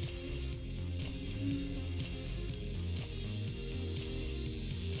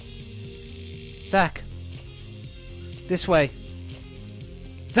 Zach. This way.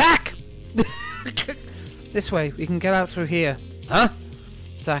 Zach! This way. We can get out through here. Huh?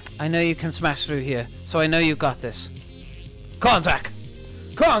 Zach, I know you can smash through here, so I know you got this. Come on, Zach.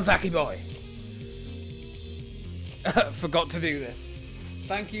 Come on, Zachy boy. Forgot to do this.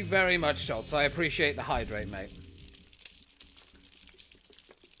 Thank you very much, Schultz. I appreciate the hydrate, mate.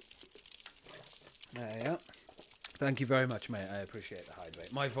 There you go. Thank you very much, mate. I appreciate the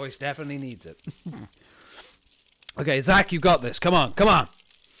hydrate. My voice definitely needs it. Okay, Zach, you got this. Come on, come on.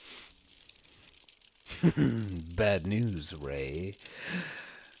 Bad news, Ray.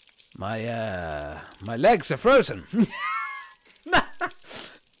 My legs are frozen.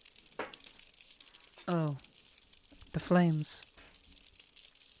 Oh, the flames.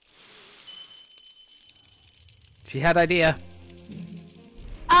 She had idea.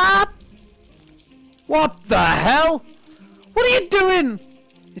 Ah! What the hell? What are you doing?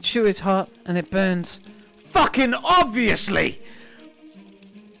 It sure is hot and it burns. Fucking obviously!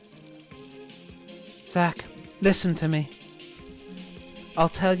 Zach, listen to me. I'll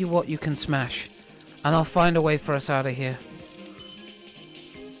tell you what you can smash, and I'll find a way for us out of here.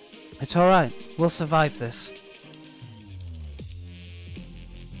 It's alright, we'll survive this.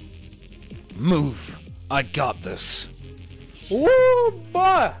 Move. I got this. Woo,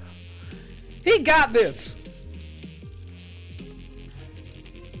 boy! He got this!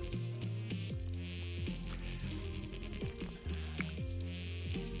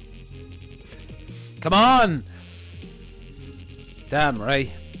 Come on! Damn,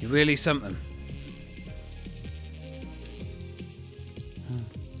 Ray. You're really something.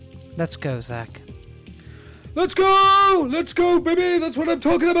 Let's go, Zach. Let's go! Let's go, baby! That's what I'm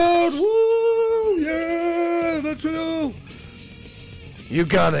talking about! Woo! Yeah! That's it! You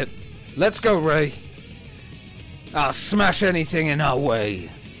got it. Let's go, Ray. I'll smash anything in our way.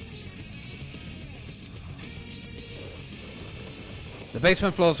 The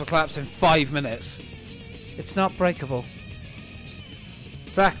basement floors will collapse in 5 minutes. It's not breakable.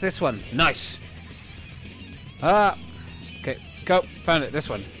 Zach, this one. Nice. Ah. Okay, go. Found it. This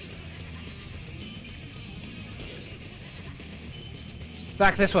one.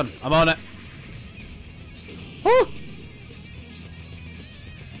 Zach, this one. I'm on it. Woo!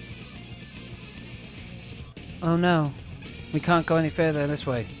 Oh no. We can't go any further this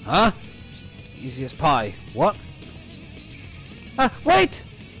way. Huh? Easy as pie. What? Ah, wait!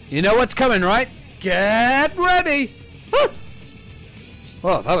 You know what's coming, right? Get ready! Ah!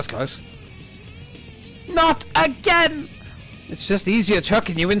 Oh, that was close. Not again! It's just easier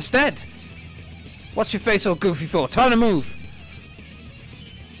chucking you instead. What's your face all goofy for? Time to move.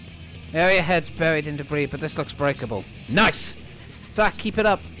 The area head's buried in debris, but this looks breakable. Nice! Zach, keep it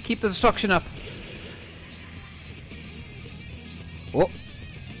up. Keep the destruction up. Oh,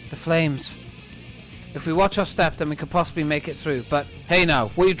 The flames. If we watch our step, then we could possibly make it through, but... hey now,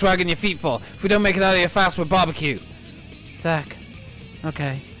 what are you dragging your feet for? If we don't make it out of here fast with barbecue. Zach.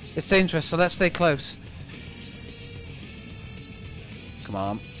 Okay. It's dangerous, so let's stay close. Come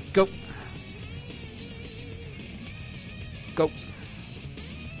on. Go. Go.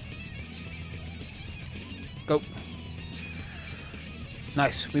 Go.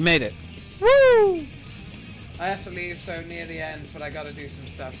 Nice, we made it. Woo! I have to leave so near the end, but I gotta do some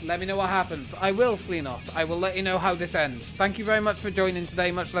stuff. Let me know what happens. I will, Flenos. I will let you know how this ends. Thank you very much for joining today.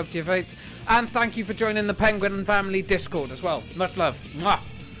 Much love to your face. And thank you for joining the Penguin Family Discord as well. Much love. Mwah.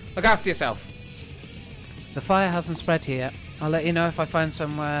 Look after yourself. The fire hasn't spread here yet. I'll let you know if I find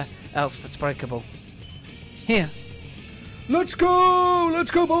somewhere else that's breakable. Here. Let's go!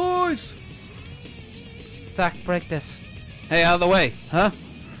 Let's go, boys! Zach, break this. Hey, out of the way, huh?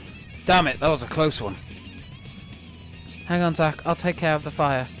 Damn it, that was a close one. Hang on, Zach. I'll take care of the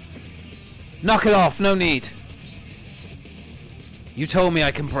fire. Knock it off, no need. You told me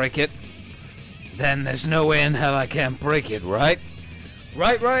I can break it. Then there's no way in hell I can't break it, right?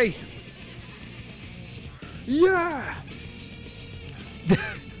 Right, Ray? Yeah!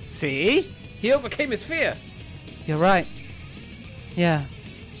 See? He overcame his fear. You're right. Yeah.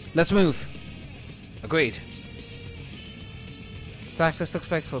 Let's move. Agreed. Zach, this looks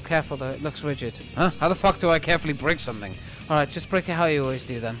breakable. Careful though, it looks rigid. Huh? How the fuck do I carefully break something? Alright, just break it how you always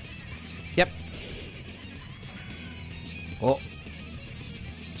do then. Yep. Oh.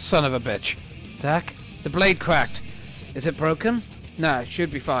 Son of a bitch. Zach? The blade cracked. Is it broken? Nah, it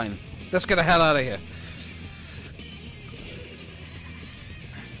should be fine. Let's get the hell out of here.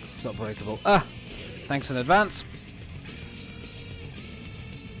 It's not breakable. Ah! Thanks in advance.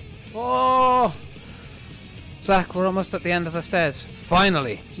 Oh! Zach, we're almost at the end of the stairs.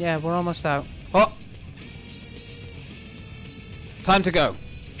 Finally. Yeah, we're almost out. Oh! Time to go.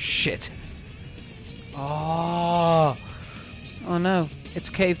 Shit. Oh. Oh no, it's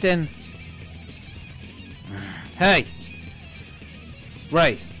caved in. Hey!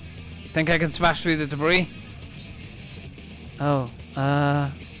 Ray, think I can smash through the debris? Oh,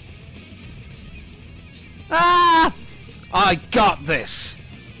 Ah! I got this!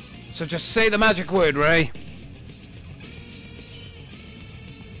 So just say the magic word, Ray.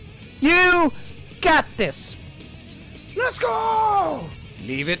 You got this! Let's go!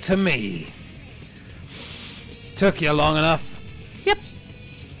 Leave it to me. Took you long enough. Yep.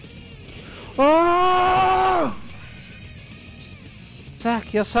 Oh!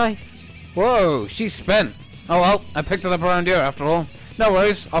 Zack, your scythe. Whoa, she's spent. Oh well, I picked it up around here after all. No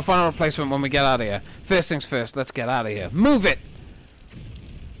worries, I'll find a replacement when we get out of here. First things first, let's get out of here. Move it!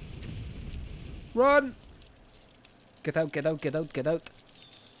 Run! Get out, get out, get out, get out.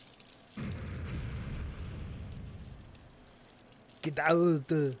 Get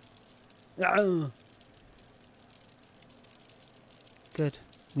out. Good.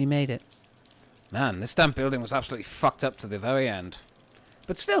 We made it. Man, this damn building was absolutely fucked up to the very end.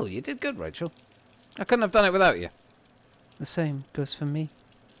 But still, you did good, Rachel. I couldn't have done it without you. The same goes for me.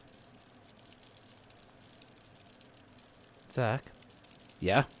 Zack,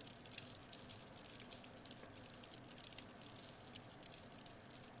 Yeah?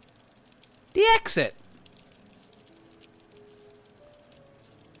 The exit!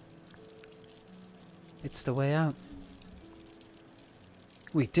 it's the way out.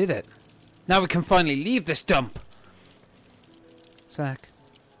 We did it. Now we can finally leave this dump. Zack,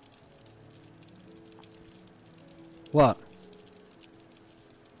 What?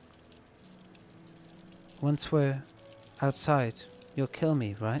 once we're outside, you'll kill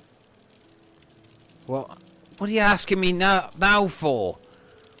me, right? What are you asking me now for?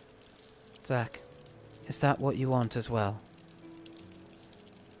 Zack, is that what you want as well?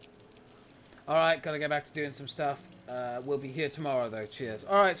 Alright, gotta get back to doing some stuff. We'll be here tomorrow though, cheers.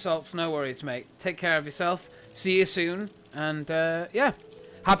 Alright, Salts, no worries, mate. Take care of yourself. See you soon. And, yeah.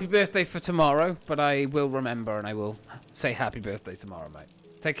 Happy birthday for tomorrow, but I will remember and I will say happy birthday tomorrow, mate.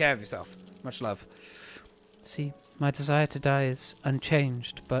 Take care of yourself. Much love. See, my desire to die is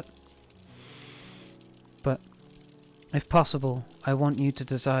unchanged, but if possible, I want you to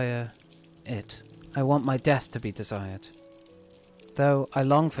desire it. I want my death to be desired. Though I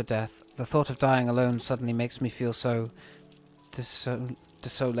long for death, the thought of dying alone suddenly makes me feel so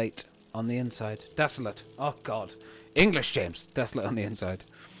desolate on the inside. Desolate. Oh, God. English, James. Desolate on the inside.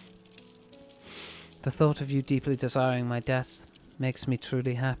 The thought of you deeply desiring my death makes me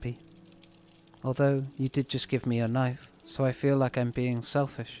truly happy. Although you did just give me your knife, so I feel like I'm being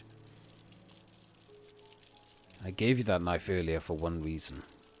selfish. I gave you that knife earlier for one reason.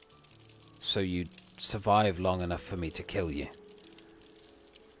 So you'd survive long enough for me to kill you.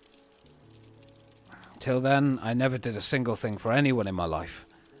 Till then, I never did a single thing for anyone in my life.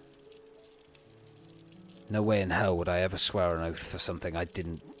 No way in hell would I ever swear an oath for something I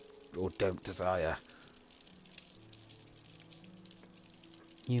didn't or don't desire.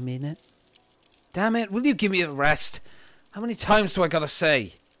 You mean it? Damn it, will you give me a rest? How many times do I gotta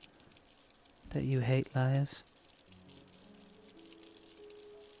say? That you hate liars?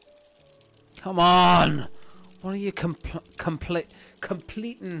 Come on! What are you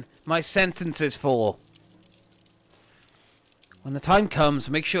completing my sentences for? When the time comes,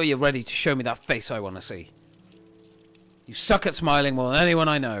 make sure you're ready to show me that face I want to see. You suck at smiling more than anyone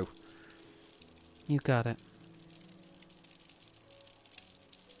I know. You got it.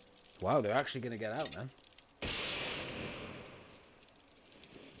 Wow, they're actually going to get out, man.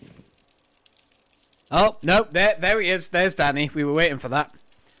 Oh, no, there he is. There's Danny. We were waiting for that.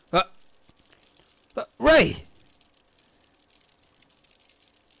 Ray!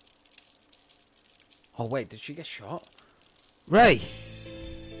 Oh, wait, did she get shot? Ray!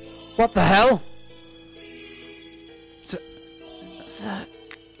 What the hell? Zack.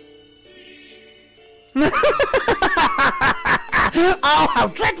 Oh, how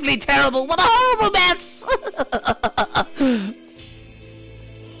dreadfully terrible! What a horrible mess!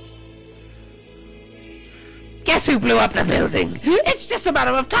 Guess who blew up the building? It's just a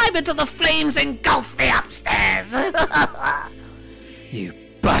matter of time until the flames engulf the upstairs! You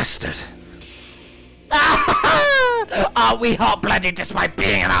bastard! Are we hot-blooded despite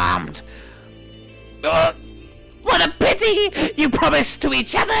being unarmed? What a pity! You promised to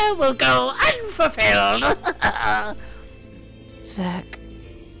each other will go unfulfilled! Zack.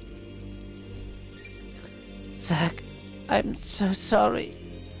 Zack, I'm so sorry.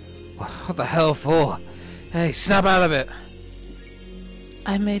 What the hell for? Hey, snap out of it!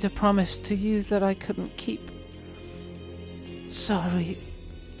 I made a promise to you that I couldn't keep. Sorry.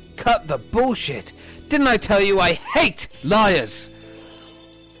 Cut the bullshit. Didn't I tell you I hate liars?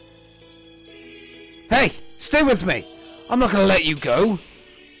 Hey, stay with me. I'm not gonna let you go.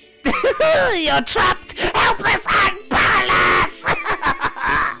 You're trapped, helpless, and powerless!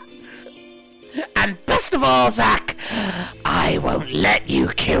 And best of all, Zack, I won't let you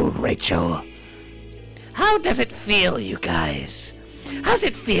kill Rachel. How does it feel, you guys? How's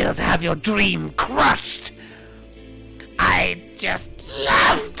it feel to have your dream crushed? I'd just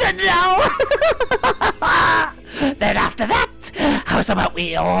love to know! Then after that, how's about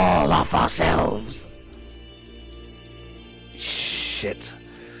we all off ourselves? Shit.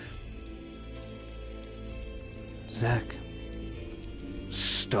 Zack,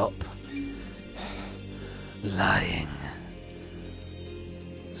 stop lying.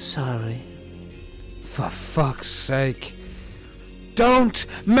 Sorry. For fuck's sake. Don't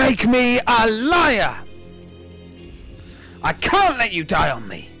make me a liar! I can't let you die on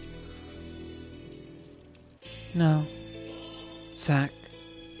me! No. Zack.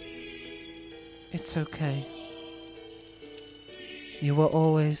 It's okay. You were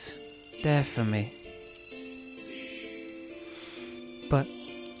always there for me. But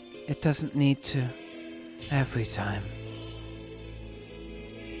it doesn't need to every time.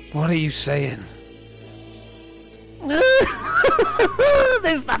 What are you saying?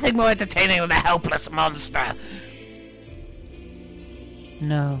 There's nothing more entertaining than a helpless monster.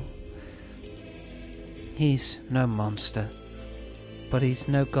 No. He's no monster. But he's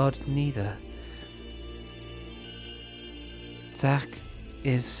no god neither. Zack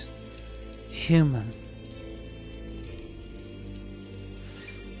is human.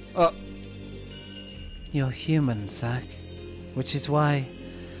 You're human, Zack. Which is why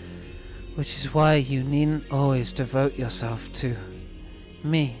you needn't always devote yourself to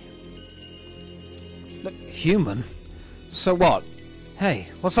me. Look, human? So what? Hey,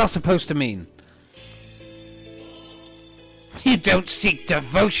 what's that supposed to mean? You don't seek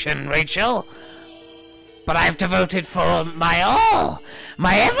devotion, Rachel. But I've devoted for my all,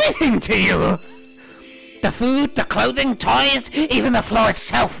 my everything to you. The food, the clothing, toys, even the floor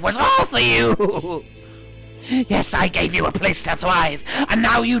itself was all for you. Yes, I gave you a place to thrive, and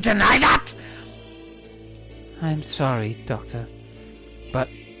now you deny that? I'm sorry, Doctor. But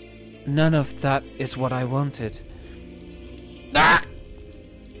none of that is what I wanted. Ah!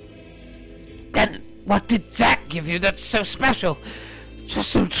 Then what did Zack give you that's so special?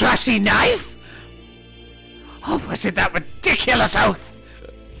 Just some trashy knife? Or was it that ridiculous oath?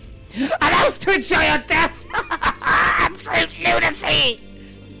 An oath to ensure your death? Absolute lunacy!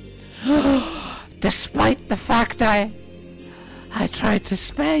 Despite the fact I tried to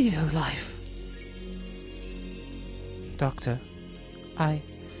spare you life. Doctor, I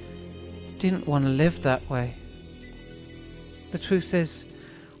didn't want to live that way. The truth is,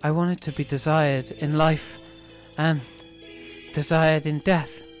 I wanted to be desired in life and desired in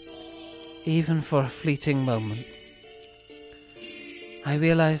death, even for a fleeting moment. I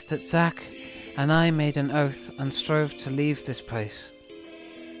realized that Zack and I made an oath and strove to leave this place.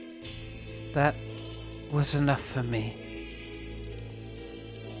 That was enough for me.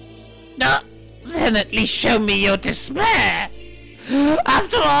 No, then at least show me your despair.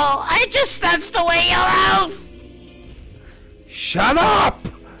 After all, I just snatched away your oath. Shut up!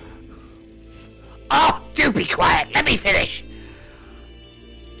 Oh, do be quiet. Let me finish.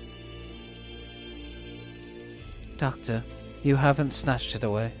 Doctor, you haven't snatched it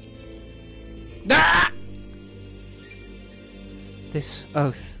away. Ah! This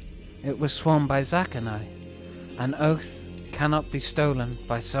oath, it was sworn by Zack and I. An oath cannot be stolen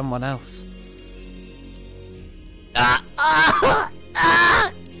by someone else.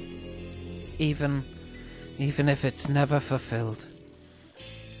 Even if it's never fulfilled.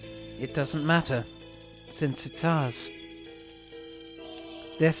 It doesn't matter, since it's ours.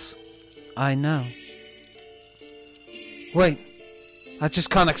 This, I know. Wait, I just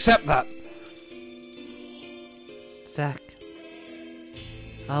can't accept that. Zack,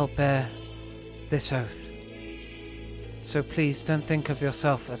 I'll bear this oath. So please don't think of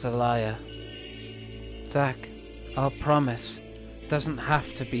yourself as a liar. Zack, our promise doesn't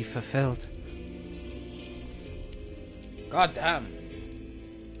have to be fulfilled. God damn.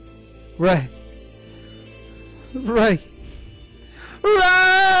 Ray. Ray. Ray!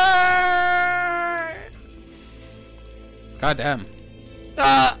 God damn.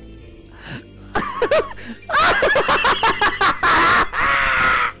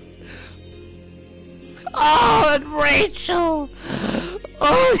 Oh, and Rachel!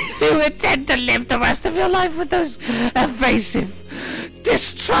 Oh, you intend to live the rest of your life with those evasive,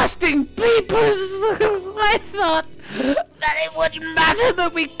 distrusting peepers. I thought that it wouldn't matter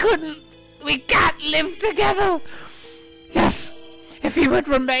that we can't live together. Yes, if he would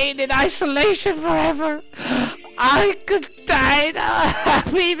remain in isolation forever, I could die a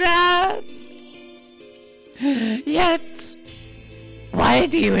happy man. Yet, why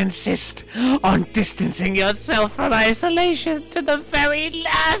do you insist on distancing yourself from isolation to the very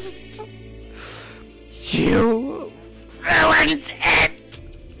last? You ruined it!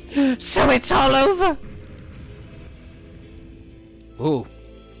 So it's all over? Ooh.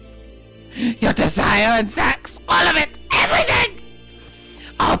 Your desire and Zach's, all of it, everything!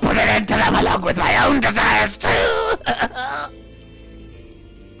 I'll put an end to them along with my own desires too!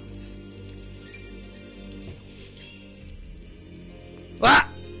 What?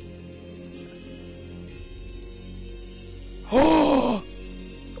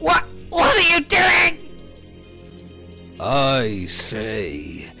 What are you doing? I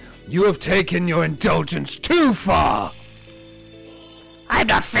say, you have taken your indulgence too far. I'm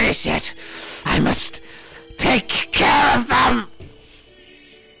not finished yet. I must take care of them.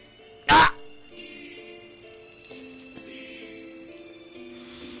 Ah!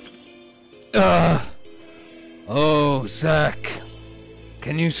 Oh, Zach.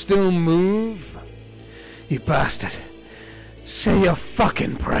 Can you still move? You bastard. Say your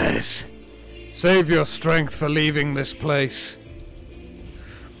fucking prayers. Save your strength for leaving this place.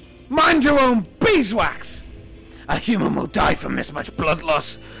 Mind your own beeswax! A human will die from this much blood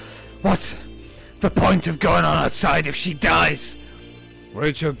loss. What's the point of going on outside if she dies?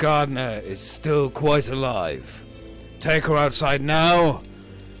 Rachel Gardner is still quite alive. Take her outside now,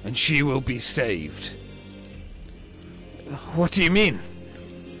 and she will be saved. What do you mean?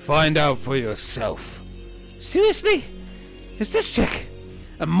 Find out for yourself. Seriously? Is this chick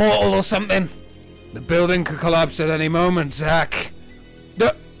immortal or something? The building could collapse at any moment, Zach.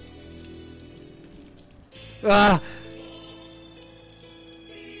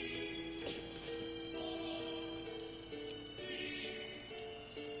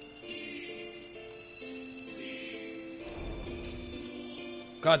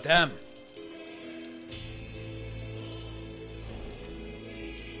 God damn.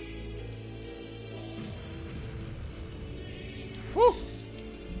 Whew.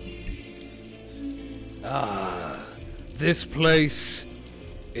 This place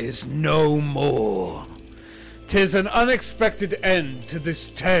is no more. 'Tis an unexpected end to this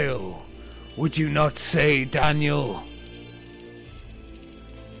tale. Would you not say, Daniel?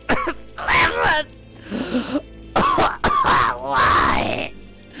 Reverend! Why?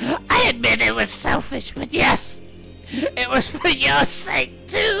 I admit it was selfish, but yes, it was for your sake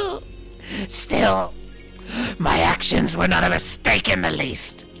too. Still, my actions were not a mistake in the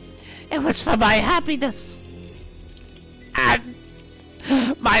least. It was for my happiness. And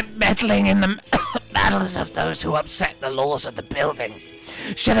my meddling in the matters of those who upset the laws of the building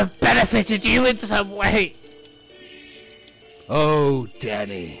should have benefited you in some way. Oh,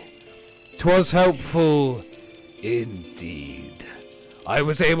 Danny, 'twas helpful indeed. I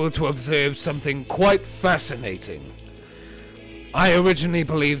was able to observe something quite fascinating. I originally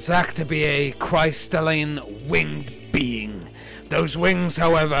believed Zach to be a crystalline winged being. Those wings,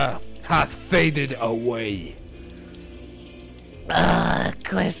 however, hath faded away.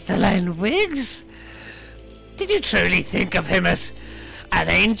 Crystalline wings? Did you truly think of him as an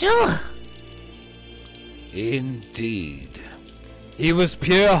angel? Indeed. He was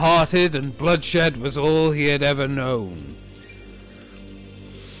pure-hearted, and bloodshed was all he had ever known.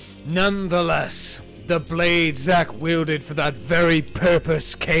 Nonetheless, the blade Zach wielded for that very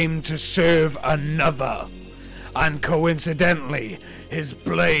purpose came to serve another. And coincidentally, his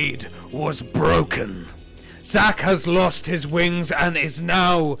blade was broken. Zach has lost his wings and is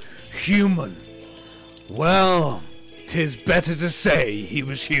now human. Well, 'tis better to say he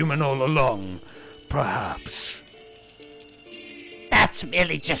was human all along, perhaps. That's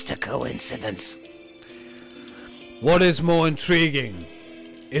merely just a coincidence. What is more intriguing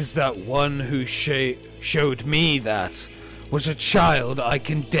is that one who showed me that was a child I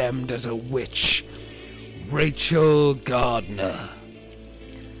condemned as a witch. Rachel Gardner.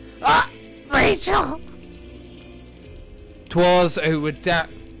 Rachel! 'Twas a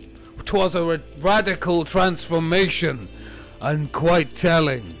radical transformation, and quite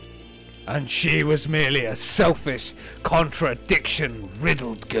telling. And she was merely a selfish,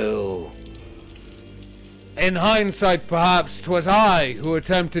 contradiction-riddled girl. In hindsight, perhaps 'twas I who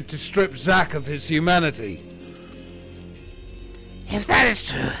attempted to strip Zach of his humanity. If that is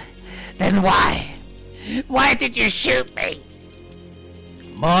true, then why? Why did you shoot me?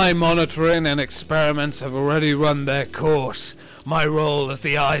 My monitoring and experiments have already run their course. My role as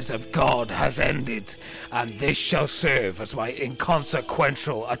the eyes of God has ended, and this shall serve as my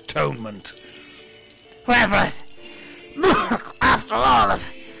inconsequential atonement. Reverend, after all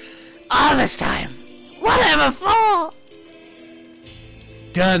this time, whatever for?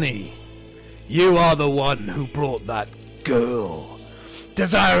 Danny, you are the one who brought that girl,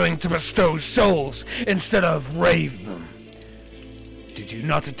 desiring to bestow souls instead of rave them. Did you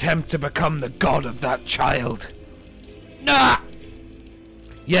not attempt to become the god of that child? Nah.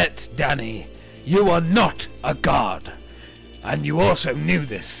 Yet, Danny, you are not a god. And you also knew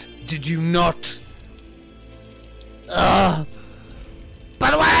this, did you not? But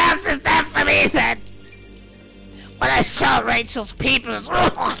what else is there for me then? When I saw Rachel's peoples,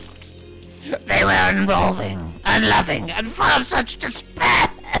 they were involving and loving and full of such despair.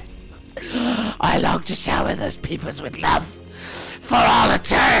 I longed to shower those peoples with love for all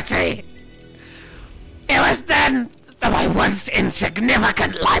eternity. It was then that my once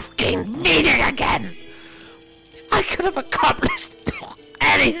insignificant life gained meaning again. I could have accomplished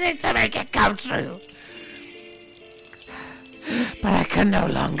anything to make it come true. But I can no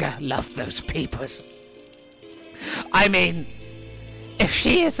longer love those peoples. I mean, if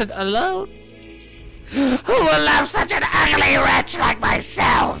she isn't alone, who will love such an ugly wretch like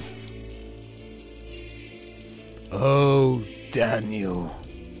myself? Oh, Daniel.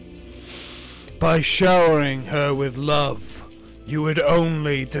 By showering her with love, you would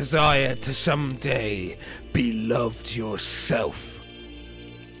only desire to someday be loved yourself.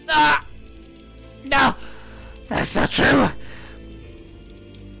 No, that's not true.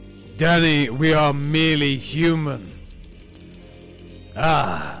 Danny, we are merely human.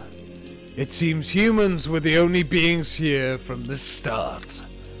 It seems humans were the only beings here from the start.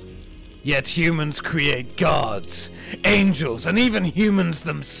 Yet humans create gods, angels, and even humans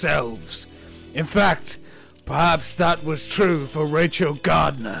themselves. In fact, perhaps that was true for Rachel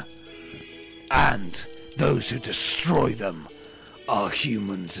Gardner. And those who destroy them are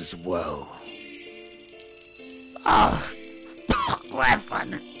humans as well. Oh,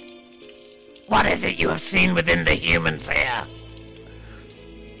 Reverend. What is it you have seen within the humans here?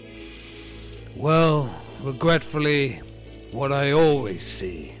 Well, regretfully, what I always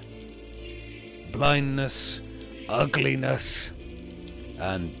see. Blindness, ugliness,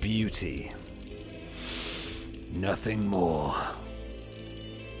 and beauty. Nothing more.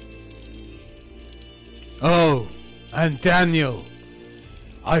 Oh, and Daniel,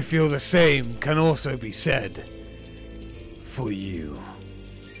 I feel the same can also be said for you.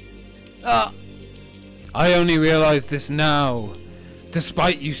 I only realize this now,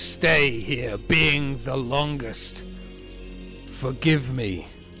 despite you stay here being the longest. Forgive me.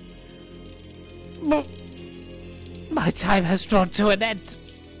 My time has drawn to an end.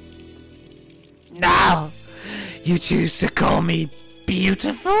 Now, you choose to call me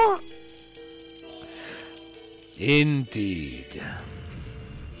beautiful? Indeed.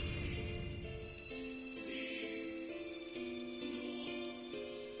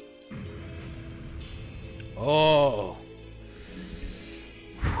 Oh.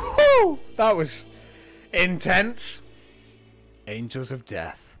 Whew, that was intense. Angels of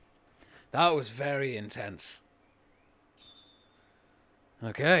Death. That was very intense.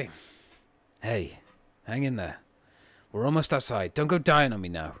 Okay. Hey, hang in there. We're almost outside. Don't go dying on me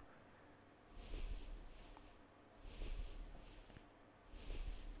now.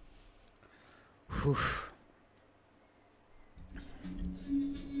 Whew.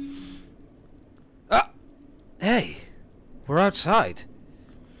 Hey, we're outside.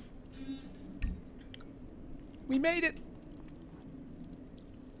 We made it.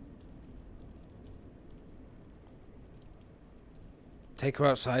 Take her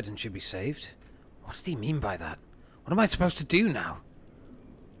outside and she'll be saved? What did he mean by that? What am I supposed to do now?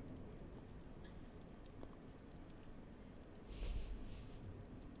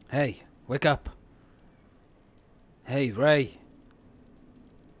 Hey, wake up. Hey, Ray.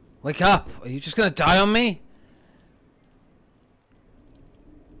 Wake up. Are you just gonna die on me?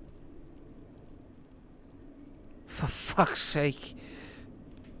 For fuck's sake.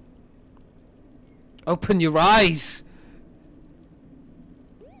 Open your eyes.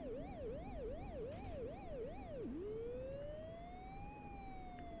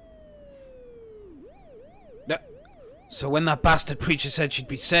 So when that bastard preacher said she'd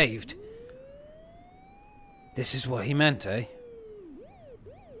be saved, this is what he meant, eh?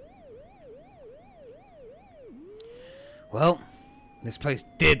 Well, this place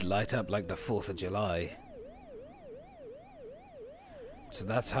did light up like the 4th of July. So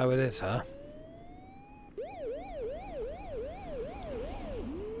that's how it is, huh?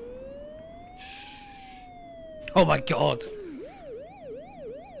 Oh my god.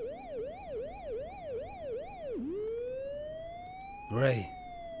 Ray,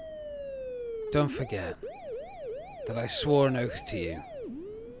 don't forget that I swore an oath to you.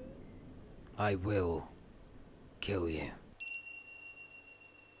 I will kill you.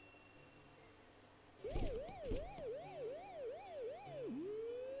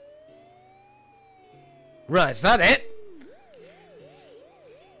 Right, is that it?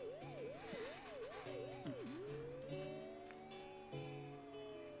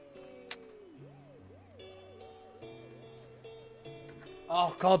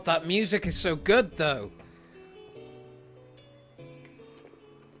 Oh god, that music is so good though.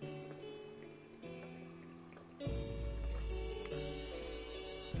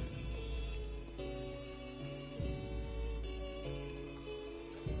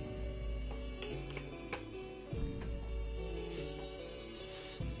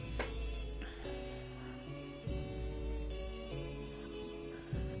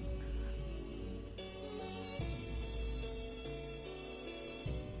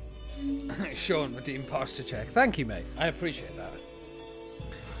 Sean, redeem posture check. Thank you, mate. I appreciate that.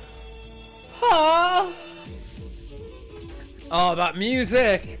 Ah! Oh, that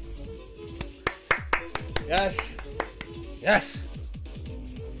music! Yes! Yes!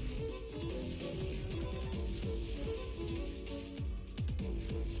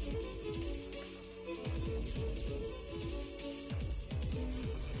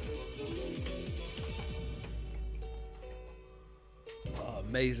 Oh,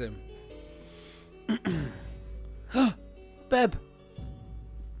 amazing. Beb.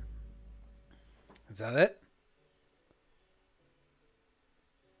 Is that it?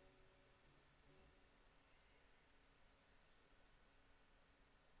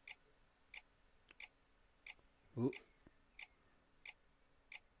 Ooh.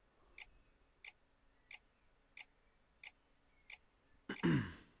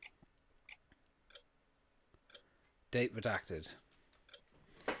 Date redacted.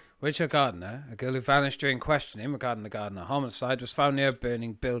 Rachel Gardner, a girl who vanished during questioning regarding the Gardner homicide, was found near a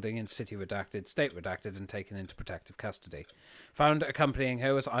burning building in city redacted, state redacted, and taken into protective custody. Found accompanying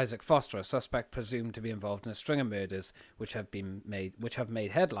her was Isaac Foster, a suspect presumed to be involved in a string of murders which have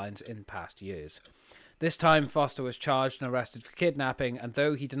made headlines in past years. This time, Foster was charged and arrested for kidnapping, and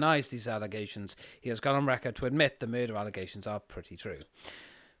though he denies these allegations, he has gone on record to admit the murder allegations are partially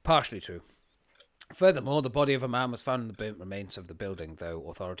true. Furthermore, the body of a man was found in the burnt remains of the building, though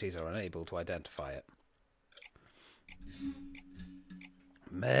authorities are unable to identify it.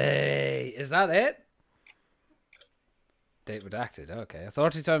 May, is that it? Date redacted, okay.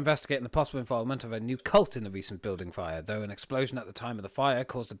 Authorities are investigating the possible involvement of a new cult in the recent building fire, though an explosion at the time of the fire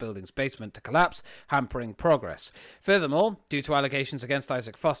caused the building's basement to collapse, hampering progress. Furthermore, due to allegations against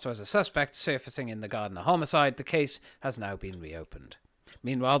Isaac Foster as a suspect surfacing in the Gardner homicide, the case has now been reopened.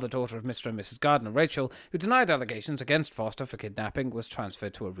 Meanwhile, the daughter of Mr. and Mrs. Gardner, Rachel, who denied allegations against Foster for kidnapping, was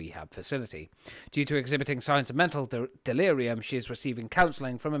transferred to a rehab facility. Due to exhibiting signs of mental delirium, she is receiving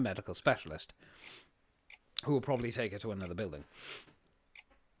counselling from a medical specialist, who will probably take her to another building.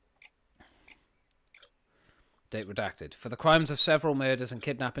 Date redacted. For the crimes of several murders and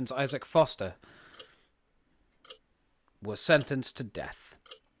kidnappings, Isaac Foster was sentenced to death.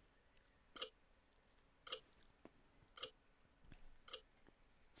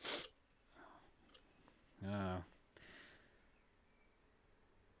 Oh.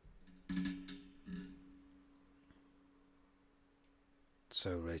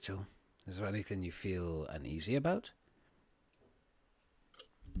 So, Rachel, is there anything you feel uneasy about?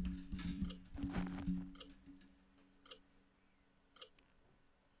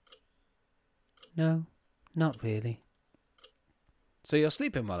 No, not really. So you're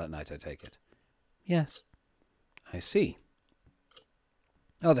sleeping well at night, I take it? Yes. I see.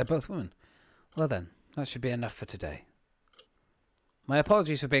 Oh, they're both women. Well then, that should be enough for today. My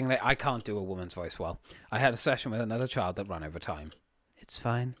apologies for being late. I can't do a woman's voice well. I had a session with another child that ran over time. It's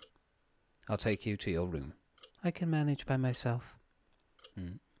fine. I'll take you to your room. I can manage by myself.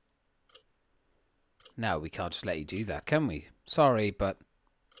 Now, we can't just let you do that, can we? Sorry, but...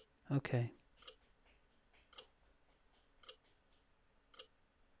 Okay.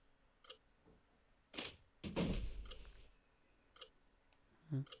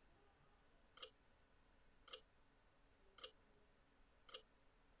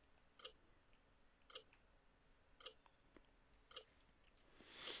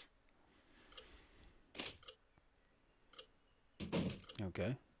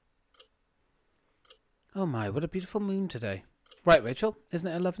 Okay. Oh my, what a beautiful moon today. Right, Rachel, isn't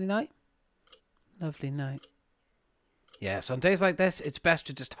it a lovely night? Lovely night. Yes, on days like this, it's best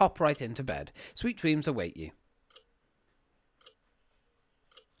to just hop right into bed. Sweet dreams await you.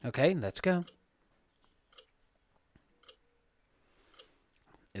 Okay, let's go.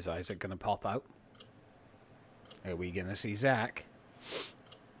 Is Isaac going to pop out? Are we going to see Zach?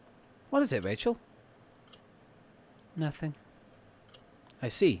 What is it, Rachel? Nothing. I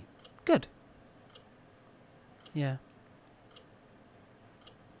see. Good. Yeah.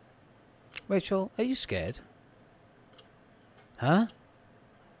 Rachel, are you scared? Huh?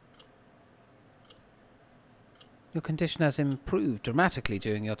 Your condition has improved dramatically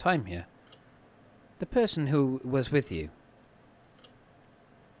during your time here. The person who was with you,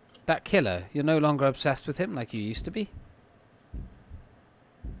 that killer, you're no longer obsessed with him like you used to be?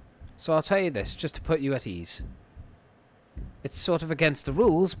 So I'll tell you this, just to put you at ease. It's sort of against the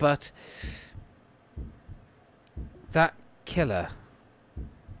rules, but that killer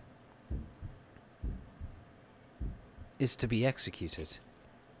is to be executed.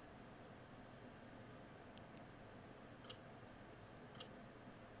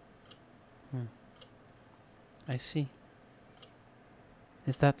 I see.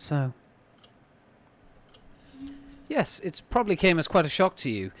 Is that so? Yes, it probably came as quite a shock to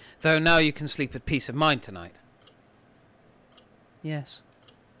you, though now you can sleep at peace of mind tonight. Yes.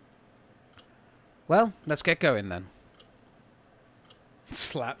 Well, let's get going then.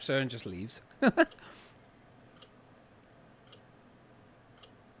 Slaps her and just leaves. Yeah,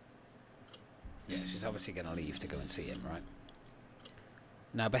 she's obviously going to leave to go and see him, right?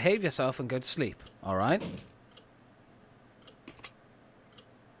 Now behave yourself and go to sleep, alright?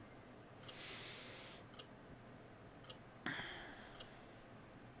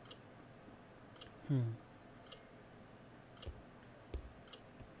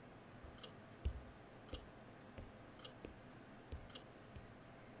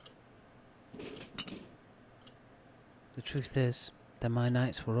 The truth is that my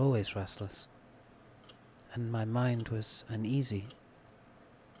nights were always restless, and my mind was uneasy.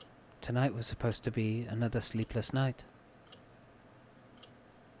 Tonight was supposed to be another sleepless night.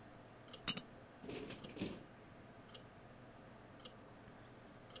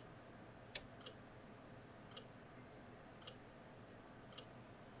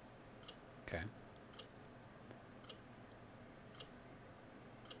 Okay.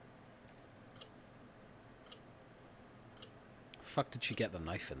 Fuck did she get the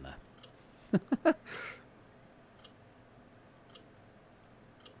knife in there?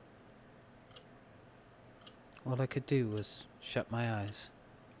 All I could do was shut my eyes.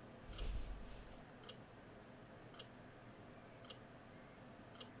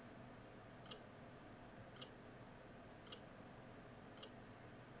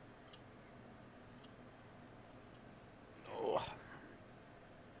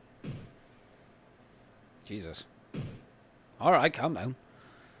 Jesus. Alright, calm down.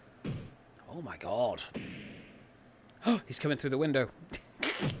 Oh my god. He's coming through the window.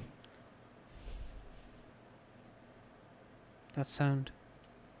 That sound,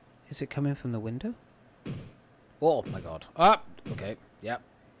 is it coming from the window? Oh my god. Ah! Okay, yep.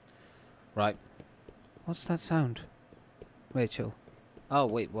 Right. What's that sound? Rachel, Oh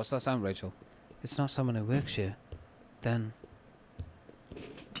wait, what's that sound, Rachel? it's not someone who works here. Then,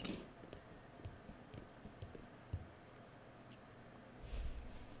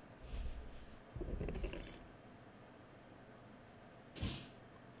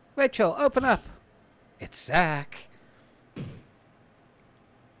 Rachel, open up! It's Zach.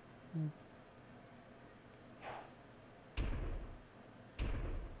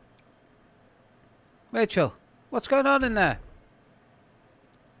 Rachel, what's going on in there?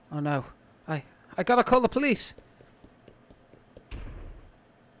 Oh no, I gotta call the police.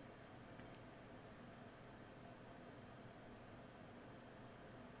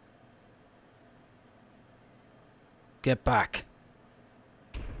 Get back.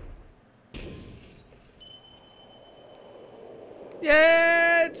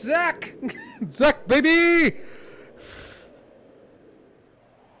 Yeah, it's Zach! Zach, baby!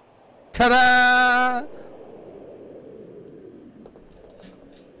 Ta-da!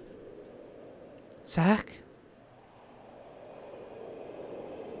 Zach?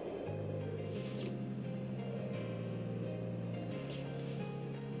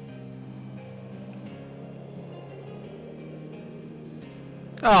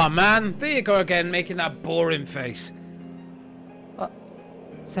 Oh man, there you go again, making that boring face.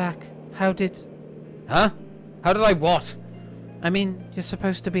 Zach, how did... Huh? How did I what? I mean, you're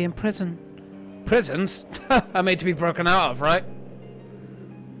supposed to be in prison. Prisons? I'm made to be broken out of, right?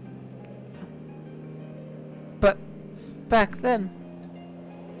 But back then,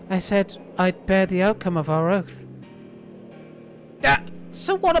 I said I'd bear the outcome of our oath. Yeah,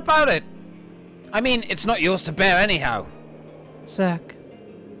 so what about it? I mean, it's not yours to bear anyhow. Zach,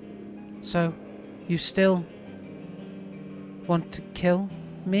 So, you still want to kill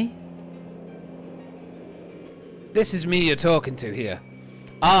me? This is me you're talking to here.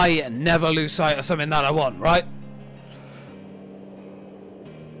 I never lose sight of something that I want, right?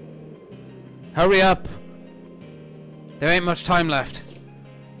 Hurry up. There ain't much time left.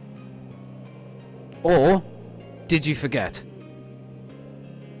 Or did you forget?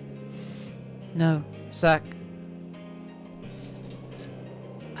 No, Zack.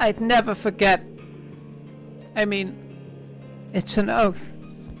 I'd never forget. I mean, it's an oath.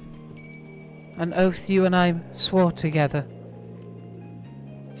 An oath you and I swore together.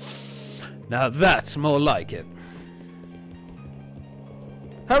 Now that's more like it.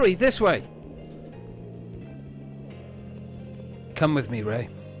 Hurry, this way. Come with me, Ray.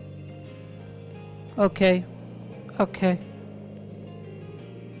 Okay. Okay.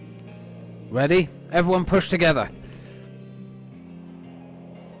 Ready? Everyone push together.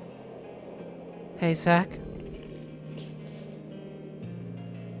 Hey, Zack.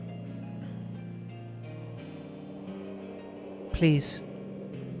 Please,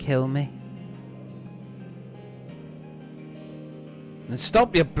 kill me. And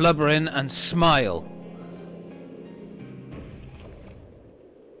stop your blubbering and smile.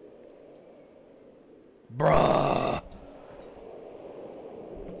 Bruh.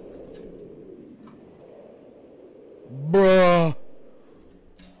 Bruh.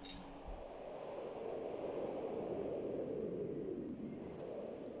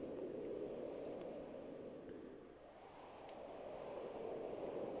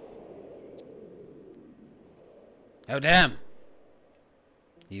 Oh damn.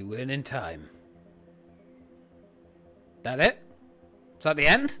 You win in time. That it? Is that the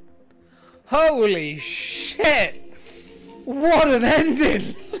end? Holy shit! What an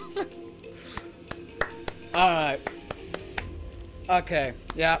ending! Alright. Okay,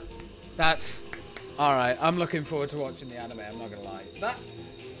 yeah. That's... Alright, I'm looking forward to watching the anime, I'm not gonna lie. That,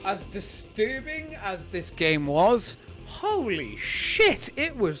 as disturbing as this game was, holy shit,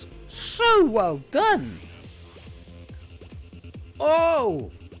 it was so well done!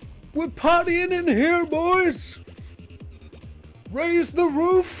 Oh! We're partying in here, boys! Raise the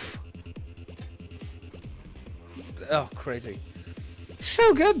roof! Oh, crazy.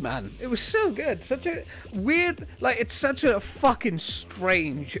 So good, man. It was so good. Such a weird, like, it's such a fucking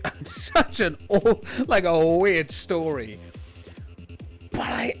strange and such an like a weird story.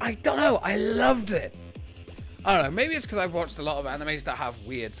 But I don't know, I loved it. I don't know, maybe it's because I've watched a lot of animes that have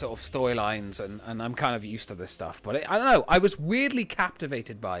weird sort of storylines and I'm kind of used to this stuff. But I don't know, I was weirdly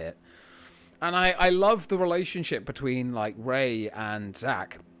captivated by it. And I love the relationship between, like, Ray and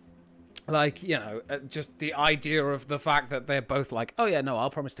Zack. Like, you know, just the idea of the fact that they're both like, oh yeah, no, I'll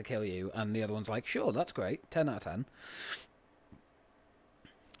promise to kill you. And the other one's like, sure, that's great. 10 out of 10.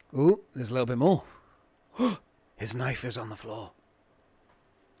 Ooh, there's a little bit more. His knife is on the floor.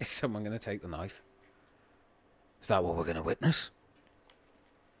 Is someone going to take the knife? Is that what we're going to witness?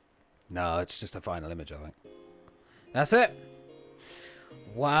 No, it's just a final image, I think. That's it.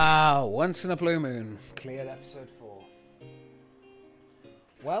 Wow, Once in a Blue Moon. Cleared episode 4.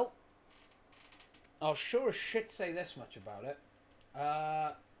 Well, I'll sure as shit say this much about it.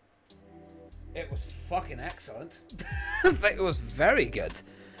 It was fucking excellent. It was very good.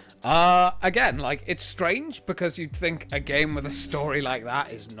 Again, like, it's strange because you'd think a game with a story like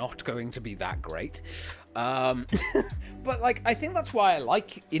that is not going to be that great. But, like, I think that's why I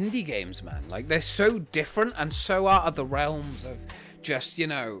like indie games, man. Like, they're so different and so out of the realms of just, you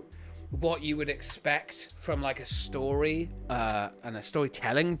know, what you would expect from, like, a story and a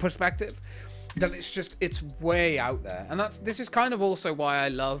storytelling perspective. That it's way out there. And this is kind of also why I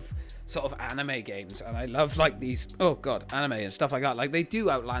love sort of anime games, and I love, like, these, oh god, anime and stuff like that. Like, they do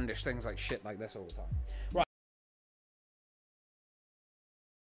outlandish things like shit like this all the time.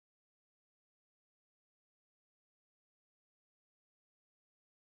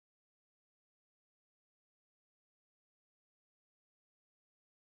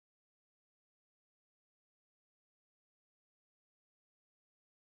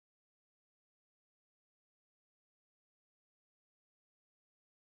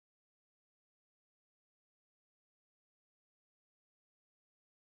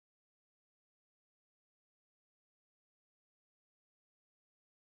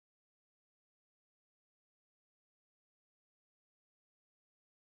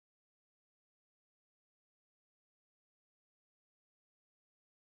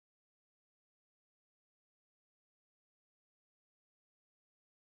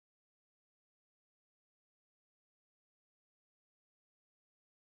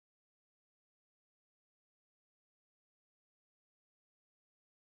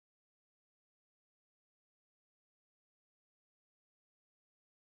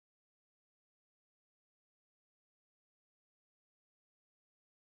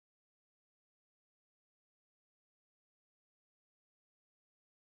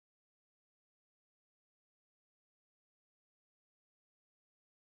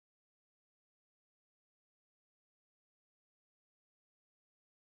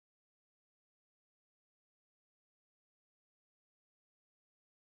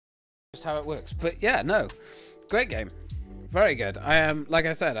 just how it works. But yeah, no, great game, very good. I am, like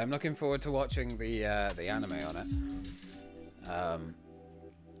I said, I'm looking forward to watching the anime on it.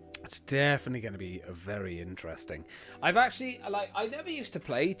 It's definitely going to be very interesting. I've actually, like, I never used to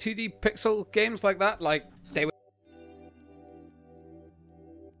play 2D pixel games like that. Like, they were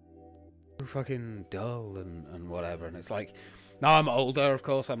fucking dull and whatever. And it's like, now I'm older, of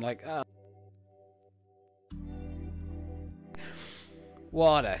course, I'm like, oh,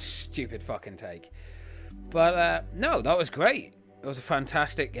 what a stupid fucking take. But, no, that was great. It was a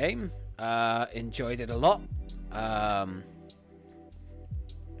fantastic game. Enjoyed it a lot.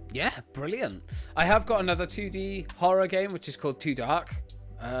 Yeah, brilliant. I have got another 2D horror game, which is called Too Dark.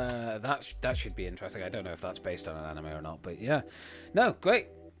 That should be interesting. I don't know if that's based on an anime or not, but yeah. No, great.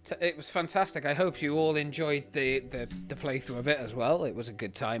 It was fantastic. I hope you all enjoyed the playthrough of it as well. It was a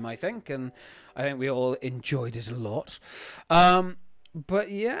good time, I think, and I think we all enjoyed it a lot.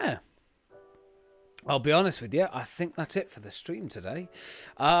 But yeah, I'll be honest with you. I think that's it for the stream today.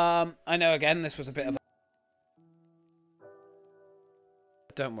 I know, again, this was a bit of a...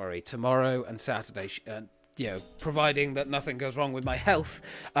 Don't worry, tomorrow and Saturday, you know, providing that nothing goes wrong with my health,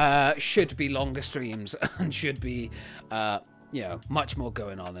 should be longer streams and should be, you know, much more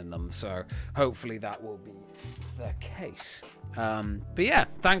going on in them. So hopefully that will be the case. But yeah,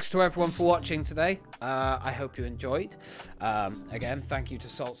 thanks to everyone for watching today. I hope you enjoyed. Again, thank you to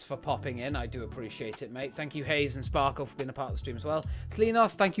Salts for popping in. I do appreciate it, mate. Thank you, Hayes and Sparkle, for being a part of the stream as well.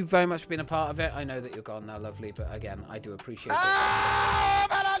 Tlinos, thank you very much for being a part of it. I know that you're gone now, lovely, but again, I do appreciate it. Ah,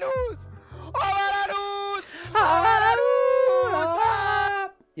 va la luz! Oh, va la luz!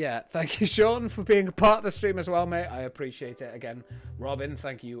 Yeah, thank you, Sean, for being a part of the stream as well, mate. I appreciate it. Again, Robin,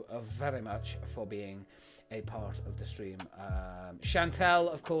 thank you very much for being a part of the stream. Chantel,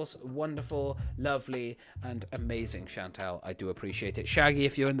 of course, wonderful, lovely, and amazing Chantel. I do appreciate it. Shaggy,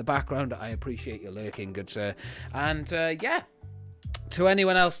 if you're in the background, I appreciate your lurking, good sir. And yeah, to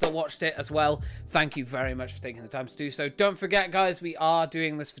anyone else that watched it as well, thank you very much for taking the time to do so. Don't forget, guys, we are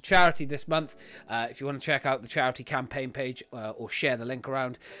doing this for charity this month. If you want to check out the charity campaign page or share the link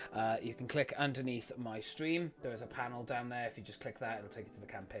around, you can click underneath my stream. There is a panel down there. If you just click that, it'll take you to the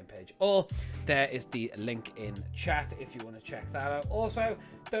campaign page. Or there is the link in chat if you want to check that out. Also,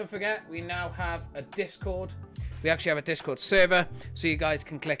 don't forget, we now have a Discord. We actually have a Discord server, so you guys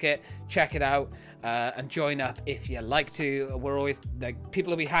can click it, check it out, and join up if you like to. We're always, like,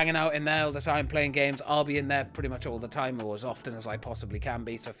 people will be hanging out in there all the time playing games. I'll be in there pretty much all the time, or as often as I possibly can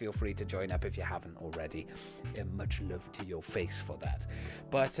be, so feel free to join up if you haven't already. Much love to your face for that.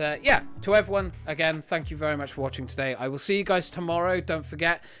 But yeah, to everyone, again, thank you very much for watching today. I will see you guys tomorrow. Don't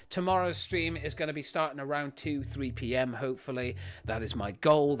forget, tomorrow's stream is going to be starting around 2-3 p.m. hopefully. That is my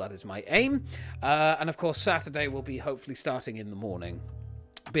goal, that is my aim. And of course, Saturday will be hopefully starting in the morning.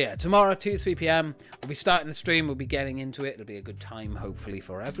 But yeah, tomorrow, 2-3 p.m. we'll be starting the stream. We'll be getting into it. It'll be a good time, hopefully,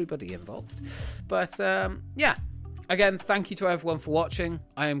 for everybody involved. But yeah, again, thank you to everyone for watching.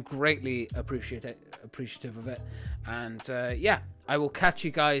 I am greatly appreciative of it. And yeah, I will catch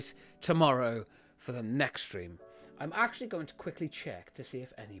you guys tomorrow for the next stream. I'm actually going to quickly check to see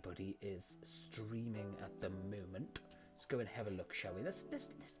if anybody is streaming at the moment. Let's go and have a look, shall we? Let's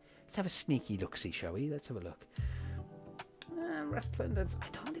have a sneaky look-see, shall we? Let's have a look. Resplendence. I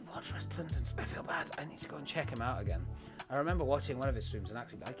don't really watch Resplendence. I feel bad. I need to go and check him out again. I remember watching one of his streams and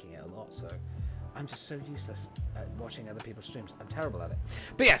actually liking it a lot, so I'm just so useless at watching other people's streams. I'm terrible at it.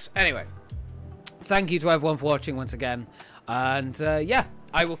 But yes, anyway, thank you to everyone for watching once again. And yeah,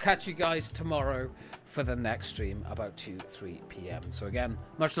 I will catch you guys tomorrow for the next stream about 2-3 p.m. So again,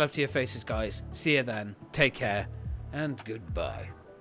 much love to your faces, guys. See you then. Take care and goodbye.